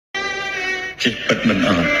ចេះពិតមិន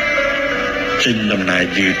អត់ចេញដំណើរ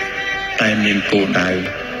យឺតតែមានគោលដៅ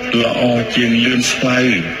ល្អជាងលឿនស្លៅ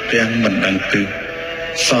ទាំងមិនដឹងទិស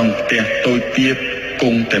សង់ផ្ទះតូចទៀតគ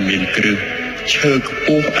ង់តែមានគ្រឹះឈើខ្ព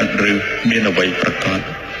ស់ឥតឫសមានអ្វីប្រកប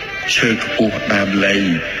ឈើខ្ពស់ដើមលែង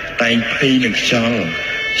តែងភ័យនឹងខ្យល់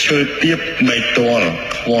ឈើទៀបមេតល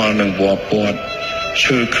ខ្វល់នឹងវល់ពាត់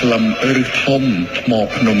ឈើក្លឹមឫសធំថ្ម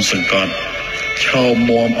ភ្នំសង្កត់ឈរ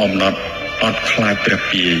មាំអំណត់អត់ខ្លាចព្រះ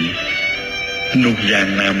ពាយនោះយ៉ាង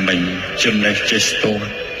ណាមិញចំណេះចេះស្ទាត់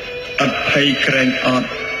អត់ភ័យក្រែងអត់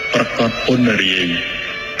ប្រកបពុនរាយ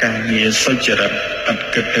ការងារសុចរិតអត់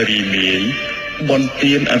គិតរីមាយបន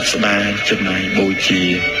ទានអត់ស្ដាយចំណាយបូជា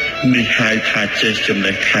នេះហៅថាចេះចំ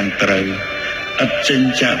ណេះខាងត្រូវអត់ចេញ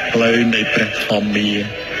ចាក់ផ្លូវនៃព្រះធម្មា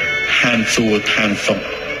ឋានសួគ៌ឋានសុខ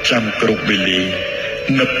ចាំគ្រប់វេលា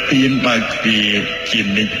នឹកទៀនបើកទ្វារជា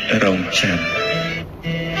និច្ចរងចាំ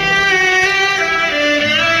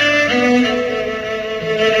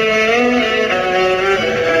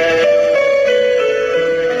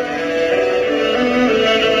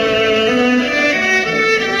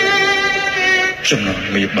ចំណង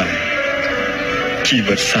មេបាយជី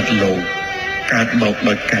វិតសត្វលោកកើតមក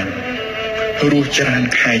ដោយកម្មរស់ច្រើន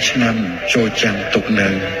ខែឆ្នាំចូលចាំទុកនៅ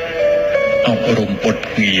អប់រំពុត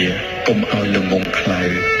ងារកុំឲ្យល្ងងខ្លៅ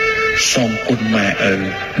សូមគុណម៉ែឪ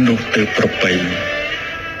នោះទៅប្រពៃ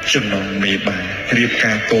ចំណងមេបាយរៀប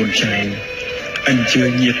ការកូនចៅអញ្ជើញ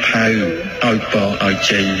ញាតិថៅឲ្យពរឲ្យ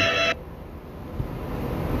ជ័យ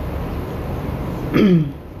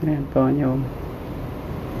ណាពរញោម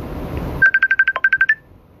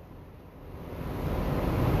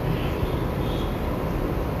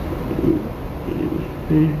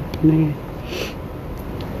នេះ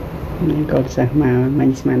កូនសិស្សមកមិញ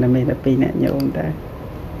ស្មានតែមានតែ2អ្នកញោមតែ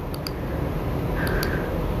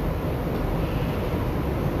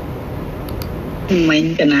មិញ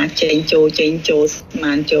កណាចេញចូលស្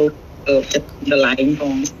មានចូលចិត្តកន្លែងផ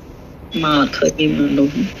ងមកអត់ឃើញមានមនុ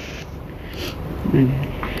ស្ស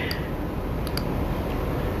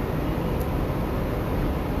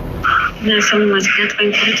ណាសូមមកស្កាត់វិញ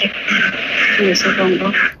ទៅចេះគឺសូមបងប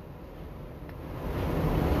ង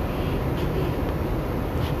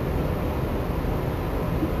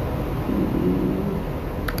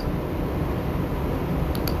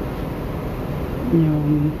ញោម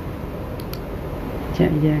ចា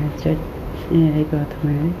ក់យ៉ាចុចអីក៏ថ្ម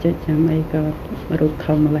ចុចចាំអីក៏រូប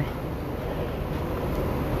ធំម្លេះ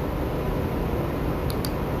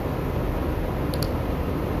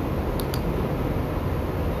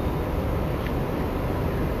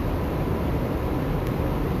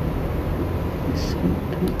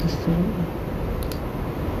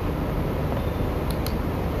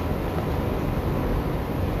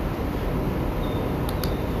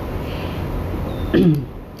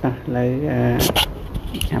លើ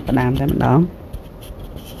ចាប់ផ្ដើមតែម្ដងន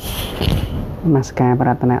មស្ការប្រ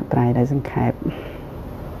តនត្រ័យដោយសង្ខេប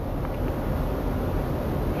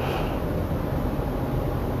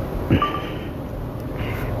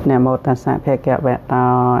នមោតស្សៈភគវតោ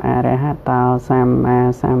អរហតោសម្មា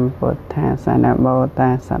សម្ពុទ្ធាសនមោត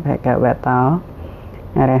ស្សៈភគវតោ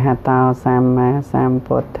អរហតោសម្មាសម្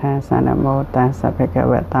ពុទ្ធាសនមោតស្សៈភគ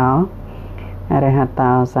វតោអរហ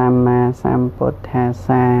តោសម្មាសម្ពុទ្ធា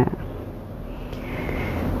សា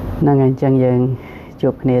នឹងអញ្ចឹងយើងជួ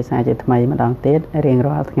បគ្នាសាជាថ្មីម្ដងទៀតរៀង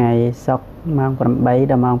រាល់ថ្ងៃសុក្រម៉ោង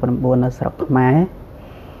8ដល់ម៉ោង9នៅស្រុកខ្មែរ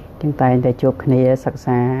ចឹងតែងតែជួបគ្នាសិក្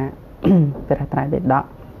សាព្រះត្រៃបិដក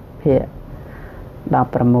ភាគ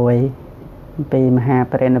16ពីមហា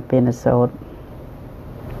បរិនិព្វានសូត្រ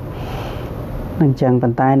អញ្ចឹងប៉ុ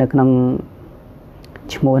ន្តែនៅក្នុង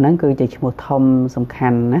ឈ្មោះហ្នឹងគឺជាឈ្មោះធំសំខា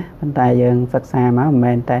ន់ណាប៉ុន្តែយើងសិក្សាមកមិន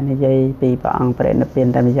មែនតែនិយាយពីព្រះអង្គបរិនិព្វាន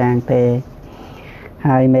តែម្យ៉ាងទេ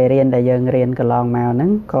ហើយមេរៀនដែលយើងរៀនកន្លងមកហ្នឹ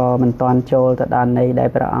ងក៏មិនទាន់ចូលទៅដល់ន័យដែល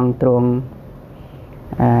ព្រះអង្គទ្រង់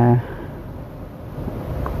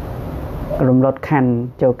រំលត់ខណ្ឌ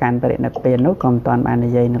ចូលកាន់បរិនិព្វាននោះក៏មិនទាន់បាននិ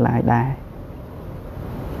យាយនៅឡើយដែរ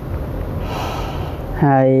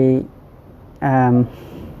ហើយ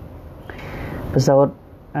ប្រសូត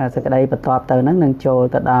សក្តីបន្ទាប់ទៅហ្នឹងនឹងចូល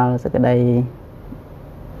ទៅដល់សក្តី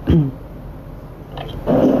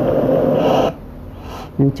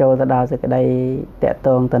នឹងចូលទៅដល់សក្តីតកត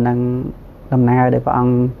ងទៅនឹងដំណើរដែលព្រះអ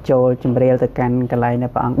ង្គចូលជំរាលទៅកាន់កន្លែងដែ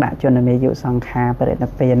លព្រះអង្គដាក់ជនមាយុសង្ខារបរិនិ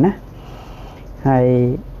ព្វានណាហើយ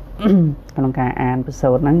ក្នុងការអានប្រសូ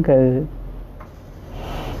តហ្នឹងគឺ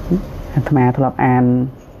អាត្មាធ្លាប់អាន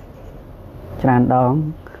ច្រើនដង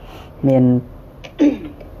មាន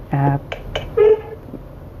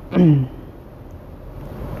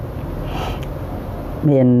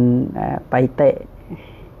មានបៃតិ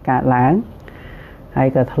កើតឡើងហើយ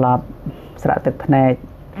ក៏ធ្លាប់ស្រក់ទឹកភ្នែក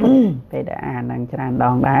ពេលដែលអាននឹងច្រើនដ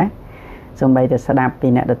ងដែរសូម្បីតែស្ដាប់ពី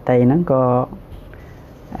អ្នកដទៃហ្នឹងក៏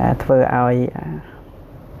ធ្វើឲ្យ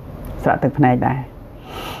ស្រក់ទឹកភ្នែកដែរ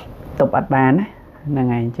ទប់អត់បានហ្នឹង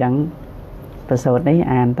ហើយអញ្ចឹងប្រសូតនេះ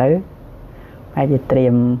អានទៅហើយវាត្រៀ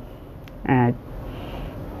មអាច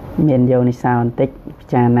មានយោនិសោបន្តិចពិ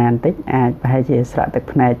ចារណាបន្តិចអាចប្រហែលជាស្រក់ទឹក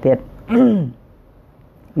ភ្នែកទៀត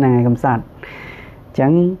ហ្នឹងហើយកំសត់អញ្ចឹ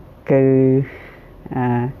ងគឺ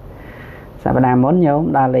សប្តាហ៍មុនញោម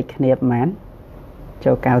ដល់លេខគ្នាប្រហែល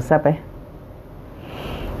ចូល90ឯង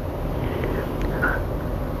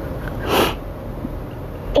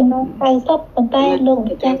ចំណុច90ប៉ុន្តែលោក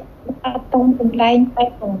ម្ចាស់អត់តូនចម្លែង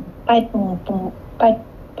86បង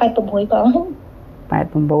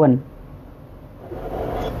89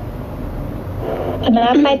គ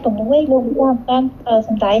ណៈ86លោកម្ចាស់តាមស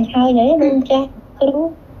ម្ដែងហើយហ៎លោកម្ចាស់គ្រូ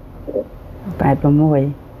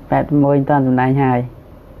86តាមសម្ដែងហើយ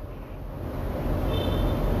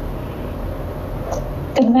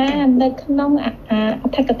គណៈនៅក្នុងអ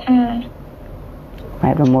ត្ថកថា86អ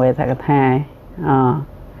ត្ថកថាអ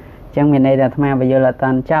ញ្ចឹងមានន័យថាអាត្មាបញ្យល់អត់តា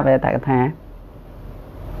ន់ចប់អត្ថកថា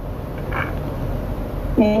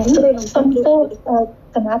សុំទោស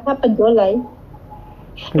គណៈថាបញ្យល់ហើយ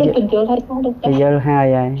បញ្យល់ហើយផងលោកចាបញ្យល់ហើយ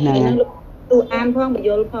ហ្នឹងហើយទូអានផងបញ្យ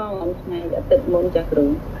ល់ផងថ្ងៃអាទិត្យមុនចាស់គ្រូ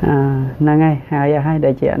ហ្នឹងហើយ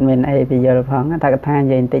ដូចជាអត់មានអីបញ្យល់ផងអត្ថកថានិ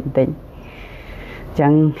យាយបន្តិចអញ្ចឹ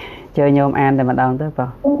ងជួយញោមអានតែម្ដងទៅបង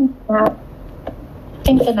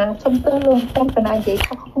ចឹងកណាសុំទោសលោកចាស់កណានិយាយ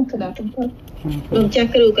ខុសកណាសុំទោសលោកចាស់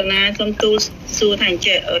គ្រូកណាសុំទោសសួរថាអញ្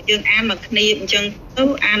ចឹងយើងអានមកគ្នាអញ្ចឹងទៅ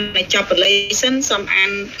អានឲ្យចប់បល័យសិនសុំអា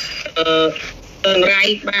នបង្រាយ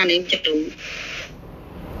បានអីចឹង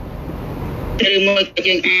ឬមួយ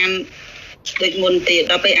យើងអានដូចមុនទៀត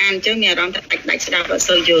ដល់ពេលអានអញ្ចឹងមានអារម្មណ៍ថាដាច់ស្ដាប់អត់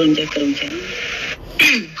សូវយល់អញ្ចឹងគ្រូអញ្ចឹង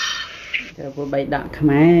តែពួកបីដកខ្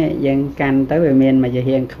មែរយើងកាន់ទៅវាមានមួយចំ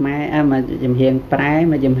ហៀងខ្មែរមួយចំហៀងប្រែ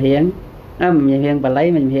មួយចំហៀងមួយចំហៀងបាលី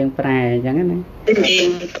មួយចំហៀងប្រែអញ្ចឹងណា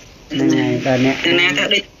ហ្នឹងហើយដល់អ្នកណាថា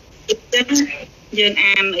ដូចចឹងយើង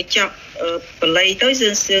អានឲ្យចប់បាលីទៅយើ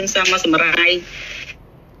ងសំមកសម្រាយ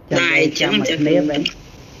ដែរអញ្ចឹងគ្នា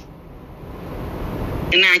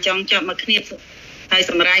ណាចង់ចាប់មកគ្នាហើយ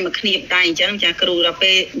សម្រាយមកគ្នាដែរអញ្ចឹងចាគ្រូដល់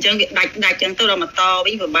ពេលអញ្ចឹងវាដាច់អញ្ចឹងទៅដល់មកត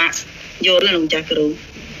វិញពិបាកយល់ណាលោកចាគ្រូ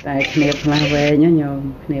តែគ្នាខ្លះវែងញោម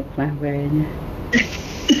គ្នាខ្លះវែងអ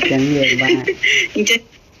ញ្ចឹងវាពិបាកអញ្ចឹង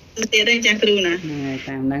ទៀតទេចាគ្រូណាហ្នឹងហើយ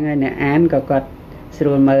តាមហ្នឹងហើយអ្នកអានក៏គាត់ស្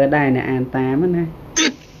រួលមើលដែរអ្នកអានតាមណា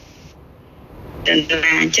ចឹង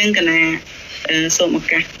ណាអញ្ចឹងកណាសូមឱ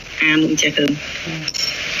កាសអានលោកចាគ្រូ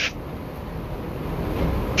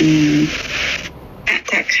អដ្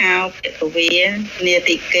ឋខោភគវានេ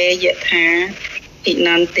តិកេយថាពិណ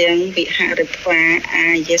ន្ទាំងវិហរិទ្វាអា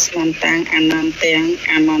យស្មន្តាំងអនន្ទាំង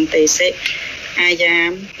អមន្តិសិអាយាម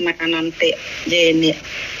មអនន្តិយេនិ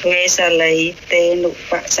វេសាល័យតេនុ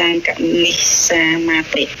បសង្កនិសាមា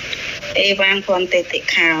តិអេវាងភន្តិតិ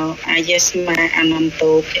ខោអាយស្មាអនន្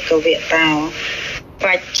តោភគវតោប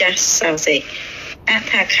ច្ចសោសេអ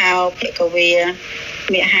ដ្ឋខោភគវា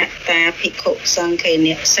មហតាភិក្ខុសង្ឃេ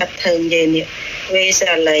និសទ្ធើយេនិវេ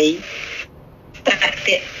សាល័យត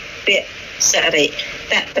តិពៈសរិ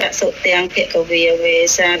តត្រសុទាំងភគវាវេ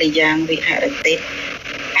សារិយ៉ាងវិហរតិ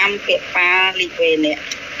អំពិបាលិវេនិត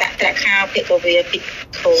ត្រខោភគវាភិក្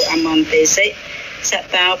ខុអមន្តេសិស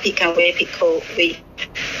តោភិក្ខវេភិក្ខុវិ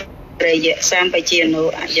រយៈសម្បជាណោ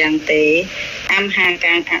អយ៉ាងទេអំហា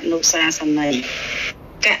កាងអនុសាសន័យ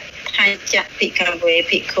កថញ្ចភិក្ខវេ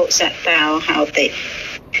ភិក្ខុសតោហោតិ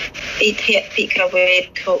អ៊ីធិភិក្ខវេភិ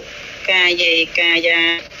ក្ខុកាយេកាយា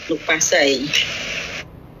នុបស្ស័យ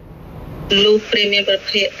លោកព្រះមានប្រ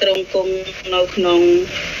ភេទត្រង់គង់នៅក្នុង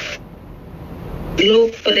លោក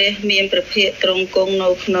ព្រះមានប្រភេទត្រង់គង់នៅ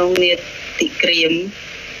ក្នុងនេតិក្រាម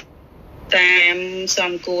តាម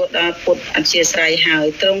សំគួរដល់ពុទ្ធអធិស្ស្រ័យហើយ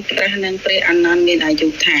ត្រង់ត្រាស់នឹងព្រះអនន្តមានអាយុ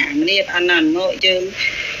ថាមនាអនន្តមកយើង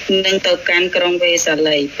នឹងទៅកាន់ក្រុងវេសា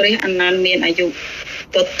ល័យព្រះអនន្តមានអាយុ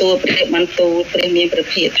ទទួលព្រះបន្ទូលព្រះមានប្រ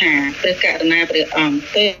ភេទថាព្រះករុណាព្រះអង្គ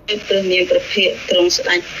ទៅព្រះមានប្រភេទទ្រង់ស្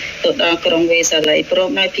ដេចទៅដល់ក្រុងវេសាល័យព្រម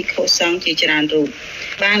ដោយភិក្ខុសង្ឃជាច្រើនរូប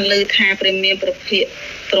បានលើថាព្រះមានប្រភេទ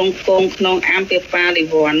ទ្រង់គង់ក្នុងអម្ពិបាលិ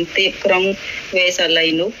វ័នទីក្រុងវេសាល័យ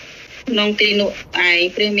នោះក្នុងទីនោះឯង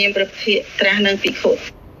ព្រះមានប្រភេទត្រាស់នឹងភិក្ខុ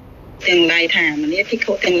ទាំងឡាយថាមនាភិក្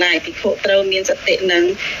ខុទាំងឡាយភិក្ខុត្រូវមានសតិនិង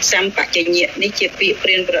សម្បជញ្ញៈនេះជាពាក្យព្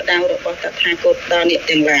រានប្រដៅរបស់តថាគតដល់អ្នក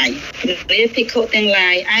ទាំងឡាយព្រះភិក្ខុទាំងឡា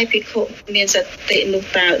យឯភិក្ខុមានសតិនោះ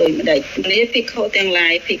តើដូចម្ដេចព្រះភិក្ខុទាំងឡា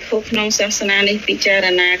យភិក្ខុក្នុងសាសនានេះពិចារ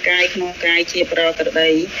ណាកាយក្នុងកាយជាប្រក្រ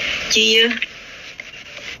តីជា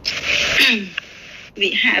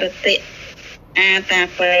វិហរតិអាតា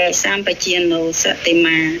បេសម្បជាណោសតិ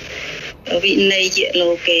មា វិន័យយ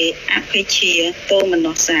លោកេអភិជាតោម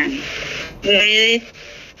នោសាងវេ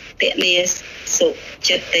តនេសុ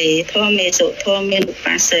ចិត្តទេធម្មេសុធម្មេនុ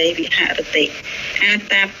បាសេវិហរតិអ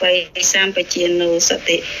តាបិសម្បជានោស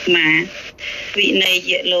តិមាវិន័យ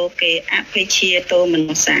យលោកេអភិជាតោម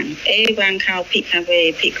នោសាងអេវាងខោភិក្ខវេ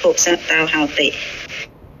ភិក្ខុសតោហោតិ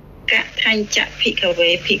កថញ្ចភិក្ខវេ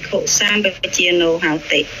ភិក្ខុសម្បជានោហោ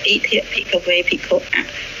តិអិធិភិក្ខវេភិក្ខុអ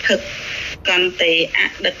ភឹកកន្តេអ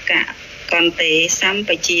ដកៈកន្តេសម្ប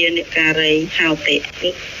ជានិការីហោតិ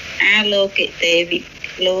អាលោកិតេវិ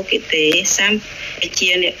លោកិតេសម្ប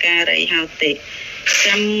ជានិការីហោតិស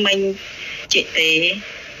ម្មិញចិតេ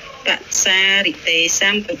បសារិតេស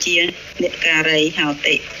ម្បជានិការីហោ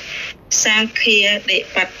តិសង្ឃាដេ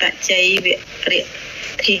បតជ័យវិរិ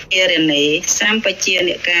ធិរណេសម្បជា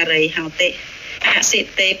និការីហោតិអសិ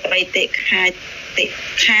តេបៃតិខាតិ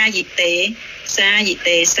ខាយិតេសាយិ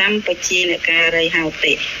តេសម្បជានិការីហោ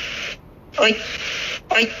តិ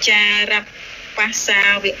អុច្ចារបសា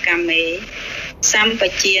វិកម្មមេសម្ប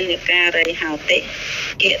ជានិការីហោតិ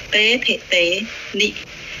កេតេធិតេ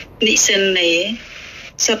និសិននេ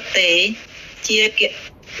សុតេជាកិ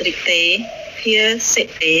រិតេភាសិ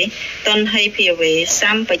តេតនហៃភាវេស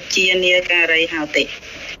ម្បជានិការីហោតិ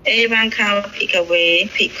អេវាងខោភិក្ខវេ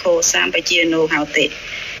ភិក្ខុសម្បជានោហោតិ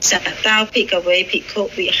សតោភិក្ខវេភិក្ខុ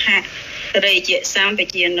វិហរេយសម្ប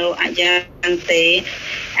ជានោអយាន្តេ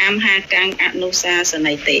អមហាកាំងអនុសាស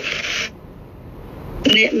ន័យទេ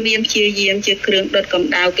អ្នកមានព្យាយាមជាគ្រឿងដុតកម្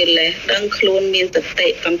ដៅកិលេសដឹងខ្លួនមានសតិ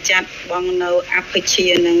កម្ចាត់បងនៅអភិជា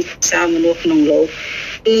និងសោមនុស្សក្នុងលោក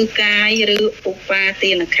គឺកាយឬឧបា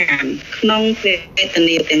ទានខានក្នុងវេទ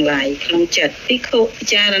នាទាំងឡាយក្នុងចិត្តភិក្ខុពិ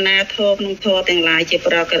ចារណាធម៌ក្នុងធម៌ទាំងឡាយជា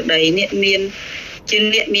ប្រក្រតីអ្នកមាន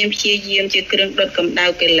ព្យាយាមជាគ្រឿងដុតកម្ដៅ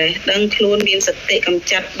កិលេសដឹងខ្លួនមានសតិកម្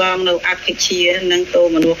ចាត់បងនៅអភិជានិងទោ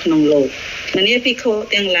មនុស្សក្នុងលោកនាភិក្ខុ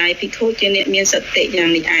ទាំងឡាយភិក្ខុជាអ្នកមានសតិយ៉ាង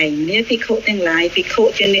នេះឯងនាភិក្ខុទាំងឡាយភិក្ខុ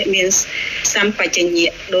ជាអ្នកមានសម្បជញ្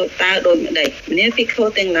ញៈដូចម្ដេចនាភិក្ខុ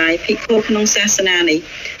ទាំងឡាយភិក្ខុក្នុងសាសនានេះ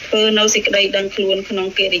ធ្វើនៅសេចក្តីដឹងខ្លួនក្នុង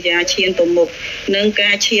កិរិយាឈានទៅមុខនិងកា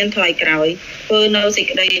រឈានថ្លៃក្រោយធ្វើនៅសេច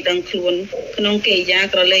ក្តីដឹងខ្លួនក្នុងកិរិយា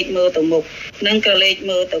ក្រឡេកមើលទៅមុខនិងក្រឡេក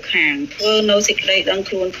មើលទៅខាងធ្វើនៅសេចក្តីដឹង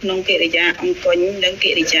ខ្លួនក្នុងកិរិយាអង្គុញនិង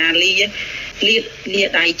កិរិយាលា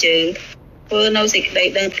ដៃជើងធ្វើនៅសេចក្តី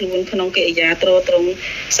ដឹងខ្លួនក្នុងកិរិយាទ្រទ្រង់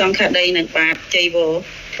សង្ឃដីនិងបាតចៃវរ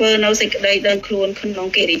ធ្វើនៅសេចក្តីដឹងខ្លួនក្នុង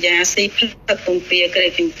កិរិយាស៊ីផឹកទំពាក្រេ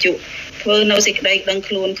កញ្ជុធ្វើនៅសេចក្តីដឹង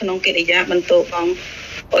ខ្លួនក្នុងកិរិយាបន្ទោបង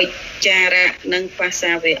អុច្ចារៈនិងបា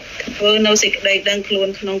សាវៈធ្វើនៅសេចក្តីដឹងខ្លួន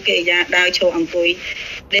ក្នុងកិរិយាដើរឈរអង្គុយ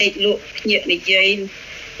ដេកលក់ភ្ញាក់និយាយ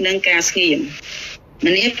និងការស្ងៀមម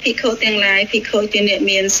នាភិក្ខុទាំងឡាយភិក្ខុជាអ្នក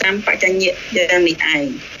មានសម្បជញ្ញៈយ៉ាងនេះឯង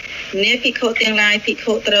នាភិក្ខុទាំងឡាយភិក្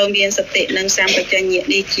ខុត្រូវមានសតិនិងសម្បជញ្ញៈ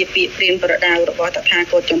នេះជាពាក្យព្រានប្រដៅរបស់តថា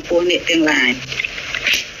គតចំពោះអ្នកទាំងឡាយ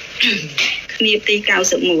គ្នាទី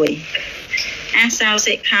91អាសោ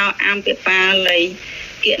សិខោអំពិបាល័យ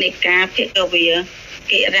កិនិកាភិក្ខវា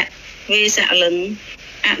កិរៈវេសលឹង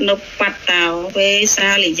អនុបតោវេសា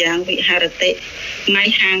លិយ៉ាងវិហរតិមៃ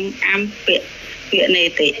ហੰអំពិវិនេ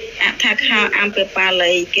តិអថាខោអំពិបា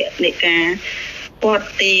ល័យកិនិកាព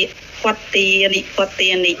តិ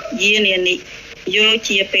និយានានិយោ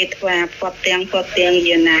ជាពេថ្វាពទាំង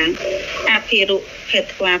យានាអភិរុភេ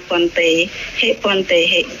ថ្វាពន្ទេហេពន្ទេ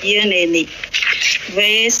ហេយានេនិ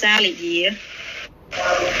វេសាលិយា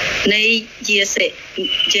នៃយាសិ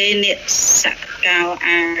ជេនិសកោ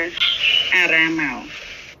អារាមោ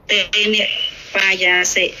តេនិបាយា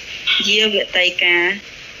សិយាវតៃកា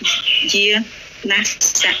យាណា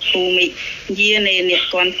សៈភូមិយានេនិ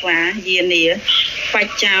គន្វាយានាប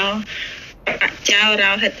ច្ចោ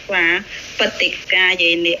រោហិតវាបតិកា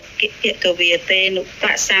យេនិកិកវាទេនុប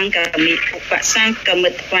សង្កមិឧបសង្កមិ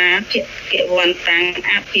ត្វាភិកវន្តាំង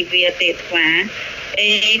អភិវាទេត្វា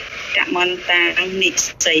អេកមន្តាំងនិ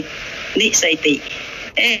ស័យតិ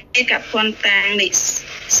អេកភន្តាំងនិ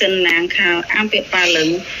សិនណាងខោអំពិបាលឹង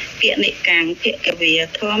កិនិកាំងភិកវា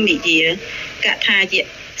ធម្មិយាកថាយៈ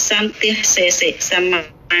សន្តិសេសិសមា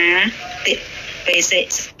តិបេសិ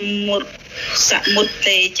សមុត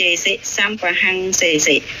តេជេសិសម្បហੰសេ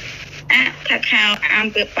សិអថខោអំ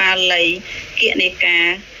ពិបាល័យកិនិកា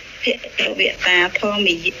ភិកវតាធម្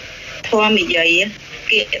មិយា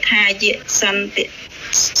កិថាយៈសន្តិ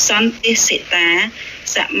សិតា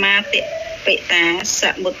សមាតិបេតាស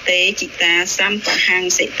មុតតេចិតាសម្បហੰ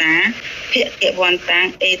សិតាភិកវន្តាំង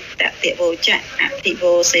អេតតិវោចៈអធិ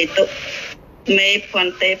វោសេតុមេភ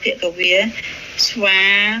ន្ទេភិកវាស្វា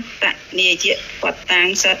តនិយៈបតាំង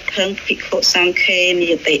សតភឹងភិក្ខុសង្ឃេ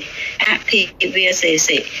និតិអធិវាសេ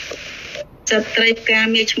សិ សត្រីផ្កា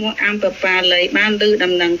មានឈ្មោះអំពប៉ាល័យបានលើ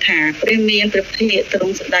ដំណឹងថាព្រះមានព្រះភិក្ខទ្រ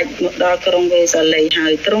ង់ស្ដេចមកដល់ក្រុងវេសាល័យហើ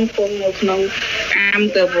យទ្រង់គង់នៅក្នុងអំ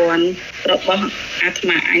ពវ័នរបស់អាត្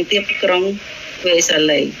មាអញទៀតក្រុងវេសា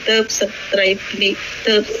ល័យទើបស្រី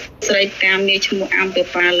ផ្កាមានឈ្មោះអំព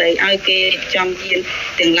ប៉ាល័យឲ្យគេចំយាន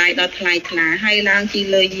ទាំងឡាយដល់ថ្លៃថ្លាហើយឡើងជិះ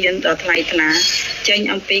លើយានដល់ថ្លៃថ្លាចេញ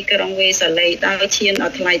អំពីក្រុងវេសាល័យដល់ឈានដ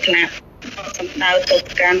ល់ថ្លៃថ្លាសម្ដៅទៅ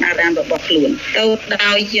កាន់អារាមរបស់ខ្លួនទៅ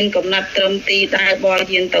ដោយយានកំណត់ត្រឹមទីដែលបរ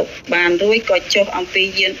យានទៅបានរួចក៏ចុះអំពី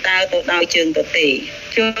យានដើរទៅដោយជើងទទេ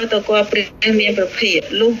ចូលទៅគាត់ព្រះមានព្រះភិក្ខ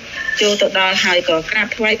លុះចូលទៅដល់ហើយក៏ក្រាប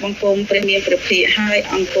ថ្វាយបង្គំព្រះមានព្រះភិក្ខហើយ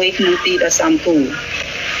អង្គុយក្នុងទីដ៏សមគួរ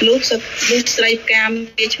លុះស្រីផ្កា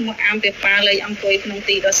មានឈ្មោះអំពប៉ាល័យអង្គុយក្នុង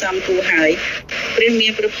ទីដ៏សមគួរហើយព្រះមា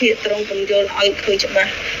នព្រះភិក្ខទ្រង់ពន្យល់ឲ្យឃើញច្បា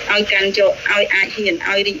ស់ឲ្យកាន់យកឲ្យអាចហ៊ាន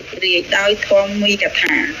ឲ្យរីករាយដោយធម្មមីក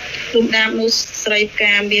ថាលំដាប់នោះស្រីផ្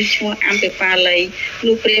កាមានឈ្មោះអំពប៉ាល័យ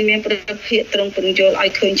លុះព្រះមានព្រះភិក្ខទ្រង់ពន្យល់ឲ្យ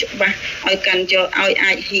ឃើញច្បាស់ឲ្យកាន់យកឲ្យ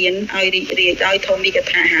អាចហ៊ានឲ្យរីករាយដោយធម្មមីក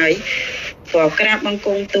ថាហើយក៏ក្រាបបង្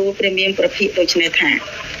គំទូលព្រះមានព្រះភិក្ខដូចនេះថា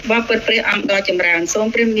បបិទ្ធព្រះអង្គដ៏ចម្រើនសូម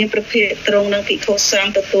ព្រះមានព្រះភិក្ខទ្រង់នឹងភិក្ខុសង្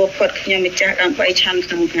ឃទទួលផុតខ្ញុំម្ចាស់ដើម្បីឆាន់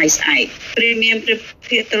ក្នុងថ្ងៃស្អែកព្រះមានព្រះ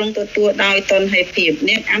ភិក្ខទ្រង់ទទួលដោយតនហេភាព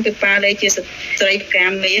នាងអំពប៉ាល័យជាស្រីផ្កា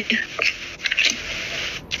មេវាត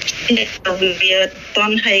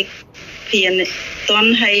ន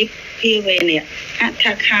ហេភាវេនៈអដ្ឋ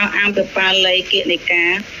ខោអំពប៉ាល័យកិនិកា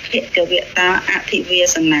ភិក្ខវតោអធិវា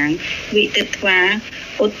សនាងវិទិត្វា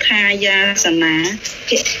ឧទ្ធាយាសនា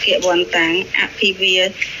ភិក្ខវន្តាំងអភិវា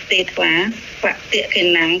ទេត្វាបតិខេ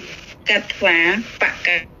ណាំងកត្វាប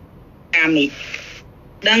កាមិ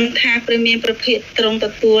ដឹងថាព្រះមានព្រះភិក្ខទ្រង់ទ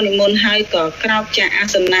ទួលនិមន្តហើយក៏ក្រោកចាកអា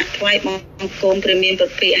សនៈថ្វាយបង្គំព្រះមានព្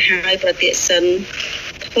រះភិក្ខហើយប្រតិសិន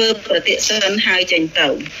ធ្វើប្រតិសិនហើយចេញទៅ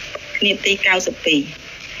នាទី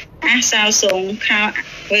92អាសាវសងខោ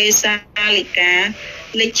វេសាលិកា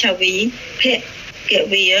លិច្ឆវីភិក្ខ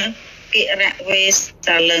វាកិរៈវេ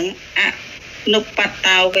សាលឹងអនុប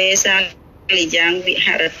តោវេសាលិយ៉ាងវិហ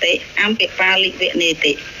រតិអំពិបាលិវនេ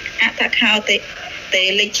តិអដ្ឋខោទេ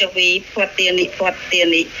លិច្ឆវីផតទានិ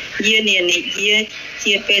យានានិយា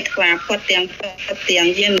ជាពេថ្វាផតទាំង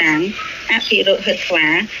យានាងអភិរុហិថ្វា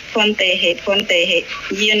ផន្តេហេ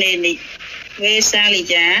យានេនិវេសាលិ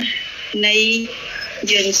យានៃ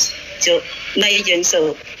យើងសូ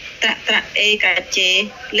តត្រអេកាជេ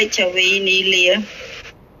លិច្ឆវីនីលា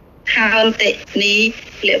ខោតិនី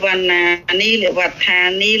លវណ្ណានីលវត្ថា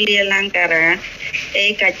នីលាលង្ការាឯ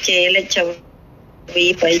កជេលិច្ឆវី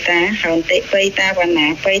បៃតាហោតិបៃតាវណ្ណា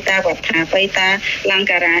បៃតាវត្ថាបៃតាលង្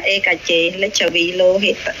ការាឯកជេលិច្ឆវីលោ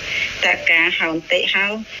ហិតកាហោតិហោ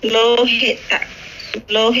លោហិ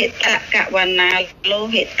តកវណ្ណាលោ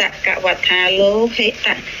ហិតកវត្ថាលោហិត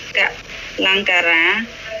កលង្ការា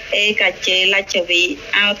ឯកជេលិច្ឆវី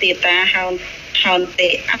អោទិតាហោតិ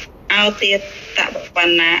អោទិតវ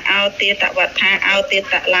ណ្ណាអោទិតវត្ថាអោទិត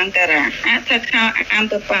លង្ការាអដ្ឋខោអំ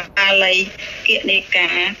ពប៉ាល័យកិនិកា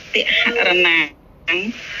តិហរណាំ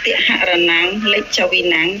ងលិច្ឆវី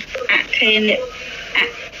ណាំងអខេនិអ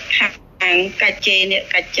ខាំងកច្ចេនិ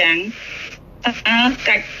កច្ចាំង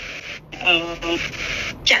កច្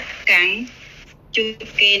ចកាំងជុ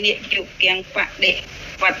គេនិយុគៀងបដិ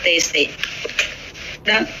វតេសិ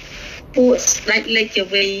ដល់ពួកស្ដេចលិច្ឆ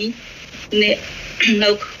វីនេះ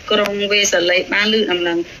នៅក្រុងវេសាល័យបានលើដំ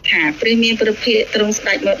ណឹងថាព្រះមានព្រះភិក្ខទ្រង់ស្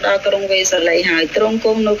ដេចមកដល់ក្រុងវេសាល័យហើយទ្រង់គ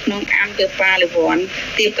ង់នៅក្នុងអំពប៉ាលិវ័ន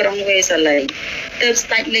ទីក្រុងវេសាល័យទើបស្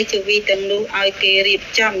ដេចលិច្ឆវីទាំងនោះឲ្យគេរៀប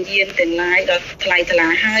ចំយានទាំងឡាយដល់ថ្លៃថ្លា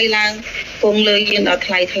ហើយឡើងគង់លើយានដល់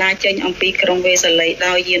ថ្លៃថ្លាចេញអំពីក្រុងវេសាល័យ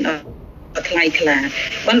ដោយយានថ្លៃថ្លា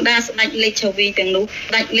បណ្ដាស្ដេចលិច្ឆវីទាំងនោះ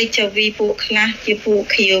ស្ដេចលិច្ឆវីពួកខ្លះជាពួក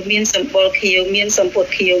ខៀវមានសម្បុរខៀវមានសម្ពុត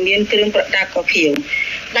ខៀវមានគ្រឿងប្រដាប់ក៏ខៀវ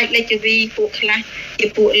ស្ដេចលិច្ឆវីពួកខ្លះជា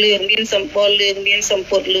ពួកលឿងមានសម្បុរលឿងមានសម្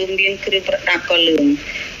ពុតលឿងមានគ្រឿងប្រដាប់ក៏លឿង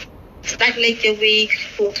ស្ដេចលិច្ឆវី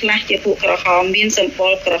ពួកខ្លះជាពួកក្រហមមានសម្បុ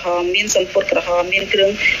រក្រហមមានសម្ពុតក្រហមមានគ្រឿ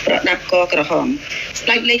ងប្រដាប់ក៏ក្រហមស្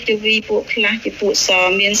ដេចលិច្ឆវីពួកខ្លះជាពួកស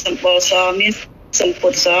មានសម្បុរសមានសម្ពុ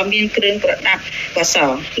តសមានគ្រឿងប្រដាប់ក៏ស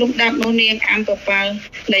លំដាប់នោះនាងអំពប៉ា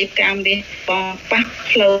ល័យកាមនេះបំប៉ះ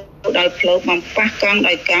ផ្លូវដោយផ្លូវបំប៉ះកង់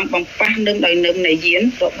ដោយកង់បំប៉ះនឹមដោយនឹមនៃយាន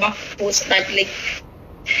របស់ពួកស្ដេចលិច្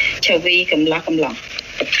ឆវីកំឡោះ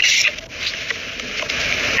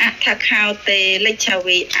អដ្ឋខោទេលិច្ឆ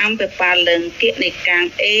វីអំពប៉ាលឹងកិនិកាង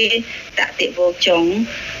អេតតិវោចុង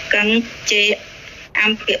កੰជេ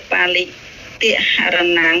អំពប៉ាលិតិហរ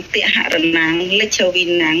ណាំងលិច្ឆវី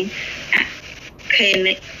ណាំងខេ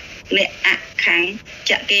និអខាំង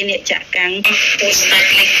ចកេនិចកាំងពុស្ដេច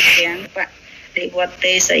លិច្ឆាំងបដិវ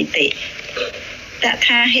តេសៃតិត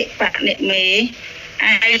ថាហិបនិមេ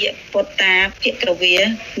អាយពុត្តាភិក្ខវេ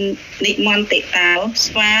និមន្តិតោ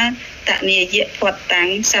ស្វាតនិយៈផតតាំង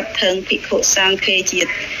សັດថឹងភិក្ខុសង្ឃេជា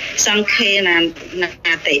តិសង្ឃេណា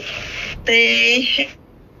តិទេ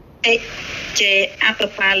ចេអប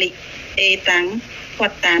បាលិអេតាំងផ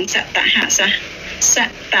តតាំងសតហ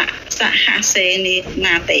សេនិ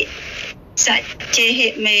ណាតិសច្ចេហិ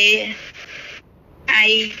មេអា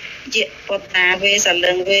យពុត្តាវេស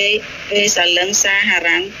លឹងវេសលឹងសាហា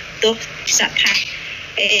រੰទុសថា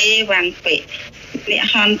អេវੰពេនិ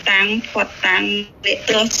ហន្តាំងផតតាំងនិ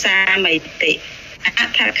ទោសាមិតិអ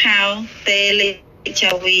ដ្ឋខោតេលិច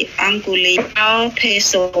វីអង្គុលីអោទេ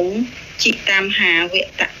សងចិតាមហាវ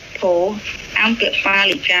តភោអង្គបា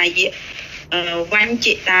លិកាយៈវញ្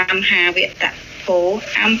ចិតាមហាវតភោ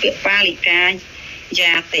អង្គបាលិកា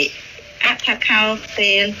យាតិអដ្ឋខោ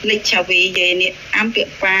តេលិចវីយេនិអង្គ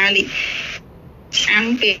បាលិ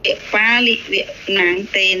វៈណាង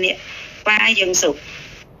តេនិបាយើងសុ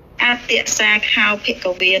អតិសាខោភិក្ខ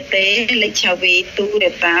វេតេលិឆវីទុរ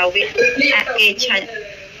តាវិអ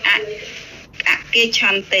កេឆ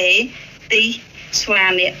ន្ទេទីស្វា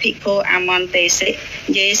និភិក្ខុអមន្តេសិ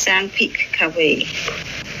យេសាងភិក្ខវេ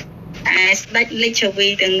ឯស្ដេចលិឆវី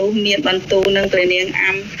ទាំងនោះមានបន្ទូលនឹងព្រះនាង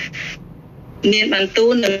អំ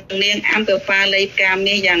បបាល័យកា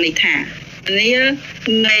មេយ៉ាងនេះថានា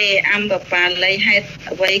នៃអំបបាល័យហេតុ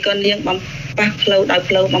អ្វីក៏នាងបំប៉ះផ្លូវដោយ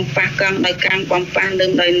ផ្លូវបំប៉ះកង់ដោយកាំងបំប៉ះនឹ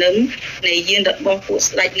ងដោយនឹងនៃយានរបស់ពួក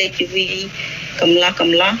ស្ដេចលេខជីវីកំឡោះ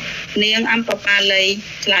នាងអំបបាល័យ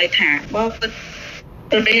ឆ្លើយថាបបិទ្ធ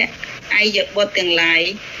ព្រះអាយបុត្រទាំងឡាយ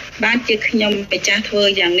បានជាខ្ញុំម្ចាស់ធ្វើ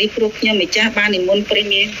យ៉ាងនេះព្រោះខ្ញុំម្ចាស់បាននិមន្តព្រះ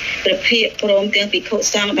មានព្រះភិក្ខព្រមទាំងភិក្ខុ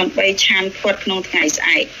សង្ឃដើម្បីឆានផុតក្នុងថ្ងៃស្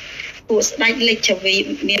អែកពួកស្ដេចលេខជីវី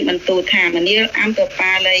មានបន្ទូលថាមនាលអំប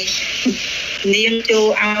បាល័យនាងចូល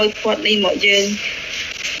ឲ្យផុតនេះមកយើង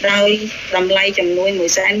ដោយតម្លៃចំនួន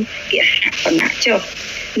100,000 គហបណៈចុះ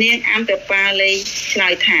នាងអំបបាល័យឆ្លើ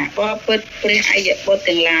យថាបបិទ្ធព្រះអាយបុត្រ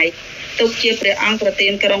ទាំងឡាយទុកជាព្រះអង្គប្រទា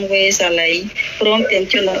នក្រុងវេសាលីព្រមទាំង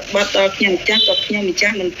ជនបទដល់ខ្ញុំម្ចាស់ក៏ខ្ញុំម្ចា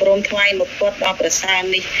ស់មិនព្រមថ្វាយមកពុតដល់ប្រសើរ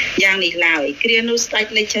នេះយ៉ាងនេះឡើយគ្រានោះស្ដេច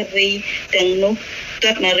លេខវីទាំងនោះ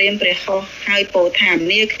ទើបមករៀមព្រះហោះហើយពោលថា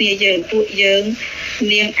នាគ្នាយើងពួកយើង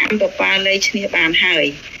នាងអំបបាល័យឈ្នះបានហើយ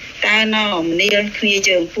តើណមនាងគ្នា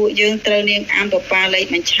យើងពួកយើងត្រូវនាងអំបបាល័យ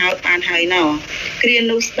បញ្ឆោតបានហើយណគ្រា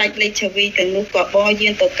នោះស្ដេចលេខវីទាំងនោះក៏បោះយា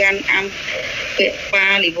នទៅកាន់អំបបា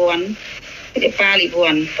លិវ័ន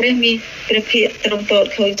ព្រះមានព្រះភិក្ខទ្រង់ទត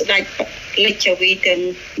ឃើញស្ដេចលេខវីទាំង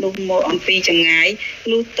នោះមកអំពីចម្ងាយ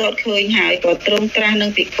លុះទតឃើញហើយក៏ទ្រង់ត្រាស់នឹ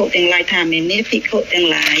ងភិក្ខុទាំងឡាយថាមេនាភិក្ខុទាំង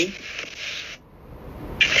ឡាយ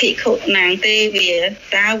ភិក្ខុណាងទេវា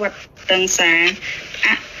តាវត្តង្សាអ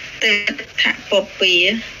តថពពា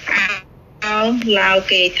អោឡោ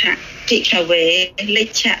កេថភិក្ខវេលេ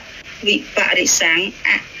ឆវិបរិសੰអ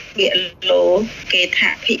វិឡោកេថ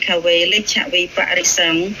ភិក្ខវេលេឆវិបរិសੰ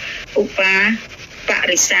ឧបាប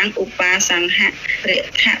រិសੰឧបាសង្ហរិ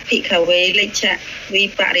ថភិក្ខវេលេឆវិ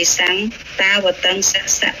បរិសੰតាវតង្ស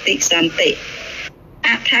សតិសន្តិអ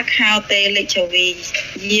ដ្ឋខោតេលេឆវី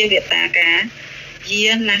យាវតាកាយា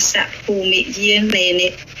នសភូមិយានេនិ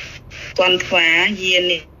គន្ធ្វាយា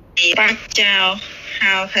និបច្ចោ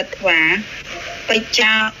ហោហិត្វាបច្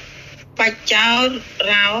ចោ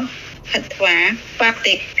រោហិត្វាប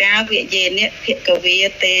តិកាវិយេនិភិក្ខវេ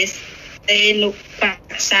ទេនុប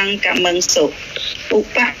សង្កមង្សុឧ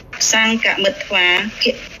បសង្កមិត្វា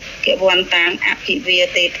ភិក្ខវន្តាំងអភិវា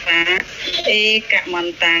ទេត្វាអេកម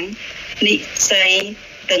ន្តាំងនិស័យ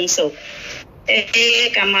តឹងសុអេ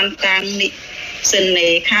កមន្តាំងនិសិនេ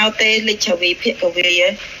ខោតេលិឆវីភិក្ខវេ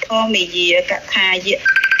ធម្មយាកថាយៈ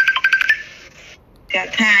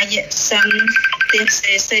សੰទេស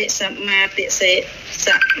សេសមាទិសេស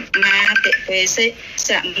មាទិវេសេស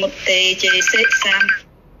មុតតេជេសេសំ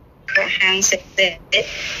វហੰសិតេ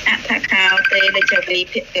អដ្ឋខោតេលិឆវី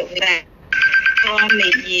ភិក្ខវេធម្ម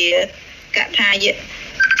យាកថាយៈ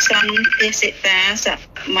សੰទេសតាស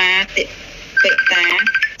មាទិបេតា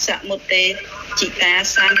សមុតតេจิตา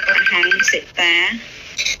สัมปหังสิตา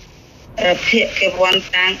ភិក្ខវន្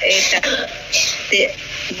តាំងអេតតិ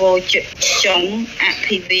វោចងអ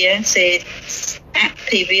ភិវា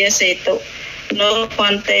សេតុលោផ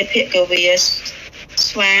ន្តេភិក្ខវេ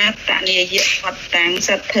ស្វាតនិយៈវត្តាំងស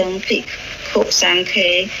ទ្ធឹងភិក្ខុសង្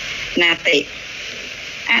ឃេណាតិ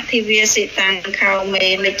អភិវាសិតាំងខោមេ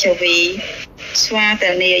លិឆវីស្វាត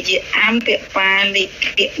និយៈអំពបាលិក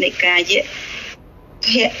និកាយៈ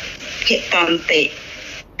ភិតន្តិ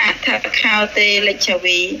អដ្ឋខោតេលិឆ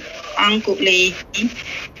វីអង្គុលី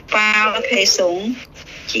បោខេសុង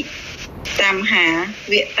ចិតាមហា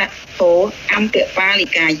វតភោអំពបាលិ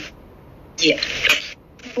កាយៈ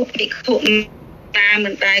ពុភិក្ខុ តាមិ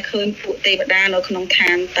នដែលឃើញពួកទេវតានៅក្នុង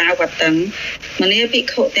ឋានតាវតឹងមនាភិក្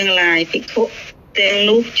ខុទាំងឡាយភិក្ខុទាំង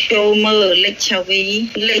នោះចូលមើលលេចឆាវី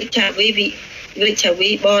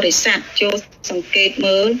បរិស័ទចូលសង្កេត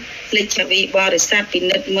មើលលេចឆាវីបរិស័ទពិ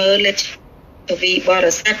និត្យមើលលេចឆាវីប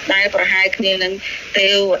រិស័ទដែលប្រហែលគ្នានឹងទេ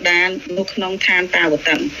វតានៅក្នុងឋានតាវ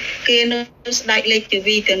តឹងគេនៅស្ដេចលេចឆា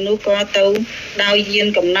វីទាំងនោះក៏ទៅដោយយាន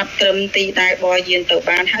កំណត់ត្រឹមទីដែលបរយានទៅ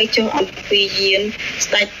បានហើយចុះអំពីយាន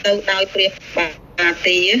ស្ដេចទៅដោយព្រះបា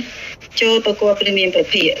ទាចូលទៅគួរព្រះមានប្រ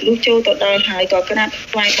ភិលុះចូលទៅដល់ហើយក៏ក្រាប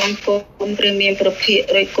ថ្វាយបង្គំព្រះមានប្រភិ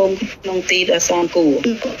រួចគង់ក្នុងទីដ៏សមគួរ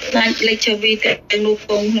ស្ដេចលេចឆាវីទាំងនោះ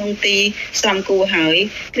គង់ក្នុងទីសមគួរហើយ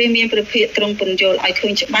ព្រះមានប្រភិទ្រង់ពន្យល់ឲ្យឃើ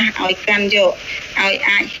ញច្បាស់ឲ្យកាន់យកឲ្យ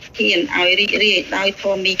អាចហ៊ានឲ្យរីករាយដោយធ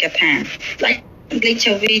ម៌មីកថាស្ដេចលេច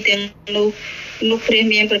ឆាវីទាំងនោះព្រះ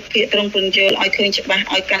មានប្រភិទ្រង់ពន្យល់ឲ្យឃើញច្បាស់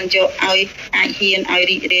ឲ្យកាន់យកឲ្យអាចហ៊ានឲ្យ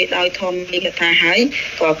រីករាយដោយធម៌មីកថាហើយ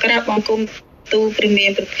ក៏ក្រាបបង្គំទូព្រះមា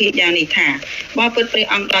នប្រភិយ៉ាងនេះថាបបិទ្ធព្រះ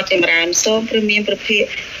អង្គដ៏ចម្រើនសូមព្រះមានប្រភិ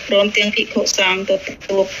ព្រមទាំងភិក្ខុសង្ឃទ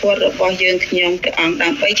ទួលភ័តរបស់យើងខ្ញុំព្រះអង្គដើ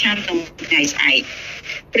ម្បីឆានក្នុងថ្ងៃស្អែក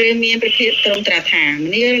ព្រះមានប្រភិទ្រង់ត្រាស់ថាម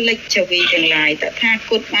នាលេចឆាវីទាំងឡាយតថា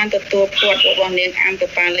គតបានទទួលភ័តរបស់នាងអង្គ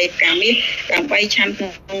បាលេកាមាសដើម្បីឆានក្នុ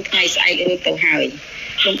ងថ្ងៃស្អែករួចទៅហើយ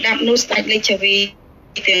លំដាប់នោះស្ដេចលេចឆាវី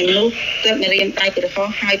ទាំងនោះទើបរៀមដៃព្រះហស្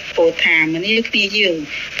ថហើយពោលថាមនាគ្នាយើង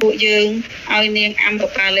ពួកយើងឲ្យនាងអង្គ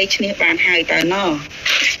បាលេឈ្នះបានហើយតើណោះ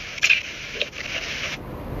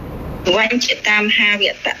វញ្ចិតាមហាវ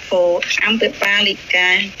តភោអង្គបាលិកា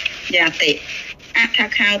យាតិអថា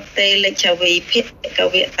ខោតេលេចវីភិក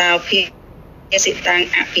វតោភិសិតាំង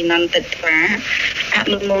អភិនន្តត្វាអ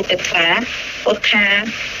នុមោទត្វាឧទ្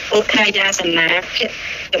ធាយាសនាភិក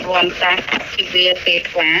វន្តាអភិវេទេ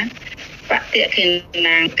ត្វាបតិខិ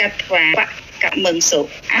ណាងកត្វាបកមឹងសុ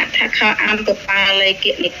អថាខោអង្គបាលេគ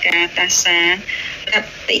និកាតាសារ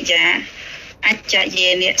តិយាអច្ចយេ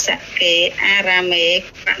និសកេអារាមេ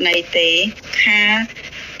បណៃតេខា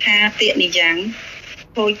តិនិយ៉ាង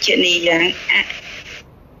ភោជនីយ៉ាងអ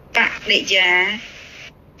បដិ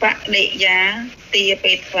យាទា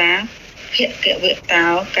បេត្វាភគវតោ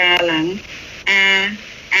កាលੰ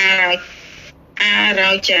អា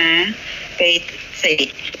រោចាបេសេ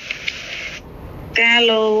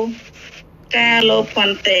កាលោផ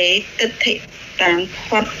ន្តេទិដ្ឋិតាំងផ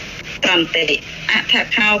តតន្តេអថ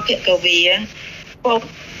ខោភគវា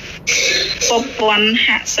ពពន់ហ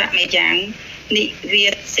សមេយ៉ាងនិវា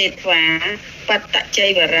សេត្វាបតចៃ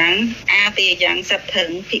វរាំងអាទេយ៉ាងសទ្ធឹង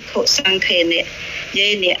ភិក្ខុសង្ឃេនយេ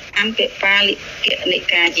នអង្គបាលិកនិ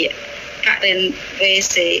កាយៈបរិវេ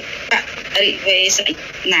សេបរិវេសិ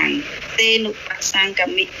ណាំងទេនុបសង្ក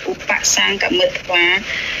មិឧបសង្កមិត្វា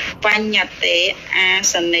បញ្ញតេអា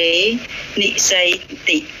សនេនិស័យ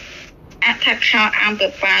តិអថខោអង្គ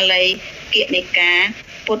បាលិកនិកា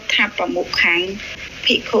ពុទ្ធបមុខੰ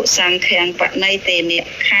ភិក្ខុសង្ឃាំងបណៃតេនិ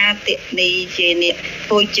ខាតិនីយេនិ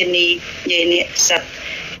ភោជនីយេនិសត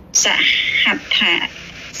សហដ្ឋា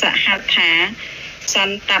ស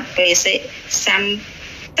ន្តបេសិ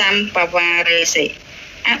សំបវារេសិ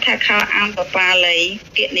អថខោអង្គបាលិ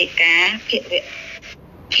កនិកា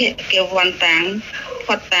ភិកវន្តាំងផ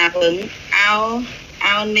តតាវឹង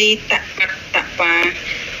អោនីតកតបា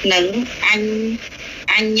និងអ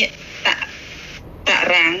ញ្ញត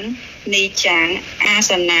រាំងនីចាងអា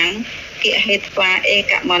សនាំងគហេត្វាឯ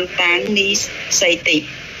កមន្តាំងនីសីតិ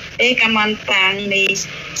ឯកមន្តាំងនី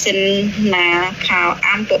សិនណាខោអ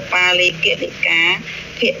ង្គបាលិកនិកា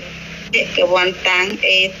ភិកវន្តាំង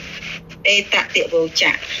អេតតិវោ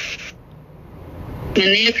ចៈម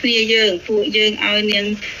នាគ្នាយើងពួកយើងឲ្យនាង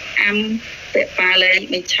អង្គបាលិ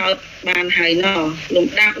បញ្ឆោតបានហើយណោះលំ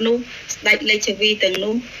ដាប់នោះស្ដេចលេចវីទាំង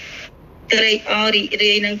នោះត្រេកអររីក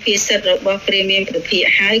រាយនឹងភាសិទ្ធរបស់ព្រះមានប្រភិ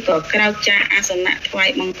ហើយក៏ក្រោកចាស់អាសនៈថ្វាយ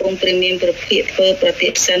បង្គំព្រះមានប្រភិធ្វើប្រតិ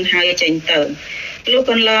សិនហើយចេញទៅលុះ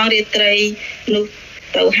កន្លងរាត្រីនោះ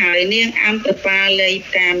ទៅហើយនាងអង្គបាលិ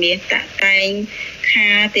កាមាសតតែងខា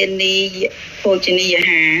ទេនីភោជនីយ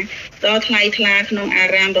ហាដល់ថ្លៃថ្លាក្នុងអា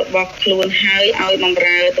រាមរបស់ខ្លួនហើយឲ្យបម្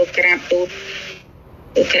រើទៅក្រាបទូល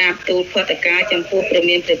ផតកាចំពោះព្រះ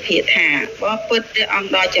មានព្រះភិថាបបពុទ្ធព្រះអង្គ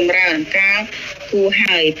ដ៏ចម្រើនកាលគួរ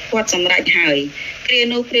ហើយផាត់សម្រេចហើយគ្រា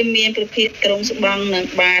នោះព្រះមានព្រះភិទ្រង់ស្បង់នឹង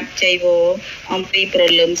បាតចៃវរអំពីព្រ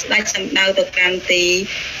លឹមស្ដេចសម្ដៅទៅកាន់ទី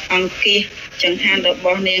អង្គាសចង្ហាន់រប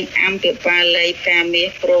ស់នាងអង្គបាលិកាមាស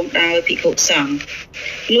ព្រមដោយភិក្ខុសង្ឃ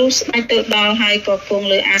លុះស្ដេចទៅដល់ហើយក៏គង់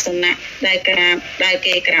លើអាសនៈដែល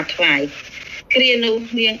គេក្រាបថ្វាយគ្រានោះ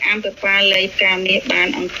នាងអង្គបាលិកាមាសបាន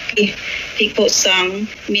អង្គាសភិក្ខុសង្ឃ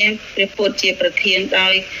មានព្រះពុទ្ធជាប្រធានដោ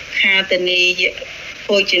យខាតនីយ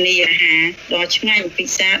ភោជនីយអាហារដ៏ឆ្ងាញ់ពិ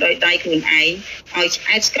សាដោយដៃខ្លួនឯងឲ្យឆ្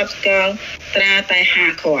អែតស្កប់ស្កល់ត្រាតែហា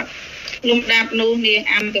ខាត់ លំដាប់នោះនាង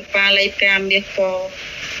អំពិបាល័យកាមាសក៏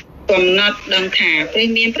កំណត់ដឹងថាព្រះ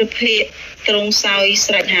មានប្រភេទទ្រង់សោយ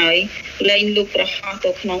ស្រេចហើយលែងលុបប្រហោះ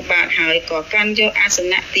ទៅក្នុងបាតហើយក៏កាន់យកអាស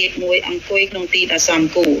នៈទៀតមួយអង្គុយក្នុងទីដ៏សម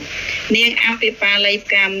គួរនាងអំពិបាល័យ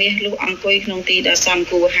កាមាសលុះអង្គុយក្នុងទីដ៏សម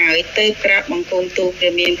គួរហើយទៅក្រាបបង្គំទូលព្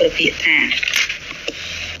រះមានប្រភាកថា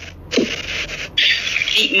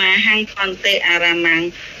អ៊ីមាហង្ខន្តិអារាមង្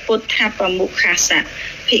ពុទ្ធបមុខសៈ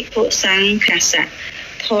ភិក្ខុសង្ឃសៈ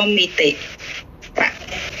ធម្មិតិប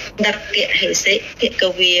ដកៈហេសិភិក្ខ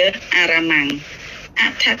វាអារាមង្អ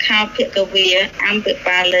ដ្ឋខោភិក្ខវាអំពិ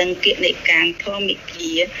បាលិង្គនិកាងធម្មិ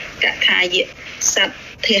គាកថាយៈសទ្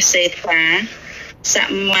ធិសេធ្វាស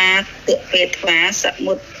មាទិពេធ្វាស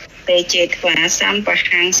មុតតេជេធ្វាសម្ប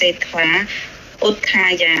ហង្សេធ្វាឧទ្ធា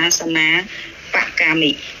យាសនាបកា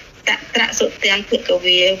មិតត្រសុទាំងភិក្ខ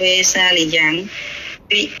វាវេសាលិយ៉ាង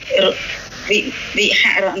វិហ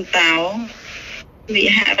រន្តោ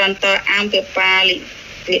អំពិបាលិ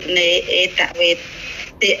វិនេអេតវេ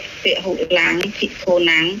តិពិហុឡាំងភិក្ខុ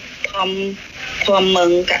ណាំងធម្ម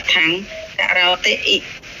ងកថាំងករោតិអិ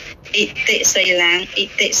តិសីឡាំងអិ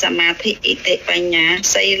តិសមាធិអិតិបញ្ញា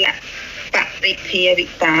សីលបរិភាវិ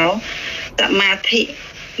តោសមាធិ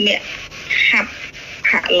មហផ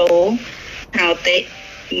ឡូហោតិ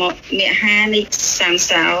មហានិសង្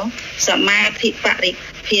សោសមាធិបរិ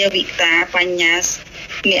ភាវិតាបញ្ញា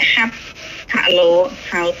មហផឡូ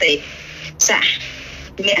ហោតិស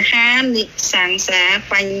មហានិសង្សា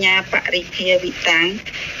បញ្ញាបរិភាវិតាំង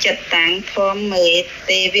ចិត្តតាំងធម្មមេ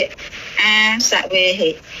ទេវៈអាសវេហិ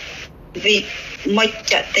វិមុច្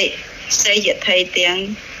ចតិសេយថៃទាំង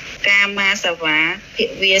កាមាសវាភិ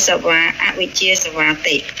វាសវាអវិជ្ជាសវា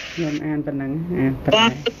តិខ្ញុំអានប៉ុណ្ណឹង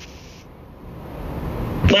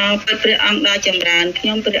បងព្រះអង្គដ៏ចម្រើនខ្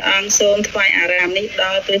ញុំព្រះអង្គសូមថ្វាយអារាមនេះដ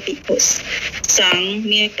ល់ព្រះភិក្ខុសង្ឃ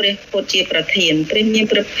មានព្រះពុទ្ធជាប្រធានព្រះមាន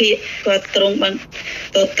ព្រះភិក្ខុក៏ទ្រង់បាន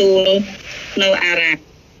ទទួលនៅអារាម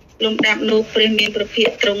លំដាប់នោះព្រះមានព្រះភិក្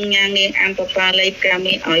ខុទ្រង់ញ៉ាំងនាងអំពិបាល័យកា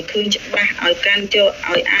មាសឲ្យឃើញច្បាស់ឲ្យកាន់យក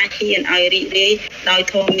ឲ្យអាចហ៊ានឲ្យរីករាយដោយ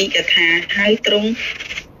ធម្មិកថាហើយទ្រង់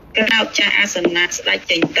ក្រោកចាស់អាសនៈស្ដេច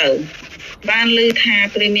ចេញទៅបានឮថា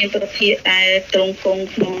ព្រះមានព្រះភិក្ខុដែលទ្រង់គង់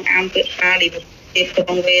ក្នុងអំពិបាល័យទីក្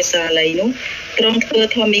រុងវេសាល័យនោះទ្រង់ធ្វើ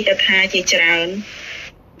ធម្មិកថាជាច្រើន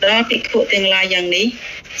ដល់ភិក្ខុទាំងឡាយយ៉ាងនេះ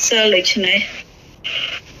សិលដូច្នេះ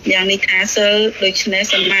យ៉ាងនេះថាសិលដូច្នេះ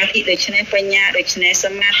សមាធិដូច្នេះបញ្ញាដូច្នេះស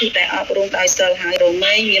មាធិដែលអប់រំដោយសិលហើយរ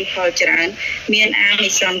មែងមានផលច្រើនមានអានិ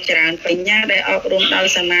សង្សច្រើនបញ្ញាដែលអប់រំដោយ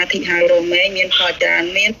សមាធិហើយរមែងមានផលច្រើន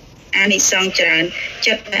មានអានិសង្សច្រើន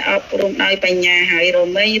ចិត្តដែលអប់រំដោយបញ្ញាហើយរ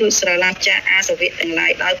មែងរួចស្រឡះចាកអាសវៈទាំងឡា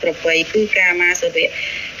យដោយប្រពៃគឺកាមាសវៈ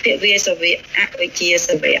ភិវាសវៈអវិជ្ជាស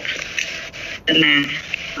វៈណា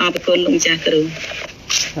អរគុណលោកចាស់គ្រូ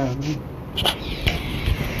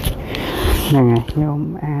ហ្នឹងហើយខ្ញុំ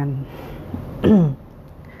អាន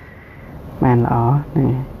បានល្អហ្នឹង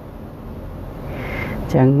ហើយអ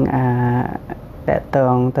ញ្ចឹងតកត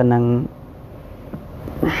ងទៅនឹង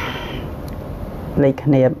លេខគ្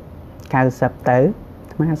នាប90ទៅ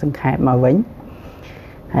ស្មើសង្ខេបមកវិញ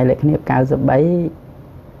ហើយលេខគ្នាប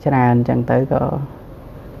93ច្រើនអញ្ចឹងទៅក៏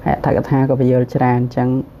អត្ថកថាក៏ពយល់ច្រើនអញ្ចឹង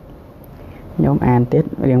ខ្ញុំអានទៀត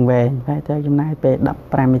រៀងវែងតែទៅចំណាយពេល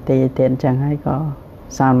15នាទីទៀតអញ្ចឹងហើយក៏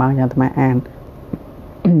សល់មកខ្ញុំអាត្មាអាន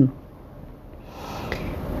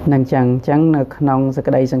នឹងអញ្ចឹងនៅក្នុងស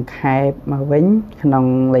ក្តីសង្ខេបមកវិញក្នុង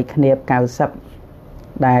លេខគ្នាប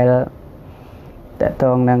90ដែលតកត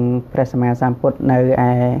ងនឹងព្រះសម្មាសម្ពុទ្ធនៅ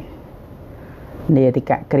ឯនេតិ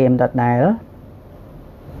កៈក្រៀមដដែល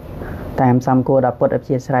តាមសំគួរដល់ពុទ្ធអព្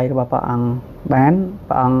យាស្រ័យរបស់ព្រះអង្គបាន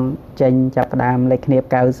ព្រះអង្គចេញចាប់ផ្ដើមលេខគ្នាប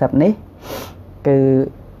90នេះគឺ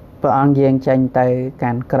ព្រះអង្គយាងចេញទៅ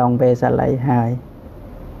កាន់ក្រុងវេសាល័យហើយ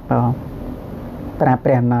បងប្រាប់ព្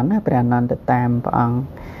រះអនន្តណាព្រះអនន្តទៅតាមព្រះអង្គ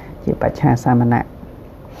ជាបច្ឆាសាមណៈ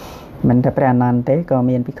មិនតែព្រះអនន្តទេក៏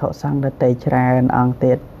មានភិក្ខុសង្ឃដទៃច្រើនអង្គ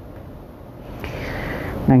ទៀត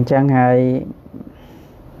នឹងអញ្ចឹងហើយ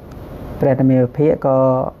ព្រះធម្មវិភាកក៏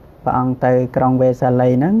ព្រះអង្គទៅក្រុងវេសាល័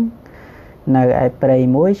យហ្នឹងនៅឯព្រៃ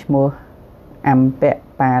មួយឈ្មោះអម្ព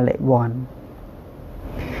បាលិវ័ន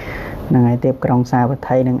ហ្នឹងហើយទីក្រុងសាវត្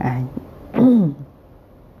ថីនឹងឯង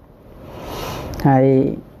ហើយ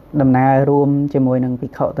ដំណើររួមជាមួយនឹងភិ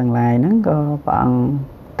ក្ខុទាំងឡាយហ្នឹងក៏ព្រះអង្គ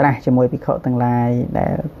ត្រាស់ជាមួយភិក្ខុទាំងឡាយដែ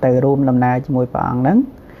លទៅរួមដំណើរជាមួយព្រះអង្គហ្នឹង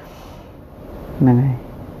ហ្នឹងហើយ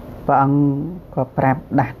ព្រះអង្គក៏ប្រាប់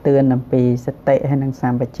ដាស់តឿនអំពីសតិហើយនិងស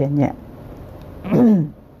ម្បជញ្ញៈ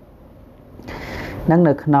នឹង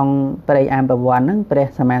នៅក្នុងព្រៃអម្ពវ័នហ្នឹងព្រះ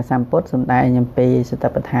សម្មាសម្ពុទ្ធសម្ដែងអំពីសតិ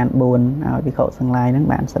ប្បដ្ឋាន4ឲ្យភិក្ខុទាំងឡាយហ្នឹង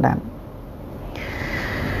បានស្ដាប់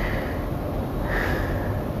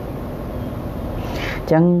អ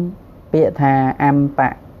ញ្ចឹងពាក្យថាអម្ព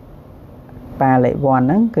បាលិវ័នហ្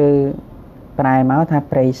នឹងគឺប្រែមកថា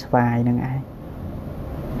ព្រៃស្វាយហ្នឹងឯង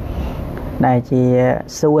ដែលជា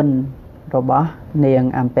សួនរបស់នាង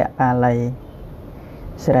អម្ពបាលី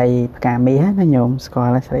ស្រីផ្កាមាសណាញោមស្គា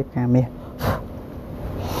ល់ស្រីផ្កាមាស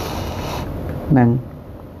ហ្នឹង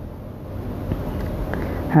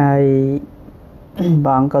ហើយព្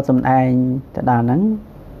រះអង្គក៏សម្ដែងទៅដល់ហ្នឹង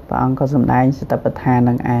ព្រះអង្គក៏សម្ដែងសតិប្បដ្ឋាន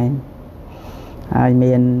នឹងឯងហើយ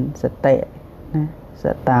មានសតិណាស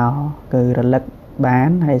តោគឺរលឹកបាន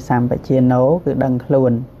ហើយសម្បជាណោគឺដឹងខ្លួ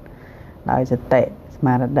នដោយសតិស្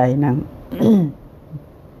មារតីហ្នឹង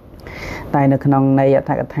តែនៅក្នុងន័យអត្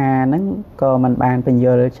ថកថាហ្នឹងក៏មិនបានបញ្យ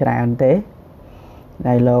ល់ច្រើនទេ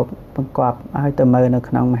ដែលលោកបង្កប់ឲ្យទៅមើលនៅ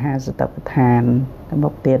ក្នុងមហាសតិប្បដ្ឋានទៅមុ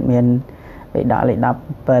ខទៀតមានបេដកលេខ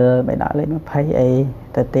17បេដកលេខ20អី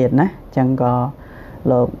ទៅទៀតណាអញ្ចឹងក៏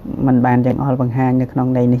លោកមិនបានទាំងអស់បង្ហាញនៅក្នុង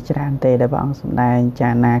ន័យនេះច្រើនទេដែលព្រះអង្គសម្ដែងចា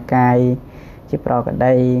រណាកាយជាប្រក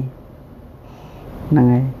ដីហ្នឹង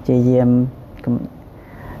ហើយជាយាម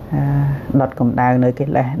ដុតកម្ដៅនៅកិ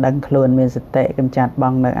លេសដឹងខ្លួនមានសតិកម្ចាត់ប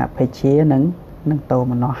ងនៅអភិជ្ជានិងតោ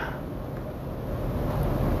មនស្ស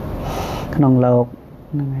ក្នុងលោក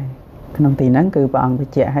ហ្នឹងហើយក្នុងទីហ្នឹងគឺព្រះអង្គប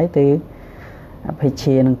ញ្ជាក់ឲ្យទៅអភិជ្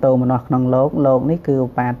ជានិងតោមនស្សក្នុងលោកនេះគឺឧ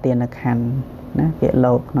បាទានខណ្ឌណាពាក្យ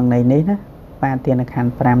លោកក្នុងន័យនេះណាឧបាទានខណ្ឌ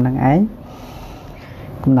5ហ្នឹងឯង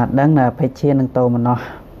កំណត់ដឹងនៅអភិជ្ជានិងតោមនស្ស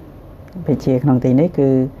អភិជ្ជាក្នុងទីនេះគឺ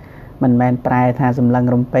មិនមែនប្រែថាសម្លឹង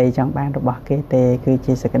រំពេចង់បានរបស់គេទេគឺ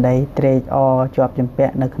ជាសក្តីត្រេកអរជាប់ចម្ពា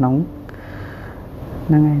ក់នៅក្នុង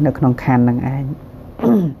ហ្នឹងឯងនៅក្នុងខណ្ឌហ្នឹងឯងអ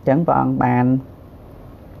ញ្ចឹងព្រះអង្គបាន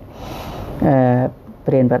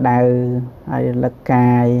ព្រានប្រដៅឲ្យរលឹក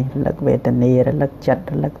កាយរលឹកវេទនារលឹកចិត្ត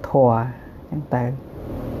រលឹកធម៌អញ្ចឹងទៅ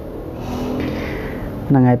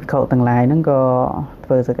ហ្នឹងហើយភិក្ខុទាំងឡាយហ្នឹងក៏ធ្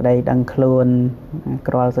វើសក្តីដឹងខ្លួន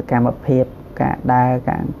ក្រលសកម្មភាពការដើរ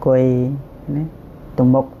ការអង្គុយណាទៅ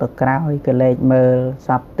មុខទៅក្រោយក៏លេចមើលស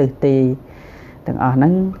ពទិសទីទាំងអស់ហ្នឹ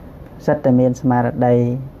ងសិតតែមានស្មារតី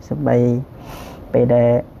សបីពេលដែ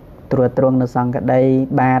លត្រួតត្រងនៅសង្កដី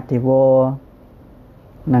បាតជីវរ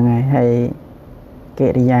ហ្នឹងហើយកិ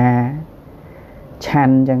រិយាឆា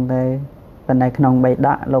ន់អញ្ចឹងទៅប៉ុន្តែក្នុងបៃដ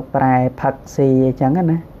កលោកប្រែផឹកស៊ីអញ្ចឹង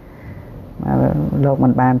ណាលោកមិ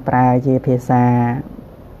នបានប្រើជាភាសា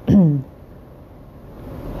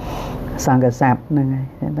សង្កស័ព្ទហ្នឹងហើ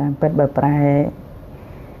យតាមពិតបើប្រែ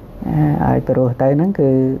ឲ្យព្រោះទៅហ្នឹងគឺ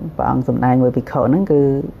ព្រះអង្គសម្ដែងមួយភិក្ខុហ្នឹងគឺ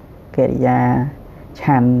កិរិយា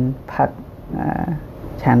ឆាន់ផឹក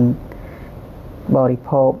ឆាន់បរិ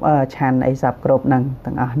ភោគឆាន់អីសពគ្រប់ហ្នឹង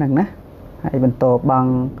ទាំងអស់ហ្នឹងណាហើយបន្តបង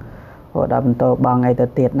ដល់បន្តបងអីទៅ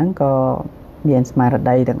ទៀតហ្នឹងក៏មានស្មារ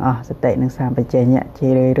តីទាំងអស់សតិនិងសម្បជញ្ញៈជា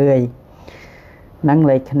រឿយហ្នឹង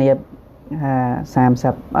លេខគ្នាប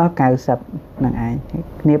30 90ហ្នឹងឯង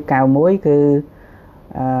គ្នាប91គឺ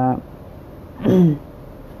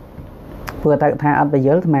ព្រោះតែថាអត់បញ្យ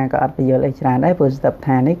ល់អាត្មាក៏អត់បញ្យល់អីច្រើនដែរព្រោះស្ទប់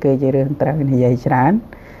ថានេះគឺជារឿងត្រូវនិយាយច្រើន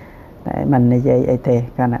តែមិននិយាយអីទេ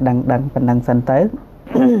គ្រាន់តែដឹងប៉ុណ្ណឹងសិនទៅ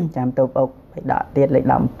ចាំទៅអុកបិដកទៀតលេខ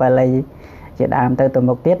17អីជាដើមទៅ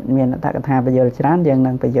មុខទៀតមានអត្ថកថាបញ្យល់ច្រើនយើង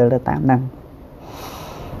នឹងបញ្យល់ទៅតាមហ្នឹង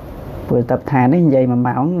ព្រោះស្ទប់ថានេះនិយាយ1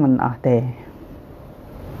ម៉ោងមិនអស់ទេ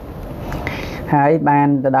ហើយបាន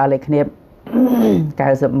ទៅដល់លេខគ្នាប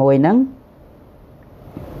91ហ្នឹង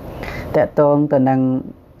តកតងទៅនឹង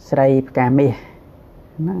ស្រីផ្កាមាស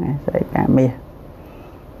ហ្នឹងឯងស្រីផ្កាមាស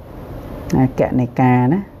កនិកា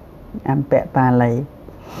ណាអម្ពបាលី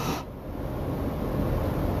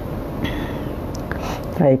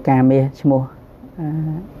ស្រីផ្កាមាសឈ្មោះ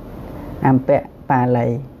អម្ពបាលី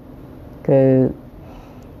គឺ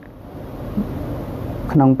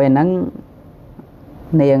ក្នុងពេលហ្នឹង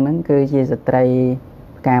នាងហ្នឹងគឺជាស្ត្រី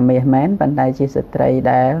ផ្កាមាសមែនប៉ុន្តែជាស្ត្រី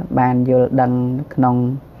ដែលបានយល់ដឹងក្នុង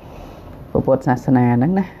ពុទ្ធសាសនាហ្នឹ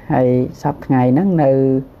ងណាហើយសពថ្ងៃហ្នឹងនៅ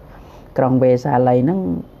ក្រុងវេសាលីហ្នឹង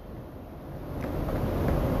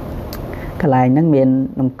កន្លែងហ្នឹងមាន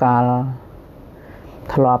នំកល់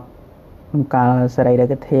ធ្លាប់នំកល់សរីរ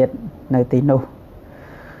កធាតុនៅទីនោះ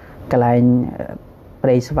កន្លែងព្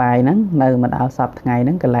រៃស្វាយហ្នឹងនៅមកដល់សពថ្ងៃហ្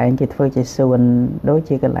នឹងកន្លែងគេធ្វើជាសួនដូច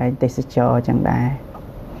ជាកន្លែងទេសចរចឹងដែរ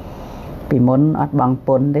ពីមុនអត់បង់ព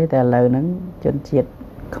ន្ធទេតែឥឡូវហ្នឹងជនជាតិ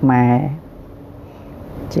ខ្មែរ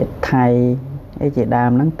ជាតិថៃអីជាដើ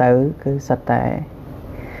មហ្នឹងទៅគឺសិតតែ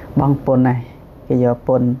បង់ពន្ធហើយគេយកព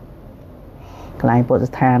ន្ធកន្លែងពុទ្ធ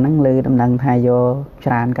ស្ថានហ្នឹងឮដំណឹងថាយក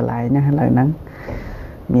ច្រើនកន្លែងណាឥឡូវហ្នឹង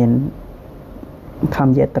មានធម្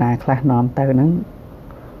មយាត្រាខ្លះនាំទៅហ្នឹង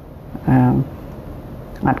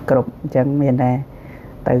អត់គ្រប់អញ្ចឹងមានតែ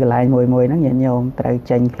ទៅកន្លែងមួយហ្នឹងញាតិញោមត្រូវ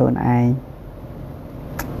ចេញខ្លួនឯង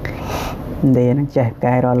នេះហ្នឹងចេះ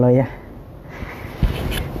កែរលុយ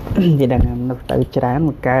និយាយដល់នោះទៅច្រើនម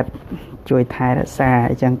កកើត ជួយថែរក្សា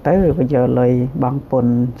អញ្ចឹងទៅវាយកលុយបងពុន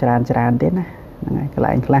ច្រើនទៀតណាហ្នឹងហើយកន្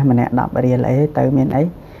លែងខ្លះម្នាក់10រៀលអីទៅមានអី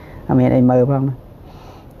អត់មានអីមើលផង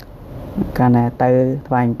កាលណាទៅ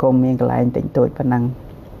ថ្វាយអង្គមមានកន្លែងតិចតួចប៉ុណ្ណឹង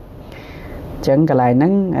អញ្ចឹងកន្លែងហ្នឹ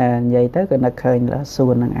ងនិយាយទៅក៏នឹកឃើញសួ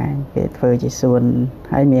នហ្នឹងឯងគេធ្វើជាសួន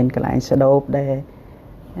ហើយមានកន្លែងស្ដូបដែល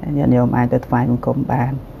ញាតិញោមអាចទៅថ្វាយអង្គមបា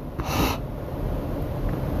ន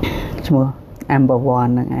ឈ្មោះអម្បវ័ន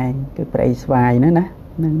ហ្នឹងឯងគឺព្រៃស្វាយហ្នឹងណា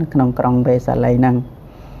នៅក្នុងក្រុងវេសាលីហ្នឹង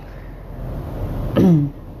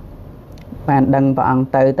បានដឹងព្រះអង្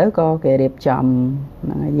គទៅក៏គេរៀបចំហ្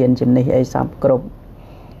នឹងហើយយានជំនិះអីសពគ្រប់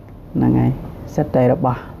ហ្នឹងហើយសិតតែរប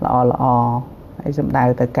ស់ល្អហើយសំដៅ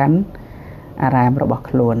ទៅកាន់អារាមរបស់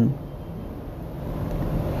ខ្លួន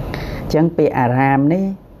អញ្ចឹងពាក្យអារាមនេះ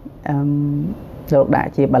លោកដាក់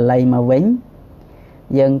ជាបាលីមកវិញ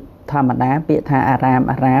យើងធម្មតាពាក្យថាអារា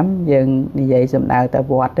មយើងនិយាយសំដៅទៅ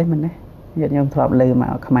វត្តទេមែនទេញាតិញោមធ្លាប់ឮម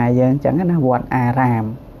កខ្មែរយើងអញ្ចឹងណាវត្តអារាម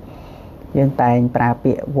យើងតែងប្រើ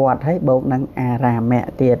ពាក្យវត្តហើយបូកនឹងអារាមៈ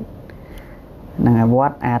ទៀតហ្នឹងហើយវ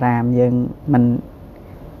ត្តអារាមយើងមិន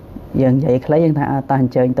យើងនិយាយខ្លីយើងថាតោះអ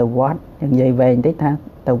ញ្ជើញទៅវត្តយើងនិយាយវែងតិចថា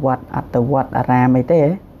ទៅវត្តអត់ទៅវត្តអារាមអីទេ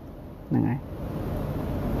ហ្នឹងហើយ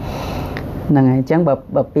អញ្ចឹង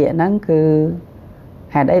បើពាក្យហ្នឹងគឺ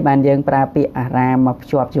ហេតុអីបានយើងប្រើពាក្យអារាមមកភ្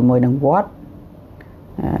ជាប់ជាមួយនឹងវត្ត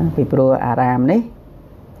ពីព្រោះអារាមនេះ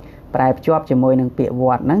ប្រែភ្ជាប់ជាមួយនឹងពាក្យវ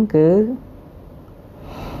ត្តហ្នឹងគឺ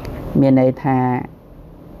មានន័យថា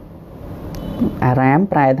អារាម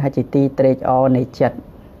ប្រែថាជាទីត្រេកអរនៃចិត្ត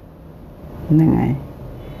ហ្នឹងហើយ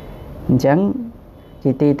អញ្ចឹង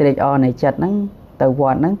ជាទីត្រេកអរនៃចិត្តហ្នឹងទៅវ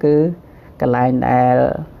ត្តហ្នឹងគឺកន្លែងដែល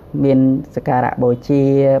មានសក្ការៈបូជា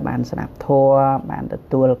បានស្ដាប់ធម៌បានទ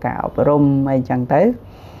ទួលការអប់រំអីចឹងទៅ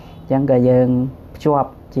អញ្ចឹងក៏យើងភ្ជាប់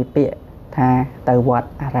ជាពាក្យថាទៅវត្ត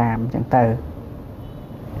អារាមអញ្ចឹងទៅ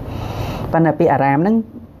ប៉ុន្តែពាក្យអារាមហ្នឹង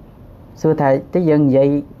សួរថាទីយើងនិយាយ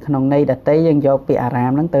ក្នុងន័យដតីយើងយកពាក្យអារា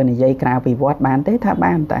មហ្នឹងទៅនិយាយក្រៅពីវត្តបានទេថា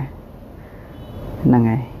បានតាហ្នឹង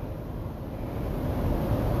ហើយ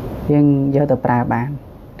យើងយកទៅប្រើបាន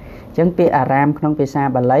អញ្ចឹងពាក្យអារាមក្នុងភាសា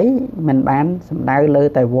បាលីមិនបានសំដៅលើ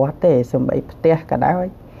តែវត្តទេសូម្បីផ្ទះក៏ដោយ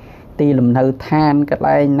ទីលំនៅឋានកន្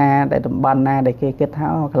លែងណាដែលតំបន់ណាដែលគេគិតថា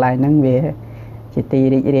កន្លែងហ្នឹងវាជាទី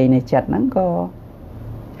រីករាយនៃចិត្តហ្នឹងក៏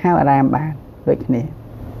ហៅអារាមបានដូចគ្នា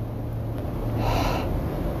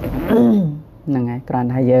ហ្នឹងហើយគ្រាន់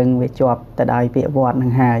តែយើងវាជាប់ទៅដោយពាក្យវត្តហ្នឹ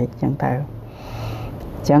ងហើយអញ្ចឹងទៅ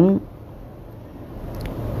អញ្ចឹង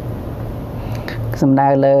សំដៅ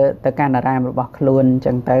លើទៅកាន់អារាមរបស់ខ្លួនអញ្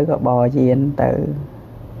ចឹងទៅក៏បរយានទៅ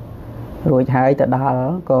រួចហើយទៅដល់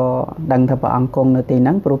ក៏ដឹងថាព្រះអង្គគង់នៅទីហ្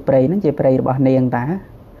នឹងព្រោះព្រៃហ្នឹងជាព្រៃរបស់នាងតា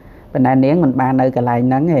ប៉ុន្តែនាងមិនបាននៅកន្លែង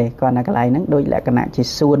ហ្នឹងទេគាត់នៅកន្លែងហ្នឹងដូចលក្ខណៈជា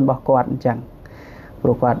សួនរបស់គាត់អញ្ចឹងព្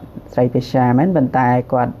រោះគាត់ស្រីពេសាមែនប៉ុន្តែ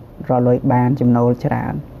គាត់រលួយបានចំណូលច្រើ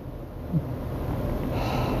ន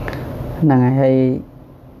ហ្នឹងហើយ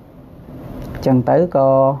អញ្ចឹងទៅក៏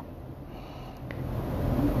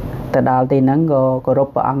ទៅដល់ទីហ្នឹងក៏គោរព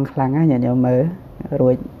ព្រះអង្គខ្លាំងណាស់ញាតិញោមមើលរួ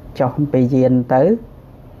ចចុះពីយានទៅ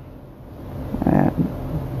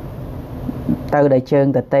ដោយជើង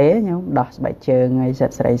តទេញោមដោះស្បែកជើងឲ្យសិត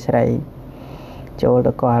ស្រីចូល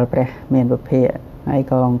ទៅគាល់ព្រះមានពភៈហើយ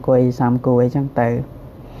ក៏អង្គុយសំគួរអីចឹងទៅ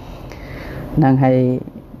ហ្នឹងហើយ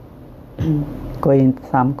អង្គុយ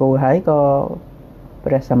សំគួរហើយក៏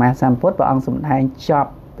ព្រះសម្មាសម្ពុទ្ធព្រះអង្គសម្ដែងច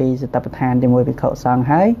ប់ពីសតិប្បដ្ឋានជាមួយភិក្ខុសង្ឃ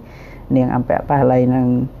ហើយនាងអម្ពៈបាលីនឹង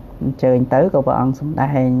អញ្ជើញទៅក៏ព្រះអង្គសម្ដែ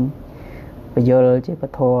ងពយល់ជាព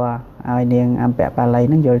ធឲ្យនាងអម្ពៈបាលី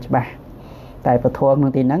នឹងយល់ច្បាស់តែពធក្នុ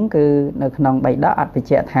ងទីហ្នឹងគឺនៅក្នុងបៃដកអត់បញ្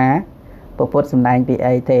ជាក់ថាពុទ្ធសម្ដែងពី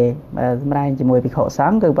អីទេបើសម្ដែងជាមួយភិក្ខុស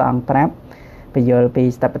ង្ឃគឺព្រះអង្គប្រាប់ពយល់ពី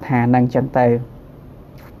សតិប្បដ្ឋានហ្នឹងអញ្ចឹងទៅ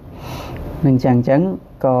នឹងអញ្ចឹង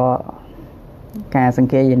ក៏ការសង្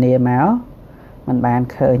កេតនាមកมันបាន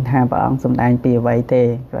ឃើញថាព្រះអង្គសម្ដែងពីអ្វីទេ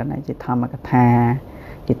គ្រាន់តែជាធម្មកថា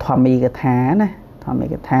ជាធម្មីកថាណាធម្មី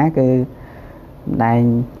កថាគឺសម្ដែង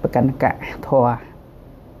បកណ្ណកៈធម៌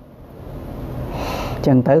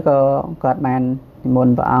ចឹងទៅក៏គាត់បាននិម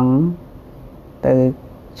ន្តព្រះអង្គទៅ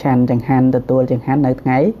ឆាន់ចង្ហាន់ទទួលចង្ហាន់នៅថ្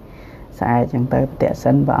ងៃស្អែកចឹងទៅប្រតិ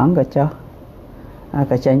សិនព្រះអង្គក៏ចុះ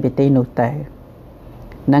ក៏ចេញពីទីនោះទៅ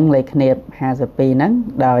នឹងលេខគៀប52ហ្នឹង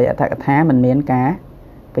ដោយអត្ថកថាមិនមានការ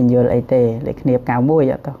បញ្យល់អីទេលេខគៀប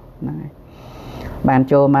91អត់ទៅហ្នឹងហើយបាន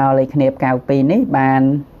ចូលមកលេខគៀប92នេះបាន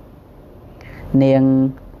នាង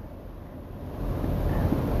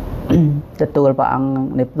ទទួលព្រះអង្គ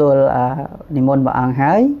និមន្តព្រះអង្គ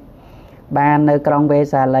ហើយបាននៅក្រុងវេ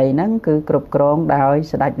សាលីហ្នឹងគឺគ្រប់គ្រងដោយ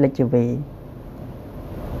ស្ដេចលិច្ចវី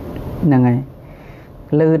ហ្នឹងហើយ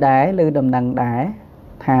ឮដំណឹងដែរ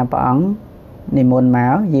ថាព្រះអង្គនិមន្តម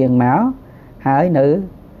កយាងមកហើយនៅ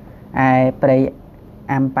ឯព្រៃ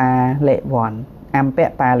អំបាលេវ័នអំពៈ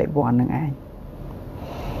បាលេវ័ននឹងឯង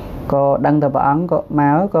ក៏ដឹងតែព្រះអង្គក៏ម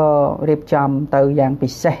កក៏រៀបចំទៅយ៉ាងពិ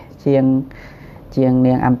សេសជាង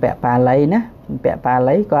នាងអំពៈបាលីណាអំពៈបា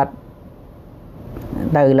លីគាត់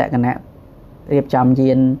ទៅលក្ខណៈរៀបចំ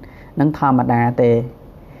យាននឹងធម្មតាទេ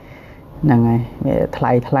ហ្នឹងហើយថ្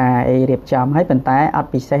លៃថ្លាអីរៀបចំហើយប៉ុន្តែអត់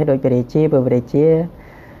ពិសេសដោយព្រះរាជាព្រោះព្រះរាជា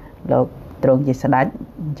លោកទ្រង់ជាស្ដេច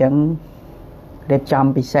អញ្ចឹងរៀបចំ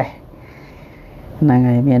ពិសេសហ្នឹង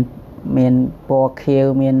ហើយមានពណ៌ខៀវ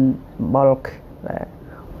មានសម្បុរ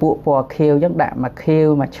ពួកពណ៌ខៀវអញ្ចឹងដាក់មកខៀវ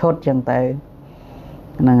មកឈុតអញ្ចឹងទៅ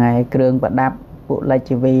ហ្នឹងហើយគ្រឿងប្រដាប់ពួកលេច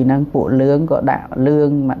ជីវីហ្នឹងពួកលឿងក៏ដាក់លឿង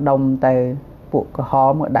មកដុំទៅពួកក្រហ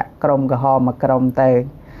មក៏ដាក់ក្រុមក្រហមមកក្រុមទៅ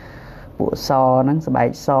ពួកសហ្នឹងស្បែក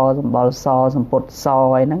សសម្បុរសសម្ពុតស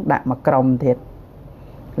អីហ្នឹងដាក់មកក្រុមទៀត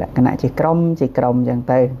លក្ខណៈជាក្រុមអញ្ចឹង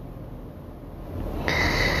ទៅ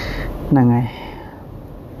ហ្នឹងហើយ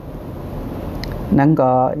ហ្នឹង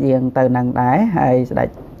ក៏យាងទៅនឹងដែរហើយស្ដេច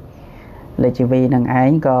លេចជីវីនឹងឯ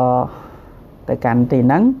ងក៏ទៅកាន់ទី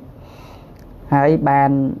ហ្នឹងហើយបា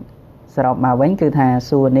នសរុបមកវិញគឺថា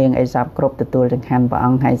សួរនាងអេសាប់គ្រប់ទទួលចង្ហាន់ព្រះអ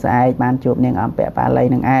ង្គហើយស្អែកបានជួបនាងអំពៈបាលី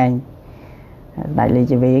នឹងឯងស្ដេចលេច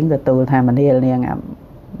ជីវីទទួលថាមនាលនាង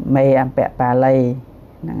មេអំពៈបាលី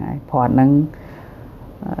ហ្នឹងហើយផាត់ហ្នឹង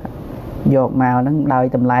យកមកហ្នឹងដោយ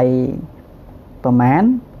តម្លៃប្រមាណ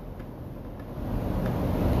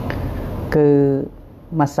គឺ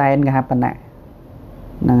មួយសែនកហបណៈ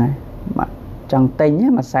ហ្នឹងហើយចង់ទិញ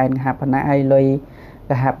មួយសែនកហបណៈហើយលុយ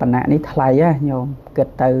កហបណៈនេះថ្លៃហ៎ញោមគិត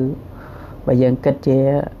ទៅបើយើងគិតជា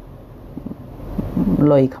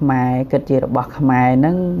លុយខ្មែរគិតជារបស់ខ្មែរហ្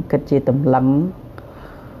នឹងគិតជាតម្លឹង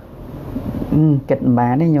គិតមិនបា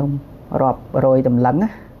នទេញោមរាប់រយតម្លឹងណា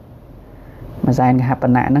មួយសែនកហប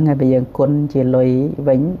ណៈហ្នឹងហើយបើយើងគុណជាលុយ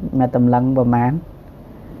វិញមកតម្លឹងប្រមាណ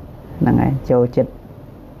ហ្នឹងហើយចូលចិត្ត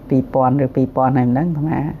2000ឬ2000ហើយហ្នឹង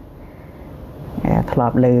អាធ្លា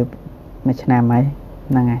ប់លើមួយឆ្នាំហើយ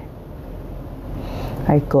ហ្នឹង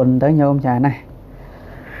ហើយគុណទៅញោមចាណា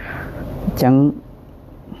អញ្ចឹង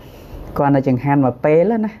គាត់នៅចង្ហាន់មកពេ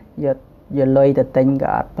លណាយកលុយទៅទិញក៏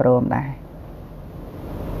អត់ព្រមដែរ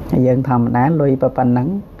ហើយយើងធម្មតាលុយប៉ុណ្ណឹង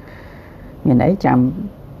មានអីចាំ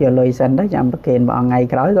យកលុយសិនទៅចាំប្រគេនព្រះអង្គថ្ងៃ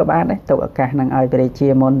ក្រោយក៏បានដែរទុកឱកាសហ្នឹងឲ្យព្រះរាជា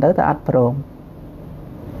មុនទៅអត់ព្រម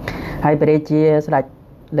ហើយព្រះរាជាស្ដេច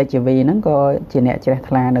លេចជីវីហ្នឹងក៏ជាអ្នកជ្រះ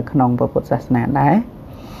ថ្លានៅក្នុងពុទ្ធសាសនាដែរ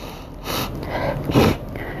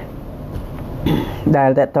ដែល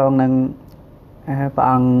តកតងនឹងព្រះ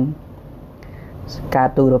អង្គកា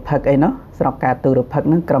ទូរភឹកអីនោះស្រុកកាទូរភឹក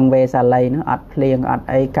ហ្នឹងក្រុងវេសាលីហ្នឹងអត់ភ្លៀងអត់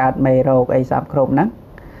អីកើតមេរោគអីសពគ្រប់ហ្នឹង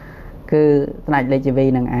គឺស្ដេចលេចជីវី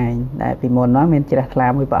នឹងឯងដែលពីមុនមកមានជ្រះថ្លា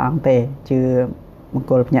មួយព្រះអង្គទេជឿមង្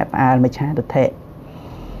គលភ្ញាក់ផ្អើលមិឆាទិដ្ឋិ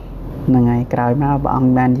ហ្នឹងហើយក្រោយមកព្រះអង្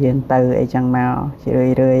គបានយាងទៅអីចឹងមកជា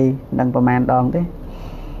រឿយដឹងប្រមាណដងទេ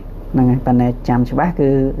ហ្នឹងហើយប៉ុន្តែចាំច្បាស់គឺ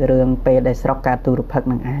រឿងពេលដែលស្រុកកាទូរភឹក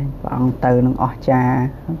នឹងឯងព្រះអង្គទៅនឹងអស្ចារ្យ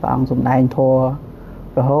ព្រះអង្គសម្ដែងធ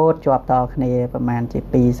ម៌រហូតជាប់តគ្នាប្រមាណជា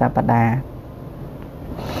2សប្តាហ៍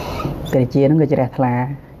ព្រះជានឹងក៏ជ្រះថ្លា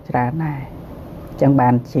ច្រើនដែរអញ្ចឹងបា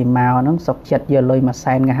នជាមកហ្នឹងសុខចិត្តយកលុយមួយ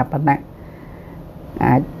សែនកហបណៈ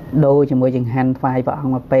អាចដូរជាមួយចង្ហាន់ថ្វាយព្រះអង្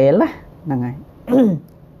គមួយពេលហ្នឹងហើយ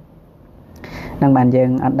នឹងបានយើ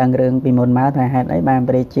ងអត់ដឹងរឿងពីមុនមកថាហេតុអីបាន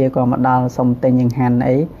ព្រះរាជាក៏មកដល់សុំទិញចង្ហាន់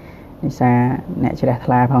អីនិសាអ្នកជ្រះ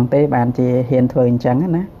ថ្លាផងទេបានជាហ៊ានធ្វើអញ្ចឹង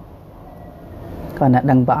ណាគាត់អ្នក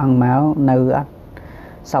ដឹងព្រះអង្គមកនៅអត់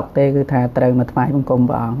សោកទេគឺថាត្រូវមកថ្វាយបង្គំ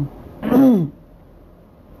ព្រះអង្គ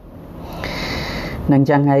នឹង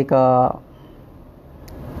ចឹងហើយក៏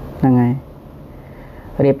ហ្នឹងហើយ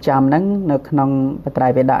រៀបចំហ្នឹងនៅក្នុងបត្រៃ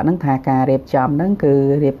បិដកហ្នឹងថាការរៀបចំហ្នឹងគឺ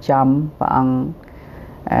រៀបចំព្រះអង្គ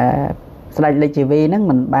ស្ដេចលេចជីវីហ្នឹង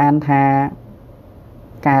មិនបានថា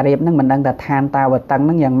ការរៀបហ្នឹងមិនដឹងថាឋានតាវតឹងហ្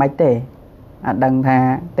នឹងយ៉ាងម៉េចទេអត់ដឹងថា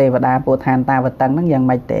ទេវតាពួកឋានតាវតឹងហ្នឹងយ៉ាង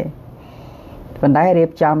ម៉េចទេប៉ុន្តែរៀ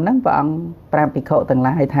បចំហ្នឹងព្រះអង្គប្រាប់ភិក្ខុទាំង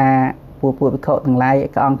ឡាយថាពួកភិក្ខុទាំងឡាយ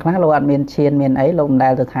ក៏អង្គខ្លះលោកអត់មានឈានមានអីលោកមិនដែ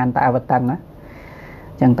លទៅឋានតាវតឹងណា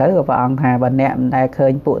ចឹងទៅក៏ព្រះអង្គថាបើអ្នកមិនដែលឃើ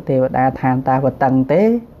ញពួកទេវតាឋានតាវតឹងទេ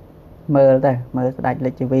មើលទៅមើលស្ដេចលេ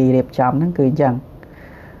ចជីវីរៀបចំហ្នឹងគឺអញ្ចឹង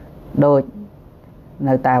ដូច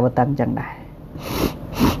នៅតាវតឹងចឹងដែរ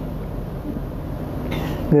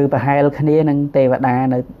គឺប្រហែលគ្នានឹងទេវតា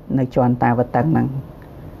នៅជាន់តាវតឹងហ្នឹ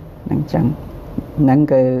ងចឹងហ្នឹង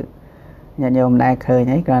គឺញាតិញោមដែរឃើញ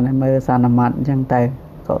អីគ្រាន់តែមើលសន្មតអញ្ចឹងទៅ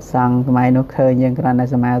ក៏សង្ឃសម័យនោះឃើញយើងគ្រាន់តែ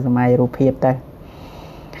សម័យរូបភាពទៅ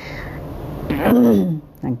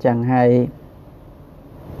អញ្ចឹងហើយ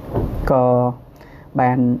ក៏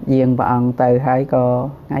បានយាងព្រះអង្គទៅហើយក៏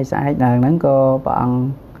ថ្ងៃស្អែកដល់ហ្នឹងក៏ព្រះអង្គ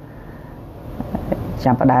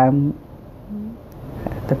ចាប់ផ្ដើម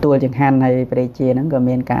ទទួលចង្ហាន់ហើយព្រះជាហ្នឹងក៏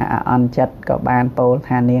មានការអន់ចិត្តក៏បានពោល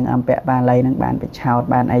ថានាងអំពៈបាលីហ្នឹងបានបិឆោត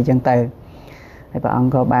បានអីចឹងទៅហើយព្រះអង្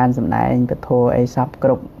គក៏បានសម្ដែងពធអីសពគ្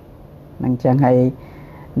រប់ហ្នឹងចឹងហើយ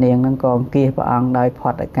នាងហ្នឹងក៏អង្គាសព្រះអង្គដោយផ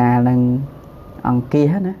តកាលនឹងអង្គា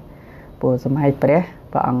សណាព្រោះសម័យព្រះ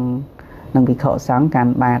អង្គនឹងវិខសង្ឃកា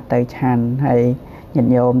ន់បាតទៅឆាន់ហើយញាតិ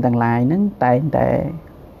ញោមទាំងឡាយហ្នឹងតែងតែ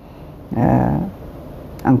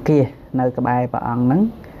អង្គាសនៅក្បែរព្រះអង្គហ្នឹង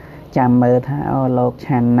ចាំមើលថាអូលោក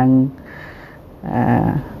ឆាន់ហ្នឹង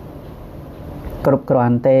គ្រប់គ្រា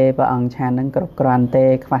ន់ទេព្រះអង្គឆាន់ហ្នឹងគ្រប់គ្រាន់ទេ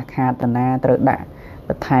ខ្វះខាតតាណាត្រូវដាក់ប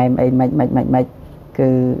ន្ថែមអីមិនគឺ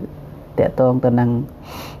តកតងទៅនឹង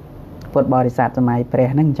ពុទ្ធបរិស័ទសម័យព្រះ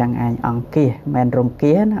ហ្នឹងអញ្ចឹងឯងអង្គាសមិនរំ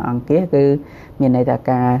គាណាអង្គាសគឺមានន័យថា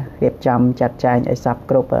ការរៀបចំចាត់ចែងឲ្យសព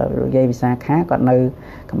គ្រប់រយៈវិសាខាគាត់នៅ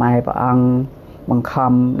ក្បែរព្រះអង្គបង្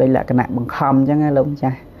ខំដោយលក្ខណៈបង្ខំអញ្ចឹងណាលោកម្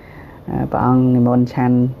ចាស់ព្រះអង្គនិមន្តឆា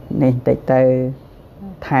ន់នេះតិចទៅ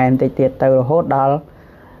ថែមតិចទៀតទៅរហូតដល់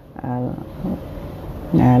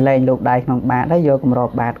លែងលោកដៃក្នុងបាតហើយយកគម្រប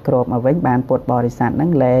បាតគ្របមកវិញបានពុទ្ធបរិស័ទហ្នឹ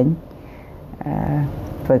ងលែង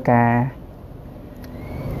ធ្វើការ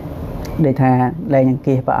ដូចថាលែងអង្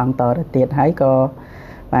គាសព្រះអង្គតទៅទៀតហើយក៏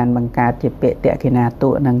បានបង្កើតជាពាក្យតក្កិណាតុ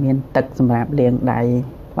នឹងមានទឹកសម្រាប់លាងដៃ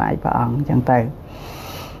ថ្វាយព្រះអង្គអញ្ចឹងទៅ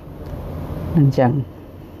អញ្ចឹង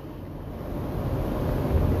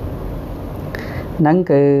ហ្នឹង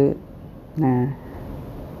គឺណា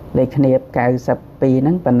លេខគ្នាប92ហ្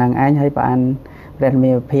នឹងប៉ុណ្ណឹងឯងហើយបានព្រះ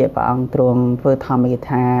មេភិព្រះអង្គទ្រង់ធ្វើធម្មកិត្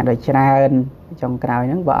ថាដោយច្រើនចុងក្រោយ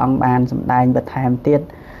ហ្នឹងព្រះអង្គបានសម្ដែងបន្ថែមទៀត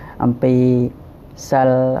អំពីសិល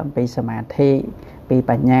អំពីសមាធិពី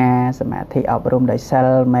បញ្ញាសមាធិអប់រំដោយសិល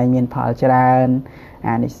មិនមានផលច្រើន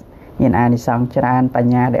មានអានិសង្សច្រើនប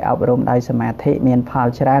ញ្ញាដែលអប់រំដោយសមាធិមានផល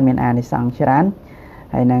ច្រើនមានអានិសង្សច្រើន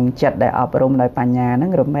ហើយនឹងចិត្តដែលអប់រំដោយបញ្ញាហ្នឹ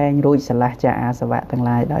ងរមែងរួចស្រឡះចាអាសវៈទាំង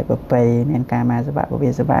ឡាយដោយប្រពៃមានកាមាសវៈពវា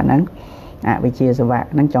សវៈហ្នឹងអវិជ្ជាសវៈ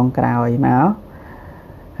ហ្នឹងចុងក្រោយមក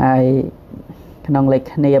ហើយក្នុងលេខ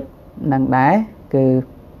គ្នាបហ្នឹងដែរគឺ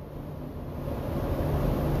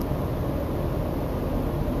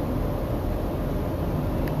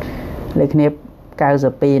លេខគ្នាប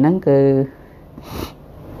92ហ្នឹងគឺ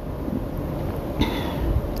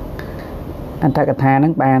អន្តកថាហ្នឹ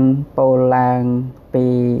ងបានពោលឡើងពី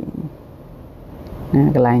ណា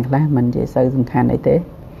កន្លែងខ្លះមិនជាសូវសំខាន់អីទេ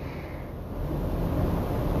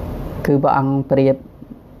គឺព្រះអង្គប្រៀប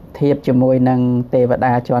ធៀបជាមួយនឹងទេវ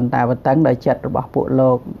តាចន្តាវតឹងដោយចិត្តរបស់ពួក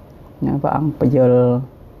លោកណាព្រះអង្គបញ្យល់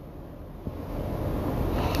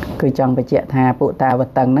គឺចង់បញ្ជាក់ថាពួកតាវ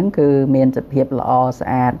តឹងហ្នឹងគឺមានសភាពល្អស្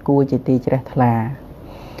អាតគួរជាទីជ្រះថ្លា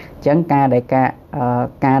អញ្ចឹងការ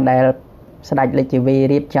ដែលស្ដេចរាជវី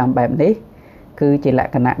រៀបចំបែបនេះគឺជាល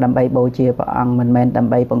ក្ខណៈដើម្បីបូជាព្រះអង្គមិនមែនដើ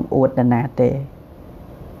ម្បីបង្អួតនរណាទេ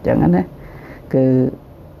អញ្ចឹងណាគឺ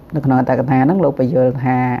នៅក្នុងអត្តកថាហ្នឹងលោកបញ្យល់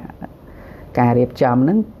ថាការរៀបចំហ្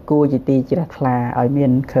នឹងគួរជាទីជ្រះថ្លាឲ្យមា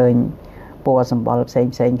នឃើញពណ៌សម្បុរផ្សេង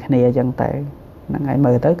គ្នាអញ្ចឹងទៅហ្នឹងហើយ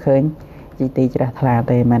មើលទៅឃើញជាទីជ្រះថ្លា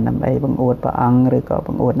ទេមិនដើម្បីបង្អួតព្រះអង្គឬក៏ប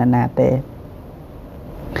ង្អួតនរណាទេ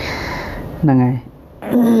ហ្នឹងហើយ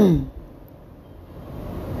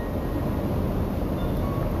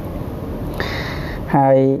ហើ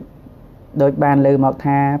យដូចបានលើមក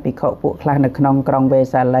ថាភិក្ខុពួកខ្លះនៅក្នុងក្រុងវេ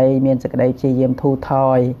សាលីមានសេចក្តីព្យាយាមធូរថ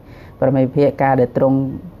យប្រមេភិការដែលទ្រង់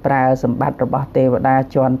ប្រើសម្បត្តិរបស់ទេវតា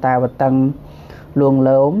ជន្តាវតឹងលួង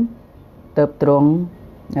លោមទៅត្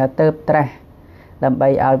រាស់ដើម្បី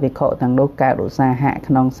ឲ្យភិក្ខុទាំងនោះកើតឧស្សាហៈ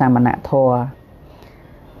ក្នុងសាមណធម៌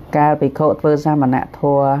កាលភិក្ខុធ្វើសាមណធ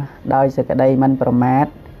ម៌ដោយសេចក្តីមិនប្រមាទ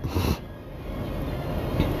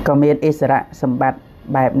ក៏មានឥស្សរៈសម្បត្តិ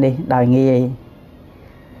បែបនេះដោយងាយ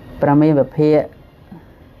ប្រមេវិភាគ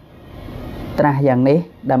ត្រាស់យ៉ាងនេះ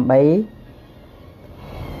ដើម្បី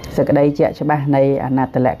សេចក្តីជាក់ច្បាស់នៃអន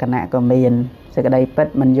ត្តលក្ខណៈក៏មានសេចក្តីពិត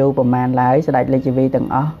មិនយូរប្រមាណឡើយស្ដេចរាជវីទាំង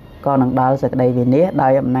អស់ក៏នឹងដល់សេចក្តីវិនាសដោ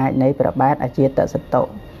យអំណាចនៃព្រះបាទអជាតសតុ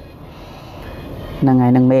ហ្នឹងហើ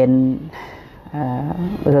យនឹងមាន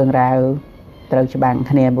រឿងរ៉ាវត្រូវច្បាំង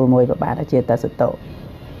គ្នាមួយព្រះបាទអជាតសតុ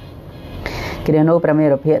គ្រានោះព្រះមេ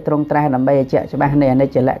រុភិទ្រង់ត្រាស់ដើម្បីឲ្យជាក់ច្បាស់នៃអនិ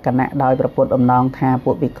ច្ចលក្ខណៈដោយប្រពុតអំណងថា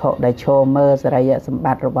ពួកភិក្ខុដែលឈរមើលសរិយសម្ប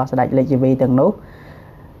ត្តិរបស់ស្ដេចរាជវីទាំងនោះ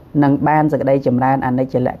នឹងបានសេចក្តីចម្រើនអនិ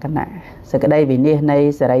ច្ចលក្ខណៈសេចក្តីវិនិច្ឆ័យនៃ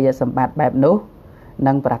សរិយសម្បត្តិបែបនោះ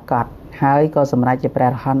នឹងប្រកបហើយក៏សម្រេចជាព្រះ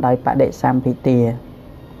អរហន្តដោយបដិសម្ភិទា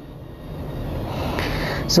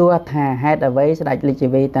សួរថាហេតុអ្វីស្ដេចរាជ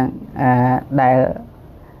វីទាំងដែល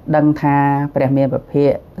ដឹងថាព្រះមានពភា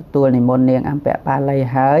កទទួលនិមន្តនាងអម្ពបាលី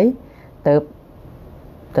ហើយទៅ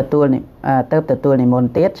ទទួលនិមន្ត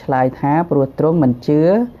ទៀតឆ្លើយថាព្រោះទ្រង់មិនជឿ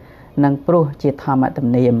និងព្រោះជាធម្មទំ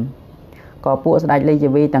នៀមក៏ពួកស្ដេចរាជ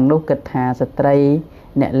វីទាំងនោះគិតថាស្ត្រី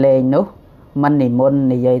អ្នកលេងនោះ មិននិមន្ត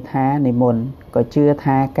និយាយថានិមន្តក៏ជឿ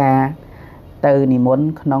ថាការទៅនិមន្ត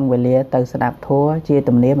ក្នុងវេលាទៅស្ដាប់ធម៌ជា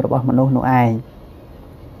ទំនៀមរបស់មនុស្សនោះឯង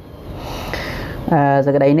ស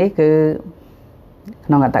ក្តីនេះគឺ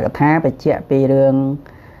ក្នុងអត្តកថាបញ្ជាក់ពីរឿង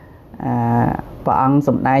ព្រះអង្គស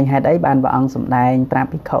ម្ដែងហេតុអីបានព្រះអង្គសម្ដែងប្រាប់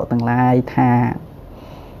ភិក្ខុទាំងឡាយថា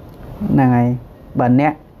ហ្នឹងហើយបើអ្ន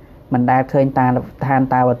កមិនដែលឃើញឋាន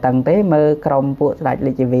តាវតឹងទេមើលក្រុមពួកស្ដេច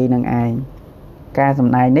រាជវីនឹងឯងការស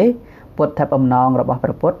ម្ដែងនេះពុទ្ធបំណងរបស់ព្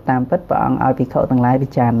រះពុទ្ធតាមពិតព្រះអង្គឲ្យភិក្ខុទាំងឡាយពិ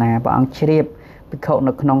ចារណាព្រះអង្គជ្រាបភិក្ខុ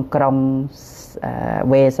នៅក្នុងក្រុង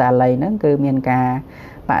វេសាលីហ្នឹងគឺមានការ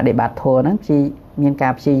បដិបត្តិធម៌ហ្នឹងមានកា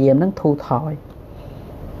រព្យាយាមហ្នឹងធូរថយ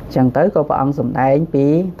ចឹងទៅក៏ព្រះអង្គសម្ដែងពី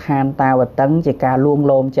ឋានតាវតឹងជាការលួង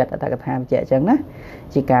លោមចិត្តអត្តកថាបញ្ជាក់ចឹងណា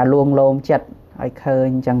ជាការលួងលោមចិត្តឲ្យឃើញ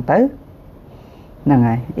ចឹងទៅហ្នឹង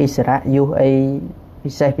ហើយអិសរៈយុះអី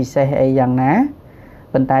ពិសេសអីយ៉ាងណា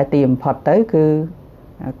ប៉ុន្តែទីបំផុតទៅគឺ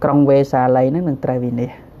ក្រុងវេសាលីនឹងត្រូវវិនិ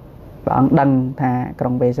ច្ឆ័យព្រះអង្គដឹងថាក្រុ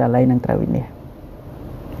ងវេសាលីនឹងត្រូវវិនិច្ឆ័យ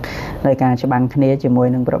ដោយការច្បាំងគ្នាជាមួយ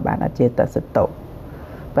នឹងប្របាទអចេតសតុ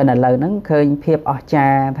ប៉ុន្តែឥឡូវហ្នឹងឃើញភាពអស្ចា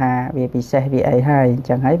រ្យថាវាពិសេសវាអីហើយអញ្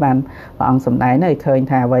ចឹងហើយបានព្រះអង្គសម្ដែងឲ្យឃើញ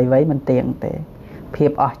ថាអ្វីមិនទៀងទេភា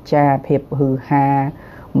ពអស្ចារ្យភាពហឺហា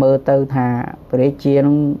មើលទៅថាព្រះរាជា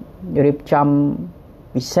នឹងរៀបចំ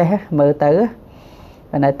ពិសេសមើលទៅ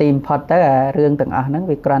ប៉ុន្តែទីបំផុតទៅអារឿងទាំងអស់ហ្នឹង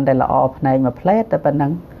វាគ្រាន់តែល្អផ្នែកមួយផ្លែតតែប៉ុណ្ណឹ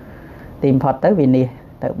ងទីបំផុតទៅវិនិច្ឆ័យ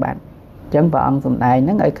ទៅបាត់អញ្ចឹងព្រះអង្គសម្ដែងហ្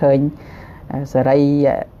នឹងឲ្យឃើញស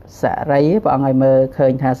រីព្រះអង្គឲ្យមើលឃើ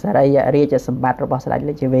ញថាសរីរាជសម្បត្តិរបស់ស្ដេច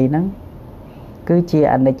រាជវីហ្នឹងគឺជា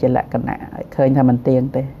អនិច្ចលក្ខណៈឲ្យឃើញថាមិនទៀង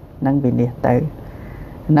ទេនឹងវិនិច្ឆ័យ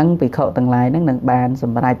ទៅនឹងភិក្ខុទាំងឡាយហ្នឹងនឹងបានស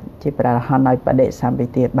ម្រេចជាព្រះអរហន្តឲ្យបដិសម្ពិ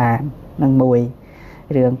ទាបាននឹងមួយ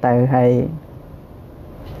រឿងទៅហើយ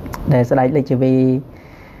ដែលស្ដេចរាជវី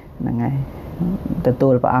ហ្នឹងហើយទទួ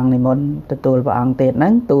លព្រះអង្គនិមន្តទទួលព្រះអង្គទៀតហ្នឹ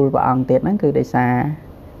ងទូលព្រះអង្គទៀតហ្នឹងគឺដោយសារ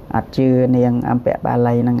អត់ជឿនាងអម្ពបា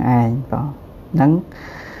លីហ្នឹងឯងបងហ្នឹង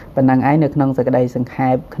ប៉ុណ្ណឹងឯងនៅក្នុងសេចក្តីសង្ខេ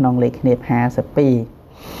បក្នុងលេខគណៀប52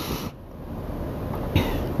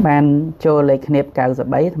បានចូលលេខគណៀប93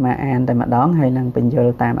អាត្មាអានតែម្ដងហើយនឹងបញ្យ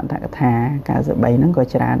ល់តាមអត្ថកថា93ហ្នឹងក៏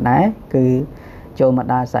ច្រើនដែរគឺចូលមក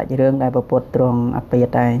ដល់សាច់រឿងដែលព្រះពុទ្ធទ្រង់អពាត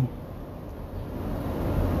ដែរ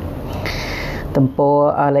ទំព័រ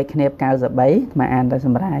លេខគណៀប93អាត្មាអានតែស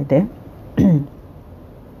ម្រាប់ទេអ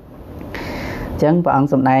ញ្ចឹងព្រះអង្គ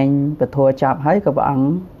សម្ដែងពធចប់ហើយក៏ព្រះអង្គ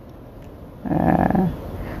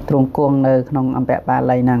ទ្រង់គង់នៅក្នុងអម្ពបា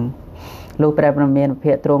លីហ្នឹងលុះព្រះប្រមាន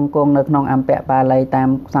ភិក្ខទ្រង់គង់នៅក្នុងអម្ពបាលីតាម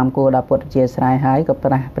សំគួរដល់ពុទ្ធជាស្រ័យហើយក៏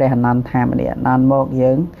ប្រះព្រះអនន្តថាម្នាក់អនន្តមក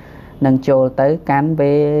យើងនឹងចូលទៅកាន់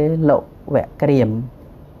វេលវក្រៀម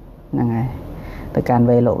ហ្នឹងហើយទៅកាន់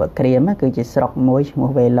វេលវក្រៀមគឺជាស្រុកមួយឈ្មោះ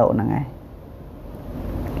វេលហ្នឹងហើយ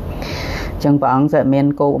ចឹងព្រះអង្គsẽមាន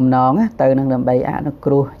គោលបំណងទៅនឹងដើម្បីអនុ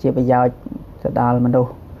គ្រោះជាប្រយោជន៍ទៅដល់មនុស្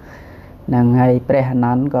សនឹងហើយព្រះអន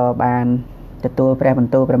ន្តក៏បានទទួលព្រះប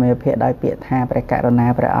ន្ទូលព្រះមេរុភិក្ខដោយពាក្យថាព្រះករុណា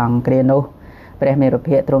ព្រះអង្គគ្រានោះព្រះមេរុ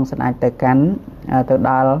ភិក្ខទ្រង់ស្ដេចទៅកាន់ទៅ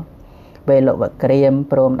ដល់វេលវក្រៀម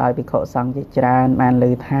ព្រមដោយភិក្ខុសង្ឃជាច្រើនបានឮ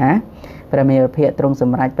ថាព្រះមេរុភិក្ខទ្រង់ស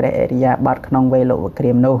ម្រេចព្រះអរិយាបថក្នុងវេលវក្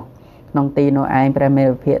រៀមនោះក្នុងទីនោះឯងព្រះមេ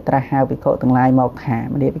រុភិក្ខត្រាស់ហៅភិក្ខុទាំងឡាយមកថា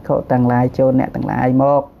មនាភិក្ខុទាំងឡាយចូលអ្នកទាំងឡាយម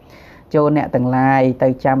កចូលអ្នកទាំងឡាយទៅ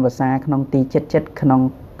ចាំវសាក្នុងទីចិត្តក្នុង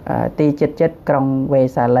ទីចិត្តក្រុងវេ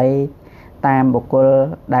សាលីតាមបុគ្គល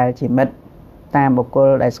ដែលជាមិត្តតាមបុគ្គល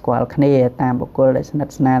ដែលស្គាល់គ្នាតាមបុគ្គលដែលស្និទ្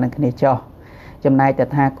ធស្នាលនឹងគ្នាចោះចំណែកត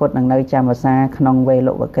ថាគតនឹងនៅចាំវសាក្នុងវេល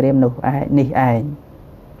វក្រៀមនោះនេះឯង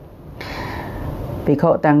ភិក្ខុ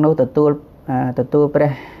ទាំងនោះទទួលព្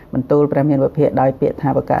រះបន្ទូលព្រះមានវិភាកដោយពាក្យថា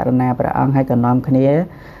បកករណាព្រះអង្គឲ្យក៏នាំគ្នា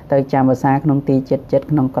ទៅចាំវសាក្នុងទីចិត្ត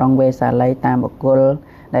ក្នុងក្រុងវេសាលីតាមបុគ្គល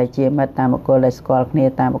ដែលជាមិត្តតាមបុគ្គលដែលស្គាល់គ្នា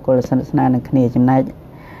តាមបុគ្គលដែលស្និទ្ធស្នាលនឹងគ្នាចំណែក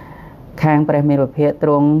ខាងព្រះមានវិភាកទ្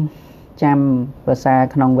រង់ចាំវសា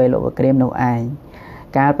ក្នុងវេលវក្រៀមនោះឯង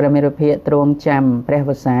កាលព្រះមេរុភិក្ខទ្រង់ចាំព្រះ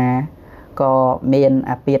វសាក៏មាន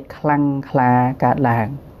អាពាធខ្លាំងក្លាកើតឡើង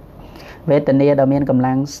វេទនាដ៏មានកម្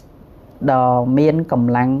លាំង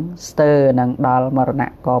ស្ទើរនឹងដល់មរណៈ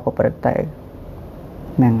ក៏ប្រព្រឹត្តទៅ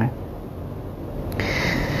ហ្នឹងហើយ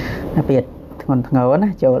អាពាធធ្ងន់ធ្ងរណា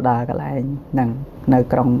ចូលដល់កន្លែងហ្នឹងនៅ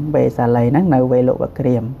ក្រុងវេសាលីហ្នឹងនៅវេលវក្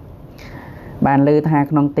រៀមបានឮថា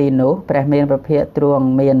ក្នុងទីនោះព្រះមានព្រះភិក្ខទ្រង់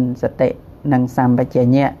មានសតិនិងសម្បជ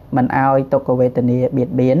ញ្ញៈមិនឲ្យទុក្ខវេទនាបៀត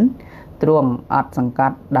បៀនទ្រង់អត់សង្ក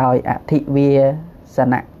ត់ដោយអធិវាស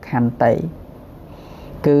នខន្តី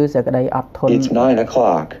គឺសេចក្តីអត់ធន់ It's 9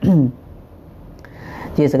 o'clock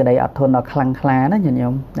ជាសេចក្តីអត់ធន់ដ៏ខ្លាំងក្លាណាញាតិញោ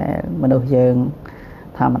មតែមនុស្សយើង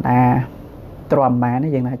ធម្មតាទ្រាំបាន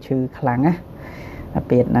យើងថាឈឺខ្លាំងណាអា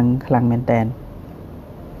ពាធនឹងខ្លាំងមែនតើ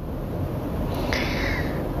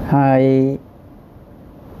ហើយ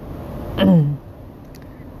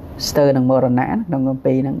ស្ទើរនឹងមរណៈក្នុងគម្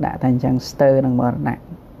ពីរនឹងដាក់ថាអញ្ចឹងស្ទើរនឹងមរណៈ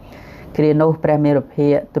គ្រានោះព្រះមេរុភា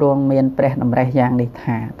ទ្រង់មានព្រះតម្រេះយ៉ាងនេះ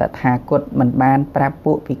ថាតថាគតមិនបានប្រាប់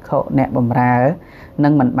ពួកភិក្ខុអ្នកបម្រើនិ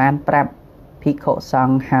ងមិនបានប្រាប់ភិក្ខុស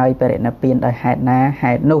ង្ឃហើយបរិនិព្វានដោយហេតុណា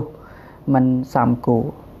ហេតុនោះមិនសមគួរ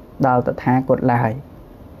ដល់តថាគតឡើយ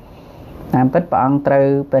តាមពិតព្រះអង្គត្រូវ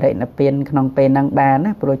បរិនិព្វានក្នុងពេលហ្នឹងបាន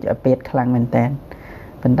ណាព្រោះជាអពាតខ្លាំងមែនតើ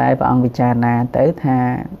ប៉ុន្តែព្រះអង្គពិចារណាទៅថា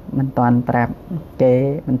មិនតាន់ប្រាប់គេ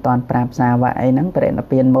មិនតាន់ប្រាប់សាវកអីហ្នឹងបរិនិ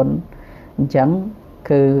ព្វានមុនអញ្ចឹង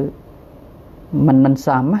គឺមិនស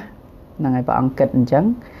មហ្នឹងហើយព្រះអង្គគិតអញ្ចឹង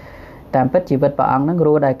តាមពិតជីវិតព្រះអង្គហ្នឹងរ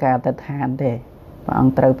ស់ដោយការអតិថានទេព្រះអ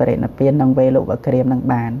ង្គត្រូវបរិនិព្វានក្នុងវេលោកក្រៀមនឹង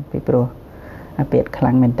បានពីព្រោះអពាតខ្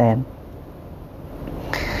លាំងមែនតើ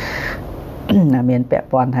ណាមានពាក់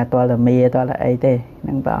ព័ន្ធថាតលតមេតលអីទេ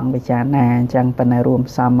នឹងព្រះអង្គពិចារណាអញ្ចឹងប៉ុន្តែរួម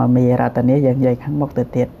សំមកមេរតនីយើងនិយាយខាងមុខទៅ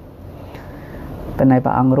ទៀតប៉ុន្តែព្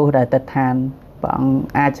រះអង្គរស់ដោយទិដ្ឋានព្រះអង្គ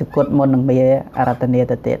អាចសគត់មុននឹងមេរតនី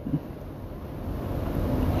ទៅទៀត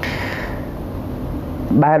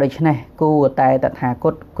បើដូច្នេះគួរតែតថាគ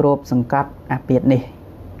តគ្របសង្កត់អាពាតនេះ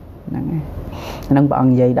ហ្នឹងហើយនឹងព្រះអ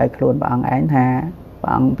ង្គនិយាយដោយខ្លួនព្រះអង្គឯងថាព្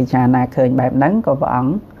រះអង្គពិចារណាឃើញបែបហ្នឹងក៏ព្រះអង្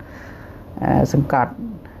គសង្កត់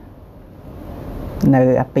នៅ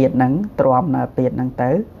អាពាតហ្នឹងទ្រាំនៅអាពាតហ្នឹង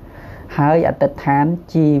ទៅហើយអតិដ្ឋាន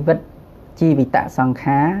ជីវិតជីវិតសង្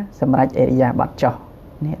ខារសម្រាប់អរិយាប័ត្រចុះ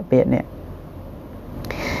នេះអាពាតនេះអ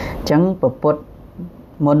ញ្ចឹងពុទ្ធ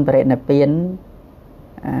មុនបរិនិព្វាន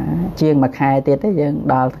ជាងមួយខែទៀតទេយើង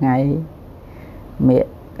ដល់ថ្ងៃ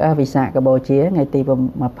វិសាខបូជាថ្ងៃទី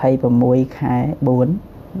26ខែ4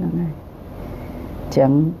ហ្នឹងហើយអញ្ចឹ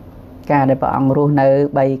ងការដែលព្រះអង្គរស់នៅ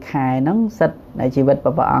3ខែហ្នឹងសិតនៃជីវិតព្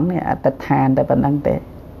រះអង្គនេះអតិដ្ឋានតែប៉ុណ្្នឹងទេ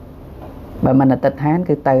បើមិនអតិដ្ឋាន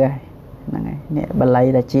គឺទៅហើយហ្នឹងហើយនេះបល័យ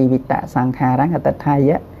ថាជីវិតសង្ខារអតិដ្ឋា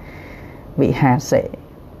យវិហាសេ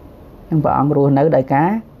ហ្នឹងព្រះអង្គរស់នៅដោយការ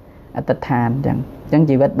អតិដ្ឋានអញ្ចឹង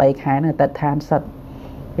ជីវិត3ខែហ្នឹងអតិដ្ឋានសិត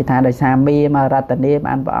ពីថាដោយសារមីមករតនី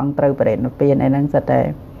បានព្រះអង្គត្រូវបរិនិព្វានអីហ្នឹងសិតតែ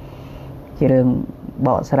ជារឿងប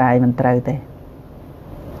កស្រាយមិនត្រូវទេ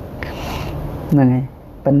ហ្នឹងហើយ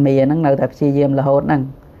ប៉ុន្មានហ្នឹងនៅតែព្យាយាមរហូតហ្នឹង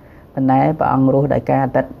ប៉ុន្តែព្រះអង្គរស់ដោយការអ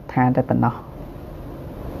តិដ្ឋានតែប៉ុណ្ណោះ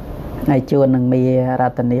ហើយជួននឹងមីរ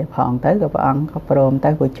តនីផងទៅក៏ព្រះអង្គក៏ព្រមទៅ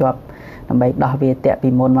ក៏ជាប់ដើម្បីដោះវាតៈពី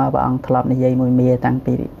មុនមកព្រះអង្គធ្លាប់និយាយមួយមីតាំង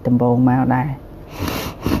ពីដំបូងមកដែរ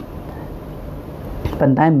ប៉ុ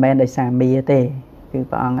ន្តែមិនមែនដោយសារមីទេគឺ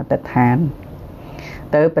ព្រះអង្គអតិដ្ឋាន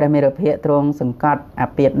ទៅព្រះមេរុភាទ្រង់សង្កត់អា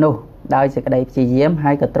ពាតនោះដោយសេចក្តីព្យាយាម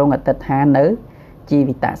ហើយក៏ទ្រង់អតិដ្ឋាននៅជី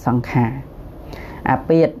វិតសង្ខារអា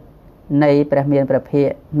ពាតនៃព្រះមានព្រះភិក្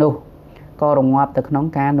ខនោះក៏រងាប់ទៅក្នុង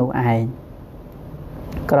ការនោះឯង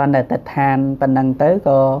គ្រាន់តែអតិដ្ឋានប៉ុណ្ណឹងទៅ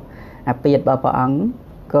ក៏អាពាតរបស់ព្រះអង្គ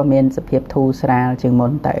ក៏មានសភាពធូរស្រាលជាងមុ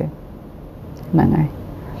នទៅហ្នឹងហើយ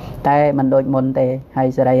តែមិនដូចមុនទេហើយ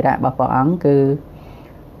សរីរៈរបស់ព្រះអង្គគឺ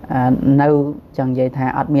នៅចង់និយាយថា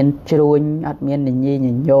អត់មានជ្រួញអត់មានញញីញ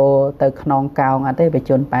ញោទៅខ្នងកោងអត់ទេបច្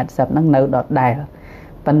ចុប្បន្ន80ហ្នឹងនៅដដែល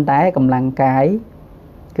ប៉ុន្តែកម្លាំងកាយ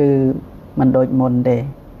គឺមិនដូចមុនទេ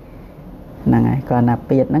ហ្នឹងហើយគ្រាន់តែ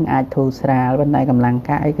ពាតហ្នឹងអាចធូរស្រាលប៉ុន្តែកម្លាំង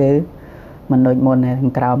កាយគឺមិនដូចមុនទេខា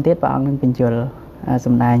ងក្រោមទៀតព្រះអង្គនឹងបញ្យលស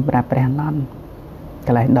ម្ដែងប្រាប់ព្រះអនន្តក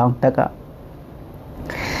ន្លែងដងទឹក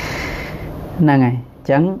ហ្នឹងហើយអញ្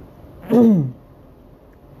ចឹង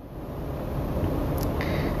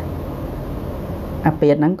អា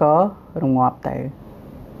ពាតហ្នឹងក៏រងាប់ទៅ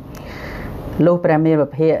លុះព្រះមេរុ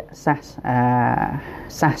ភា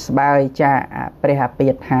សះស្បើយចាព្រះអាពា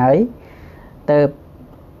តហើយទៅ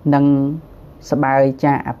នឹងស្បើយ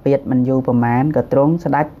ចាអាពាតមិនយូរប្រមាណក៏ទ្រង់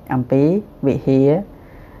ស្ដេចអំពីវិហារ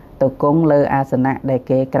ទៅគង់លើអាសនៈដែល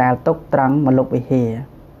គេក្រាលទុកត្រង់មលុបវិហារ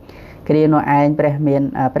គ្រានោះឯងព្រះ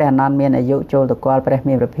អនន្តមានអាយុចូលទៅគាល់ព្រះ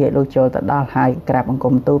មេរុភាលុះចូលទៅដល់ហើយក្រាបអង្គ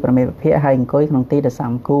មទូលព្រះមេរុភាហើយអង្គុយក្នុងទីដែលស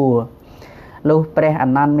មគួរលុះព្រះអ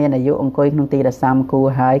នន្តមានអាយុអង្គុយក្នុងទីដែលសមគួរ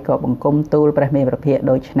ហើយក៏បង្គំទូលព្រះមេរុភា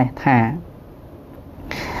ដូច្នេះថា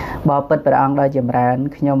បបិទ្ធព្រះអង្គដ៏ចម្រើន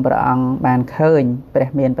ខ្ញុំព្រះអង្គបានឃើញព្រះ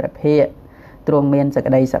មានព្រះភិក្ខទ្រង់មានសេច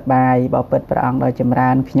ក្តីសប្បាយបបិទ្ធព្រះអង្គដ៏ចម្រើ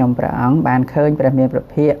នខ្ញុំព្រះអង្គបានឃើញព្រះមានព្រះ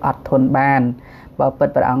ភិក្ខអត់ធន់បានបបិ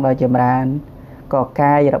ទ្ធព្រះអង្គដ៏ចម្រើនក៏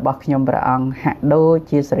កាយរបស់ខ្ញុំព្រះអង្គហាក់ដូច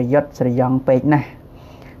ជាស្រយុតស្រយង់ពេកណាស់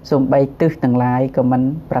សូម្បីទិសទាំងឡាយក៏មិន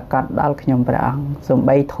ប្រកាសដល់ខ្ញុំព្រះអង្គសូម្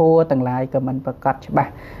បីធัวទាំងឡាយក៏មិនប្រកាសច្បា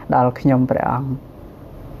ស់ដល់ខ្ញុំព្រះអង្គ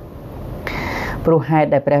ព្រោះហេតុ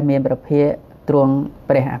ដែលព្រះមានព្រះភិក្ខទ្រង់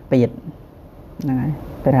ព្រះអាពាតហ្នឹងហើយ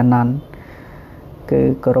ព្រះអនន្តគឺ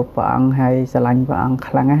គោរពព្រះអង្គហើយស្រឡាញ់ព្រះអង្គ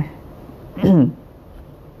ខ្លាំងណាស់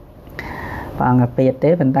ព្រះអង្គអាពាតទេ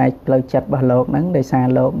ប៉ុន្តែផ្លូវចិត្តរបស់លោកហ្នឹងដោយសារ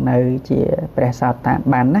លោកនៅជាព្រះសោតា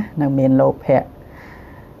បានណានៅមានលោភៈ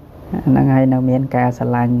ហ្នឹងហើយនៅមានការស្រ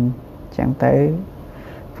ឡាញ់ chẳng tới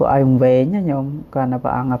phụ ông về nhá nhôm còn là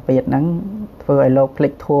bọn ở Việt nắng vừa lộc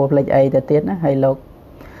lịch thua lịch ấy để tiết á hay lộc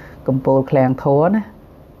cầm pô klang thua nè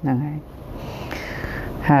này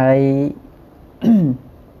hay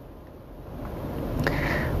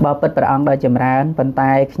bao bật bà ông đòi chầm rán bàn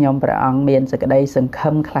tay nhôm bà ông miền sẽ cái đây sừng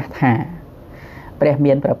khâm khá thả bè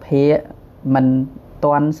miền bà phía mình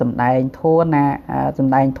toàn sầm đài thua na sầm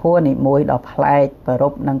đài thua này môi đỏ play và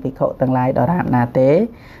rộp năng bị khổ tương lai đỏ rạm na tế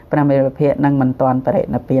bà miền bà phía năng mình toàn bà đệ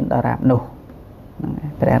nạp biên đỏ rạm nụ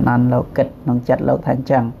bà non lâu kịch nông chất lâu thành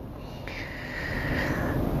chẳng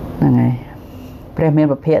này bà miền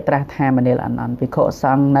bà phía tra thà mà này là non bị khổ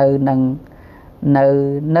xong nơi nâng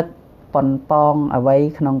nơi nức pon pong ở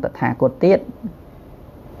vây không tật thả cột tiết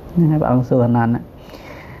bà ông xưa non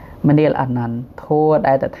mình đi là năn thua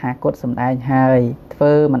đại tật hạ cốt sầm đại hơi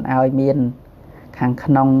phơ mình ao miên khang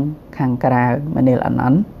khong khang cà mình đi là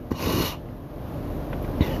năn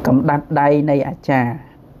cầm đặt đây này à cha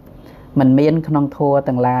mình miên khong thua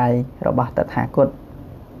từng lại rồi bỏ tật hạ cốt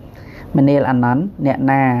mình đi là năn nè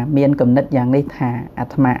na miên cầm nứt dạng đi thả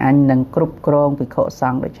mà anh nâng cướp krong bị khổ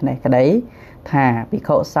xong được này cái đấy thả bị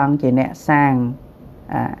khổ xong chỉ nè sang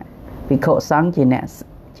bị khổ xong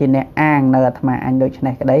chỉ nè an nợ mà anh đôi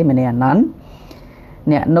này cái đấy mình nè nón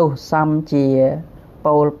nè nô xong chỉ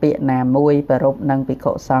pol bịa nà môi và rộp nâng bị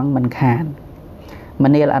khổ xong mình khàn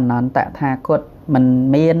mình nè là nón tạ tha cốt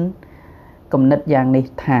mình miên cùng nứt giang đi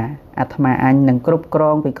thả mà anh nâng cướp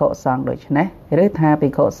krong bị khổ xong đôi này rứ tha bị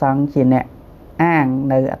khổ xong chỉ nè an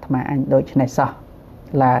nợ mà anh đôi này sao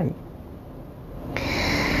lại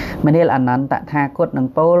mình nè là nón tạ tha cốt nâng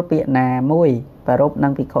pol bịa nà môi và rộp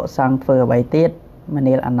nâng bị khổ xong vừa bảy tiết mình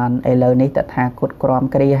đi ăn ăn ai lâu ní tật hạ cột crom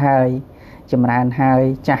kri hơi chìm ran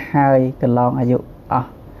hơi chả hơi từ longอายุ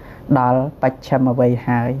đó bạch châm mà vây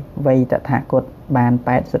hơi vây tật hạ cột bàn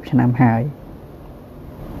 80 năm hơi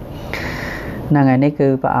năng ngày này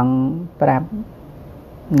cứ bọn prab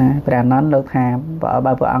prab nón lâu thà vợ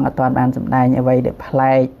bà bọn ở toàn bàn sầm đai như vây để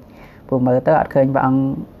play vừa mới tới ở khơi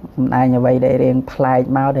bọn sầm đai như vây để riêng play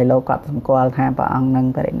mau để lâu cọt sầm qua tham bọn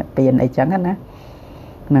nâng phải để tiền ấy chẳng hết á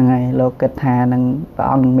năng ngày lô kịch hà năng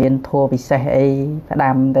bọn miền thua bị xe ấy phải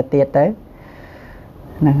đam để tiết tới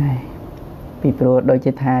năng ngày bị pro đôi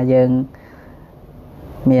chết hà dân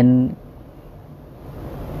miền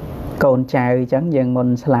cồn chài chẳng dân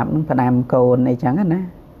môn sạp nó phải đam cồn này chẳng á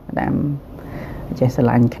đam chơi sờ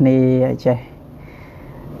lạnh khné chơi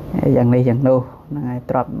dạng này dạng nô năng ngày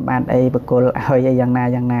trọp bàn ấy bực cô hơi dạng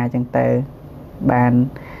na chẳng tờ bàn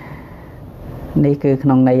นี่คือข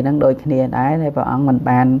นมในนั่งโดยคณีได้เลยพระองค์มันบ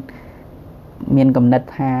านเมียนกำนัด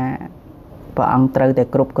หาพระองค์ตรึกแต่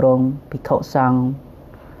กรุบกรองพิโคซัง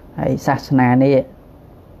ไอศาสนาเนี่ย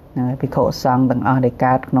พิโคซังต่างในก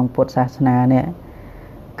ารขนมพุทธศาสนาเนี่ย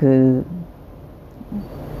คือ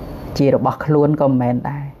จีรบักล้วนก็แมนไ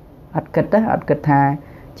ด้อัดกึศอัดกึศทา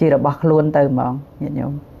จีรบักล้วนเติมมองเนี่ยโย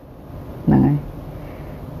มนั่งไง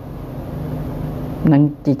นั่ง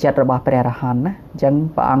จีจัดระบาดแปรระหันนะจัง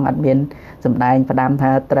พระองค์อัดเบียนสำได้พระดามทา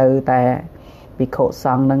ตรึแต่ปิโค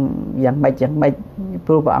ซังนั่งยังไม่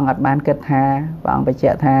ผู้พระองค์อัดบ้านเกิดทาพระองค์ไปเจ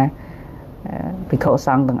าะทาปิโค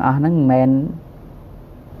ซังต่างนั่งแมน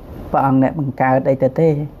พระองค์เนี่ยบังการได้เต้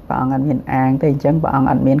พระองค์อัดเบียนอ่างเต้จังพระองค์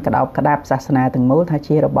อัดเบียนกระดับกระดับศาสนาต่างมูลทา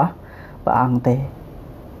ชีระบาดพระองค์เต้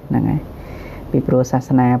นั่งไงปิโปรศาส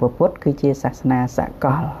นาพุทธคือเจศาสนาสาก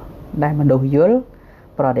ลได้มาดูยุล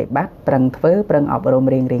ประเดี๋ยวบัดปรังเฟื้อปรังออกรม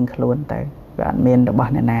เรียงขลุ่นแต่ก็เมียนระบาด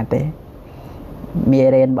ในนาเตมี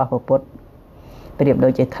เรียนบอกพุทธเปรียบโด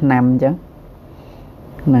ยใจถนำจัง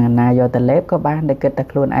นายโยตเล็บก็บ้านได้เกิดตะ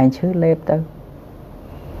ขลุ่นไอชื่อเล็บเต้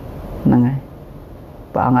นั่งไง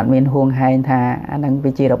ปองอัดเมียนห่วงไฮท่านั่งไป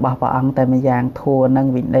จีระบาดปองแต่ไม่ยางทัวนั่ง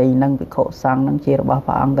วินได้นั่งไปโคซังนั่งจีระบาดป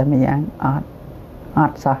องแต่ไม่ยางอ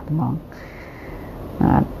ดซะมอง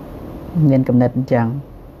เรียนกำเนิดจัง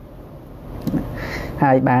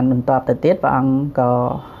hai bàn mình tập từ tiết và ông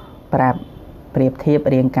có prabเปรียบเทียบ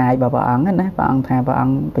เรียงกายบ่บ่อังนะบ่อังทาบ่อัง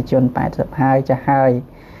ไปจน82จะให้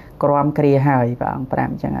กรอมกรีให้บ่อังปรา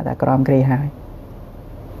มจังแต่กรอมกรีให้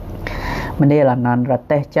มันนี่ล่ะนั่นระเ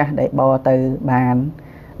ตจ้ะได้บ่ទៅបាន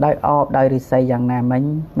ដោយអបដោយរិស័យយ៉ាងណាមិញ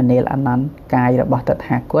มันนี่ล่ะนั่นកាយរបស់ត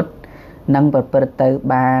ថាគតនឹងប្រព្រឹត្តទៅ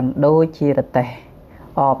បានដូចជារតេ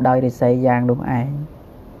អបដោយរិស័យយ៉ាងនោះឯង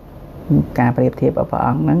ការប្រៀបធៀបរបស់អ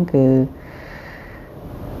ង្គហ្នឹងគឺ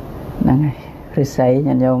ហ្នឹងហើយរិស័យ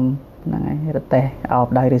ញាតិញោមហ្នឹងហើយរទេះអប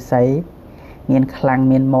ដោយរិស័យមានខ្លាំង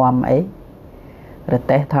មានមមអីរ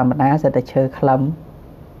ទេះធម្មតាសិតតែឈើខ្លឹម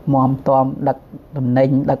មមតមដឹកតំណែង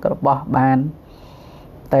ដឹករបស់បាន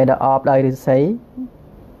តែដល់អបដោយរិស័យ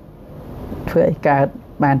ធ្វើឲ្យកើត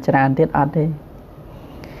បានច្រើនទៀតអត់ទេ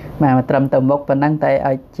mà trầm tầm mốc và năng tay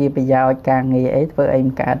ở chia bây giờ càng nghỉ ấy với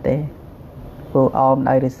em cả thế vô ôm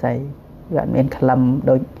đây được xây bạn miền khăm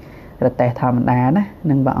đôi là tè thầm đá nè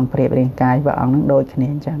nâng bọn priệp riêng cài bọn nó đôi cái này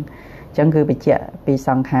chẳng cứ bị chẹ bị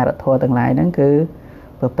sang hà đã thua từng lại nó cứ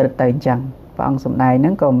vượt bật tên chẳng bọn sầm này nó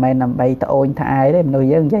còn mày nằm bay tao ôn thay đấy nuôi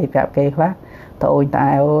dân dây phép kê quá tao ôn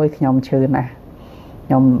thay ôi nhom chư nè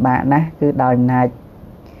nhom bạn nè cứ đòi này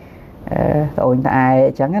tao ôn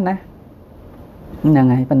thay chẳng hết nè nè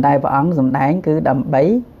ngày bên đây bọn sầm đánh cứ đầm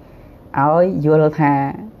bấy ôi vua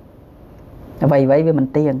tha vậy vậy với mình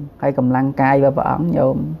tiền hay cầm lăng cài và bọn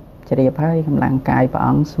nhôm chỉ đẹp hay cầm lăng cài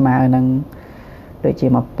bọn mà nâng đôi chỉ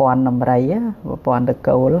mà pon nằm rây á pon được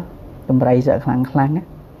câu đó nằm rây sợ khăng khăng á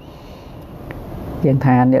dân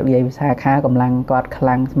thàn liệu vậy xa khá cầm lăng quạt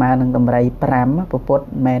khăng mà nâng nằm rây pram á bột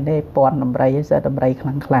mẹ đây pon nằm rây sợ nằm rây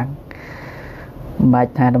khăng khăng mà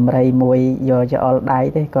thà nằm rây mùi giờ cho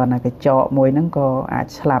đáy thế còn là cái chọ mùi nó có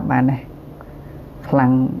slap mà này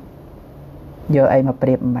khăng giờ ai mà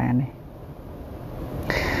đẹp mà này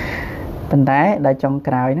bên đáy đã trong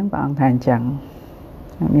cào nó còn thành chẳng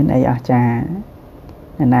miền ấy ở trà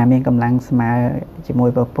là miền cầm lăng mà chỉ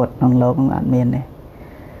mùi bột bột non lô cũng ở miền này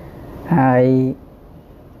ហើយ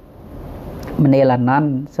mình là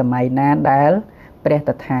non sớm na đáព្រះត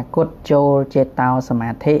ថាគតចូលចេតោសមា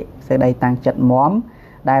ធិសេចក្តីតាំងចិត្តមាំ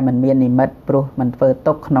ដែលមិនមាននិមិត្តព្រោះមិនធ្វើ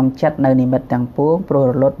ទុកក្នុងចិត្តនៅនិមិត្តទាំងពួងព្រោះ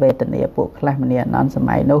រលត់វេទនាពួកខ្លះមនីអនន្តស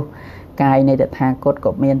ម័យនោះកាយនៃតថាគត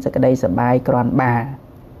ក៏មានសេចក្តីសប្បាយគ្រាន់បើ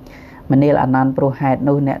មនីអនន្តព្រោះហេតុ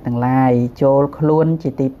នោះអ្នកទាំងឡាយចូលខ្លួន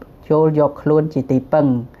ជាទីចូលយកខ្លួនជាទីពឹង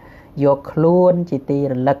យកខ្លួនជាទី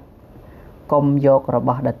រលឹកកុំយករប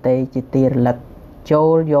ស់ដតេជាទីរលឹកចូ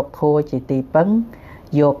លយកធัวជាទីពឹង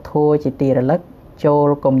យកធัวជាទីរលឹកចូល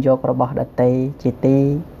កុំយករបស់ដតេជាទី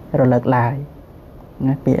រលឹកឡើយ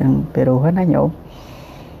ណាពីរោះណាញោម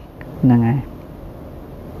ហ្នឹងហើយ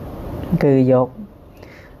គឺយក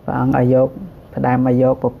ព្រះអង្គឲ្យយកផ្ដាំឲ្យយ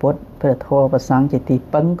កពុទ្ធព្រះធម៌ប្រសង្ឃជាទី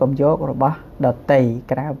ពឹងកុំយករបស់ដតេ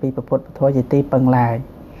ក្រៅពីពុទ្ធពធជាទីពឹងឡើយ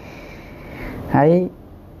ហើយ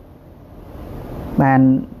បាន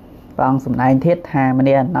ព្រះអង្គសម្ដែងទៀតថាម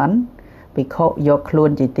នីអនន្តភិក្ខុយកខ្លួន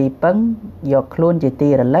ជាទីពឹងយកខ្លួនជាទី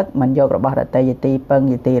រលឹកមិនយករបស់ដតេជាទីពឹង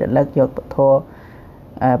ជាទីរលឹកយកព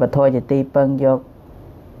ធជាទីពឹងយក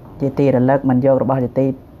ជាទីរលឹកមិនយករបស់ជាទី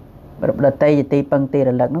ដតេជាទីពឹងទីរ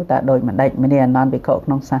លឹកនោះតើដូចម្ដេចមនីអនន្តភិក្ខុក្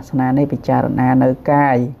នុងសាសនានេះពិចារណានៅកា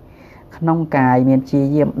យក្នុងកាយមានជា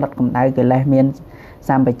យាមដុតកម្ដៅកិលេសមានស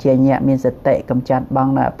ម្បជញ្ញៈមានសតិកម្ចាត់បង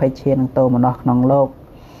នៅអភ័យឈាននិងទោមនស្សក្នុងលោក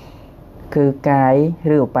គឺកាយ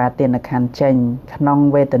ឬឧបាទានខណ្ឌចេញក្នុង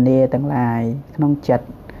វេទនាទាំងឡាយក្នុងចិត្ត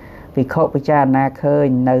វិខពិចារណាឃើញ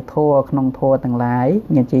នៅធัวក្នុងធัวទាំងឡាយ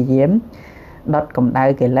ញាជាយាមដុតកម្ដៅ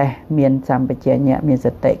កិលេសមានសម្បជញ្ញៈមានស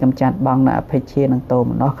តិកម្ចាត់បងនៅអភ័យឈាននិងទោម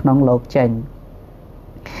នស្សក្នុងលោកចេញ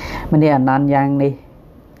មនីអនន្តយ៉ាងនេះ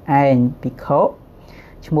ឯងភិក្ខុ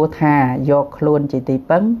ឈ្មោះថាយកខ្លួនជាទី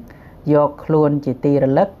ពឹងយកខ្លួនជាទីរ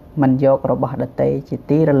លឹកមិនយករបស់ដតេជា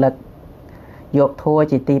ទីរលឹកយកធัว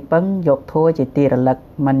ជាទីពឹងយកធัวជាទីរលឹក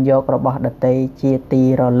មិនយករបស់ដតេជាទី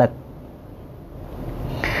រលឹក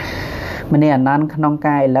មនីអនន្តក្នុង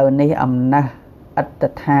កាយឥឡូវនេះអំណះឥ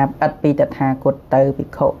តពីតថាគតទៅភិ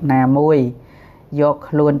ក្ខុណាមួយយក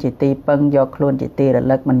ខ្លួនជាទីពឹងយកខ្លួនជាទីរ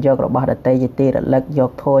លឹកមិនយករបស់ដតេជាទីរលឹកយ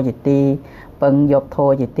កធัวជាទីពឹងយកធัว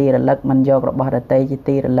ជាទីរលឹកមិនយករបស់ដតេជា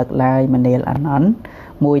ទីរលឹកឡើយមនីអនន្ត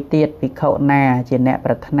មួយទៀតភិក្ខុណាជាអ្នកប្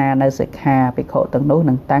រាថ្នានៅសិក្ខាភិក្ខុទាំងនោះ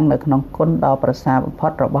នឹងតាំងនៅក្នុងគុណដ៏ប្រសើរបំផុ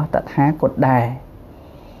តរបស់តថាគតដែរ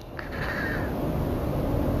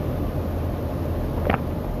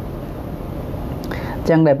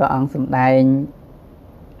ចឹងដែលព្រះអង្គសម្ដែង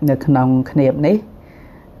នៅក្នុងគ្នាបនេះ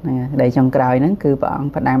ដែលចុងក្រោយហ្នឹងគឺព្រះអង្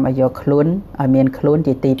គផ្ដាំឲ្យយកខ្លួនឲ្យមានខ្លួន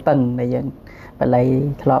ជាទីពឹងដែលយើងបល័យ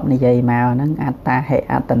ធ្លាប់និយាយមកហ្នឹងអត្តាហេ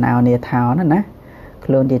អត្តនោនេថោណា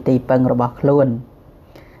ខ្លួនជាទីពឹងរបស់ខ្លួន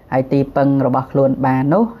ហើយទីពឹងរបស់ខ្លួនបាន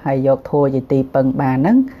នោះហើយយកធัวជាទីពឹងបានហ្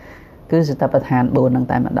នឹងគឺសតិប្បដ្ឋាន4ហ្នឹង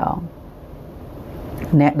តែម្ដង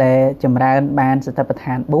អ្នកដែលចម្រើនបានសតិប្បដ្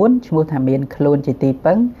ឋាន4ឈ្មោះថាមានខ្លួនជាទី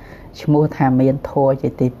ពឹងឈ្មោះថាមានធัวជា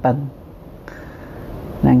ទីពឹង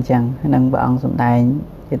ហ្នឹងចឹងនឹងព្រះអង្គសម្ដែង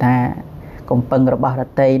គេថាកំពឹងរបស់រ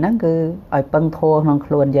តីហ្នឹងគឺឲ្យពឹងធัวក្នុង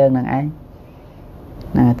ខ្លួនយើងហ្នឹងឯង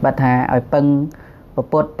ណាបាត់ថាឲ្យពឹង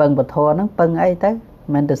ពុទ្ធពឹងពធហ្នឹងពឹងអីទៅ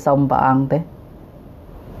មិនទៅសុំព្រះអង្គទេ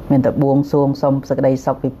មានតែបួងសួងសុំសេចក្តី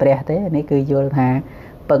សុខពីព្រះទេនេះគឺយល់ថា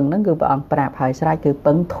ពឹងហ្នឹងគឺព្រះអង្គប្រាប់ហើយស្រេចគឺ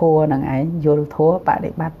ពឹងធัวហ្នឹងឯងយល់ធัวប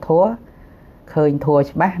ដិបត្តិធัวឃើញធัว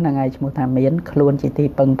ច្បាស់ហ្នឹងឯងឈ្មោះថាមានខ្លួនជាទី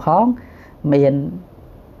ពឹងផងមាន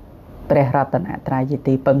ព្រះរតនត្រ័យជា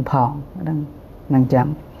ទីពឹងផងហ្នឹងចឹង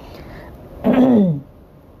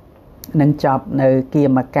នឹងចប់នៅគៀ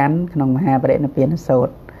មកាន់ក្នុងមហាបរិនិព្វានសូ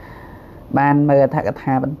ត្រ ban mơ thạc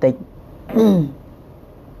tha bận tịch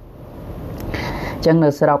chânនៅ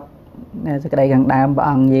ស្រុកសេចក្តីខាងដើមព្រះ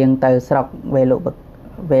អង្គយាងទៅស្រុកវេ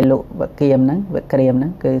លុវគៀមហ្នឹងវក្រៀមហ្នឹ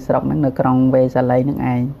ងគឺស្រុកហ្នឹងនៅក្រុងវេសាលីហ្នឹង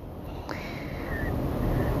ឯង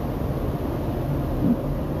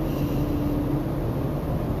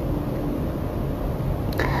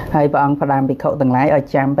ហើយព្រះអង្គផ្ដាំភិក្ខុទាំងឡាយឲ្យ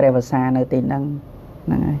ចាំព្រះវស្សានៅទីហ្នឹង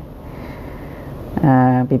ហ្នឹងហើយ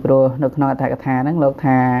ពីព្រោះនៅក្នុងអត្ថកថាហ្នឹងលោក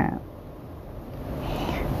ថា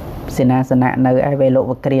សេនាសនៈនៅឯវេលុ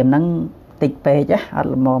វក្រៀមហ្នឹងតិចពេកអត់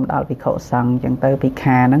ល្មមដល់ភិក្ខុសង្ឃអញ្ចឹងទៅភិក្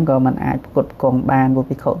ខាហ្នឹងក៏មិនអាចផ្គត់ផ្គង់បានព្រោះ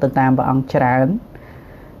ភិក្ខុទៅតាមព្រះអង្គច្រើន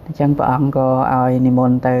អញ្ចឹងព្រះអង្គក៏ឲ្យនិម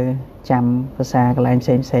ន្តទៅចាំភាសាកន្លែងផ្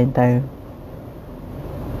សេងទៅ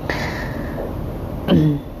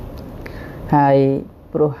ហើយ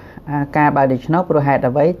ព្រោះការបើដូច្នោះព្រោះហេតុ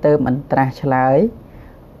អ្វីទៅមិនត្រាស់ឆ្លើយ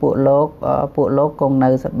ពួកលោកគង់នៅ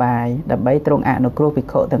សប្បាយដើម្បីទ្រង់អនុគ្រោះភិក្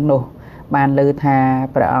ខុទាំងនោះបានលើថា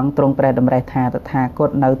ព្រះអង្គទ្រង់ព្រះតម្រេះថាតថាគត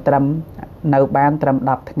នៅបានត្រឹម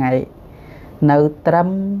10ថ្ងៃនៅត្រឹម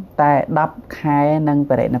តែ10ខែនឹង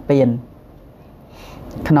បរិនិព្វាន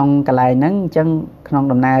ក្នុងកន្លែងហ្នឹងអញ្ចឹងក្នុង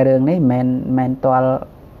ដំណើររឿងនេះមិនមែនទាល់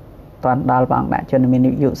ដល់ព្រះអង្គដាក់ជនមាន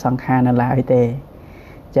យុសង្ខារនៅឡើយទេ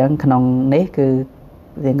អញ្ចឹងក្នុងនេះគឺ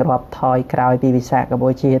រៀងរាប់ថយក្រោយពីវិសាខបុ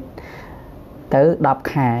ត្រជាតិទៅ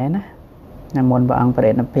10ខែណាមុនព្រះអង្គប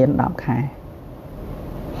រិនិព្វាន10ខែ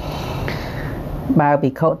បើភិ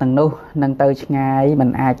ក្ខុទាំងនោះនឹងទៅឆ្ងាយមិន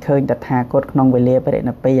អាចឃើញតថាគតក្នុងវេលាបរិ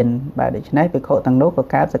និព្វានបើដូច្នេះភិក្ខុទាំងនោះក៏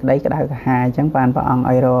កើតសេចក្តីក្តៅក្រហាយអញ្ចឹងបានព្រះអង្គ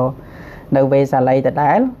ឲ្យរនៅវេសាលីដ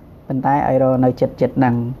ដែលប៉ុន្តែឲ្យរនៅចិត្តហ្នឹ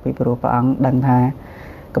ងពីព្រោះព្រះអង្គដឹងថា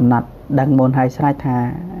កំណត់ដឹងមុនហើយស្រេចថា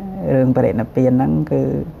រឿងបរិនិព្វានហ្នឹងគឺ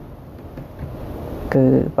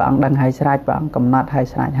ព្រះអង្គដឹងហើយស្រេចព្រះអង្គកំណត់ហើយ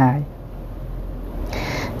ស្រេចហើយ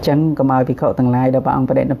អញ្ចឹងកុំឲ្យភិក្ខុទាំងឡាយដល់ព្រះអង្គ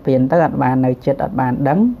បរិនិព្វានទៅអត់បាននៅចិត្តអត់បាន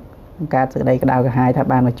ដឹងកើតសេចក្តីក្តៅក្រហាយថា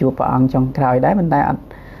បានមកជួបព្រះអង្គចុងក្រោយដែរប៉ុន្តែអ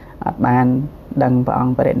ត់បានដឹងព្រះអ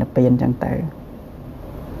ង្គបរិនិព្វានអញ្ចឹងទៅ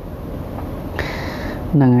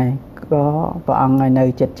ហ្នឹងហើយក៏ព្រះអង្គឲ្យនៅ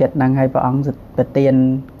ចិត្តហ្នឹងហើយព្រះអង្គប្រទាន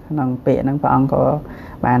ក្នុងពាក្យហ្នឹងព្រះអង្គក៏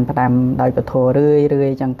បានផ្ដាំដោយពធរឿយ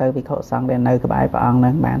អញ្ចឹងទៅភិក្ខុសង្ឃដែលនៅក្បែរព្រះអង្គហ្នឹ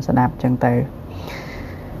ងបានស្ដាប់អញ្ចឹងទៅ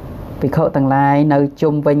ភិក្ខុទាំងឡាយនៅ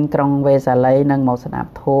ជុំវិញក្រុងវេសាលីនឹងមកស្ដាប់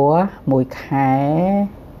ធម៌មួយខែ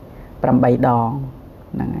8ដង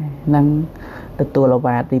ហ្នឹងហើយនឹងទទួលឱ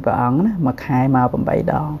វាទពីព្រះអង្គណាមួយខែមក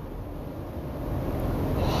8ដង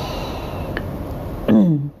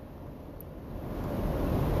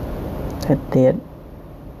ទៀត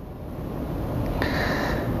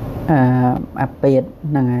អាពាត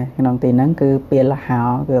ហ្នឹងហើយក្នុងទីហ្នឹងគឺពាលហោ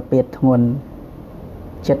គឺអាពាតធ្ងន់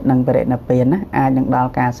ចិត្តនឹងបរិនិព្វានណាអាចនឹងដ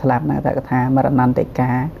ល់ការស្លាប់នៅតែថាមរណន្តិ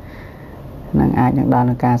កានឹងអាចនឹងដល់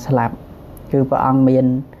នឹងការស្លាប់គឺព្រះអង្គមាន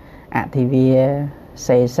អធិវា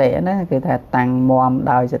សេណាគឺថាតាំងមម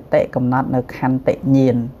ដោយសតិកំណត់នៅខន្តិញា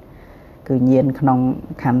ណគឺញាណក្នុង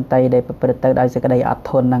ខន្តីដែលប្រព្រឹត្តទៅដោយសេចក្តីអត់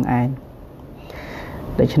ធន់នឹងឯង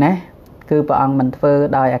ដូច្នេះគឺព្រះអង្គមិនធ្វើ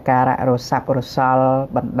ដោយអាការៈរសាប់រសល់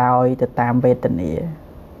បណ្ដោយទៅតាមវេទនា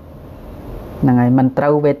ហ្នឹងហើយមិនត្រូ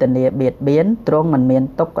វវេទនាបៀតបៀនទ្រង់មិនមាន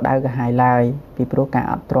ទុក្ខក្តៅក្រហាយឡើយពីព្រោះការ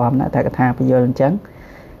អត់ទ្រាំណាតែកថាពយល់អញ្ចឹង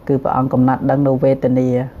គឺព្រះអង្គកំណត់ដឹងនៅវេទនា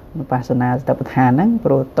វិបស្សនាសតិប្បដ្ឋានហ្នឹងព្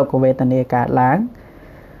រោះទុក្ខវេទនាកើតឡើង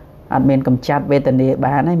អត់មានកំចាត់វេទនា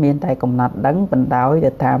បានទេមានតែកំណត់ដឹងបណ្ដោយ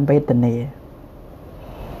ទៅតាមវេទនា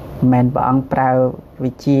មិនមែនព្រះអង្គប្រើ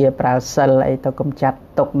វិជាប្រើសិលអីទៅកំចាត់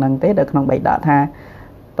ទុក្ខហ្នឹងទេនៅក្នុងបៃដកថា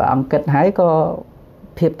ព្រះអង្គគិតហើយក៏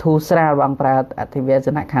ភាពធូរស្រាលព្រះអង្គប្រើអធិវាស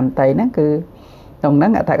នខន្តីហ្នឹងគឺក្នុងហ្នឹ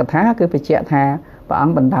ងអត្ថកថាគឺបញ្ជាក់ថាព្រះអ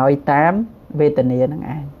ង្គបណ្ដោយតាមវេទនាហ្នឹង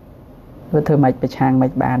ឯងធ្វើមិនប្រឆាំងមិ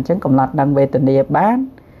នបានអញ្ចឹងកំណត់ដឹងវេទនាបាន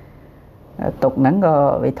ទុក្ខហ្នឹងក៏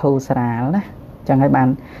វាធូរស្រាលណាអញ្ចឹងហើយបាន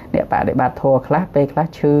អ្នកបដិបត្តិធម៌ខ្លះពេលខ្លះ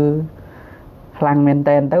ឈឺខ្លាំងមែន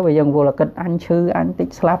តើទៅវាយើងវល់គិតអញឈឺអញតិច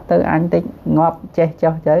ស្លាប់ទៅអញតិចងាប់ចេះ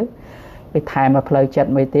ចោះទៅវាថែមមកផ្លូវចិត្ត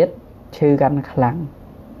មួយទៀតឈឺកាន់ខ្លាំង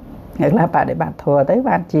អ្នកខ្លះបដិបត្តិធម៌ទៅ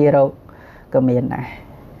បានជារោគក៏មានដែរ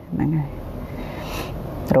ហ្នឹងហើយ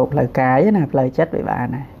រោគផ្លូវកាយណាផ្លូវចិត្តវាបាន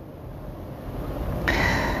ដែរ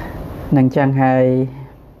នឹងចឹងហើយ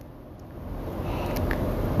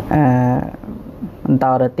បន្ត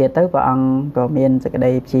ទៅទៀតទៅព្រះអង្គក៏មានសេចក្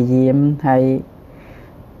តីព្យាយាមហើយ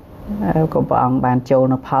ក៏ព្រះអង្គបានចូល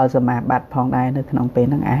នៅផលសមាបត្តិផងដែរនៅក្នុងពេល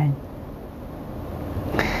ហ្នឹងឯង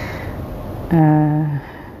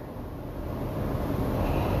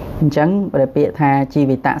អញ្ចឹងព្រះពាក្យថាជី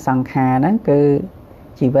វិតសង្ខារហ្នឹងគឺ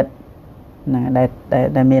ជីវិតណា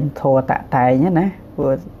ដែលមានធម៌តតែងណាព្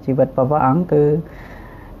រោះជីវិតព្រះអង្គគឺ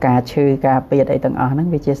ការឈឺការពៀតអីទាំងអស់ហ្នឹង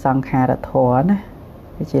វាជាសង្ខារធម៌ណា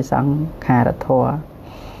វាជាសង្ខារធម៌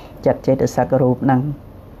ចិត្តចេតសិករូបហ្នឹង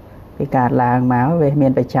ព ពីការឡើងមកវាមា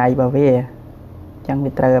នបច្ច័យរបស់វាចឹង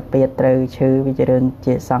វាត្រូវអាពាតត្រូវឈឺវាជារឿង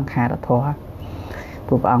ជាសង្ខារធម៌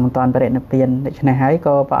ព្រោះព្រះអង្គមិនទាន់បរិនិព្វានដូច្នេះហើយ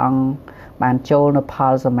ក៏ព្រះអង្គបានចូលនៅផ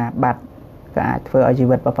លសមាបត្តិក៏អាចធ្វើឲ្យជី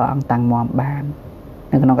វិតរបស់ព្រះអង្គតាំងមាំបាន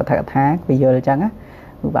នៅក្នុងកថាកថាវាយល់អញ្ចឹងណា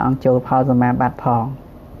គឺព្រះអង្គចូលផលសមាបត្តិផង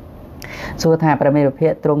សួរថាព្រះមេរុភ័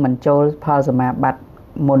ក្រទ្រង់មិនចូលផលសមាបត្តិ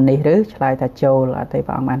មុននេះឬឆ្លើយថាចូលអត់ទេ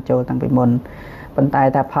ព្រះអង្គបានចូលតាំងពីមុនប៉ុន្តែ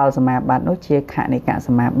ថាផលសមាបត្តិនោះជាខនិកស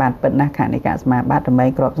មាបត្តិពិតណាស់ខនិកសមាបត្តិដើម្បី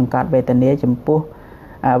គ្របសង្កត់វេទនាចំ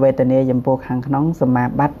ពោះខាងក្នុងសមា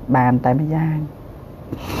បត្តិបានតែម្យ៉ាង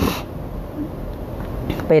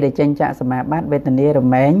ពេលដែលចេញចាក់សមាបត្តិវេទនារ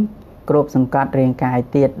មែងគ្របសង្កត់រាងកាយ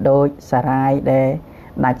ទៀតដូចសារាយដែល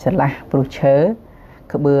ដាច់ស្រឡះព្រោះឈើ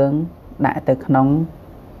ក្បឿងដាក់ទៅ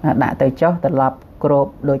ចុះត្រឡប់គ្រប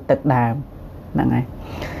ដូចទឹកដើមហ្នឹងហើយ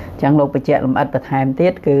អញ្ចឹងលោកបញ្ជាក់លម្អិតបន្ថែមទៀ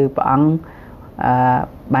តគឺព្រះអង្គ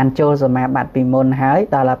បានចូលសមាបត្តិពីមុនហើយ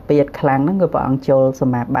ដល់អាពាតខ្លាំងហ្នឹងគឺព្រះអង្គចូលស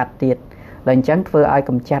មាបត្តិទៀតដល់អញ្ចឹងធ្វើឲ្យ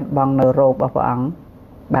កម្ចាត់បងនៅរោគរបស់ព្រះអង្គ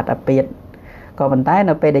បាត់អាពាតក៏ប៉ុន្តែ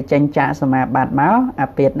នៅពេលដែលចេញចាកសមាបត្តិមកអា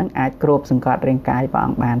ពាតហ្នឹងអាចគ្របសង្កត់រាងកាយព្រះអ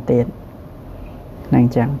ង្គបានទៀតហ្នឹងអ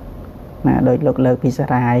ញ្ចឹងណាដោយលោកលើកពីសា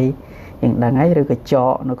រាយយ៉ាងដឹងហើយឬក៏ច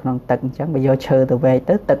កនៅក្នុងទឹកអញ្ចឹងបើយកឈើទៅវែក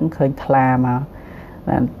ទៅទឹកឃើញថ្លាមក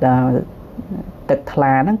ទឹកថ្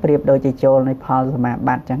លាហ្នឹងប្រៀបដូចជាចូលនៃផលសមាប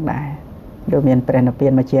ត្តិអញ្ចឹងដែរដូចមានព្រះនិព្វា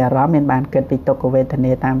នមកជាអារម្មណ៍មានបានគិតពីទុក្ខវេទ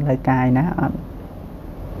នាតាមផ្លូវកាយណាអត់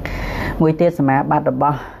មួយទៀតសមាបត្តិរប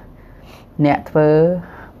ស់អ្នកធ្វើ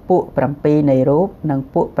ពួក7នៃរូបនិង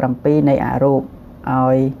ពួក7នៃអរូប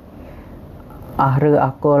ឲ្យអស់ឬអ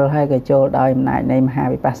ស់គុលហើយក៏ចូលដោយអំណាចនៃមហា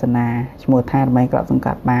វិបស្សនាឈ្មោះថាដើម្បីក្របសង្ក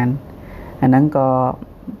ត់បានអាហ្នឹងក៏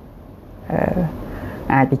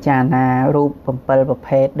អាចពិចារណារូប7ប្រ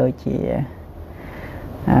ភេទដូចជា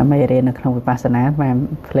មេរៀននៅក្នុងវិបស្សនាបាន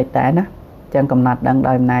ផ្លេចដែរណាចឹងកំណត់ដឹង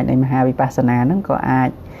ដោយអំណាចនៃមហាវិបស្សនាហ្នឹងក៏អាច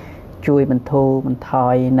ជួយបន្ធូរបន្ថ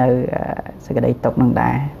យនៅសេចក្តីទុក្ខនឹង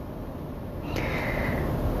ដែរ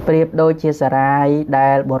ប្រៀបដូចជាសារាយដែ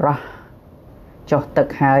លបុរសចុះទឹក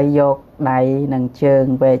ហើយយកដៃនិងជើង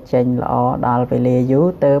វែកចេញល្អដល់វេលាយូរ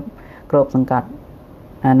ទៅគ្របសង្កត់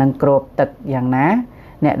នឹងគ្របទឹកយ៉ាងណា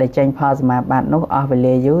អ្នកដែលចេញផលសមាបត្តិនោះអស់វេ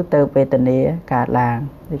លាយូរទៅវេទនាកើតឡើង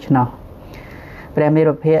ដូច្នោះព្រះមេ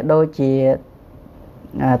រុភ័ក្រដូចជា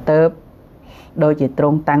ទ្រ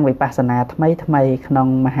ង់តាំងវិបស្សនាថ្មីក្នុង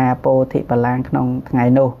មហាពោធិបល្ល័ង្កក្នុងថ្ងៃ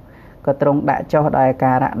នោះក៏ទ្រង់ដាក់ចុះដោយអា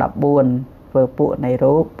ការៈ14ធ្វើពួកនៃ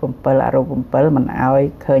រូប7អរូប7មិនឲ្យ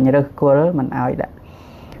ឃើញរឹសគល់មិនឲ្យដាក់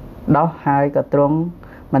ដោះហើយក៏ទ្រង់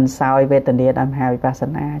មិនសោយវេទនាដោយមហាវិបស្ស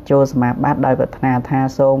នាចូលសមាបត្តិដោយប្រាថ្នាថា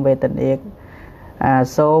សូមវេទ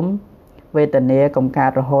នាកំកើ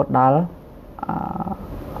តរហូតដល់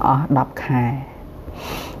អស់10ខែ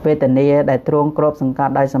វេទនាដែលទ្រង់គ្របសង្ក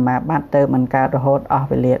ត់ដោយសមាបត្តិទៅមិនកើតរហូតអស់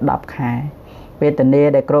វេលា10ខែវេទនា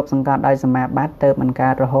ដែលគ្របសង្កត់ដោយសមាបត្តិទៅមិនកើ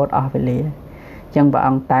តរហូតអស់វេលាអញ្ចឹងព្រះអ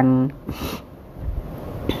ង្គតាំង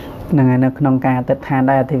នៅក្នុងការអតិថាន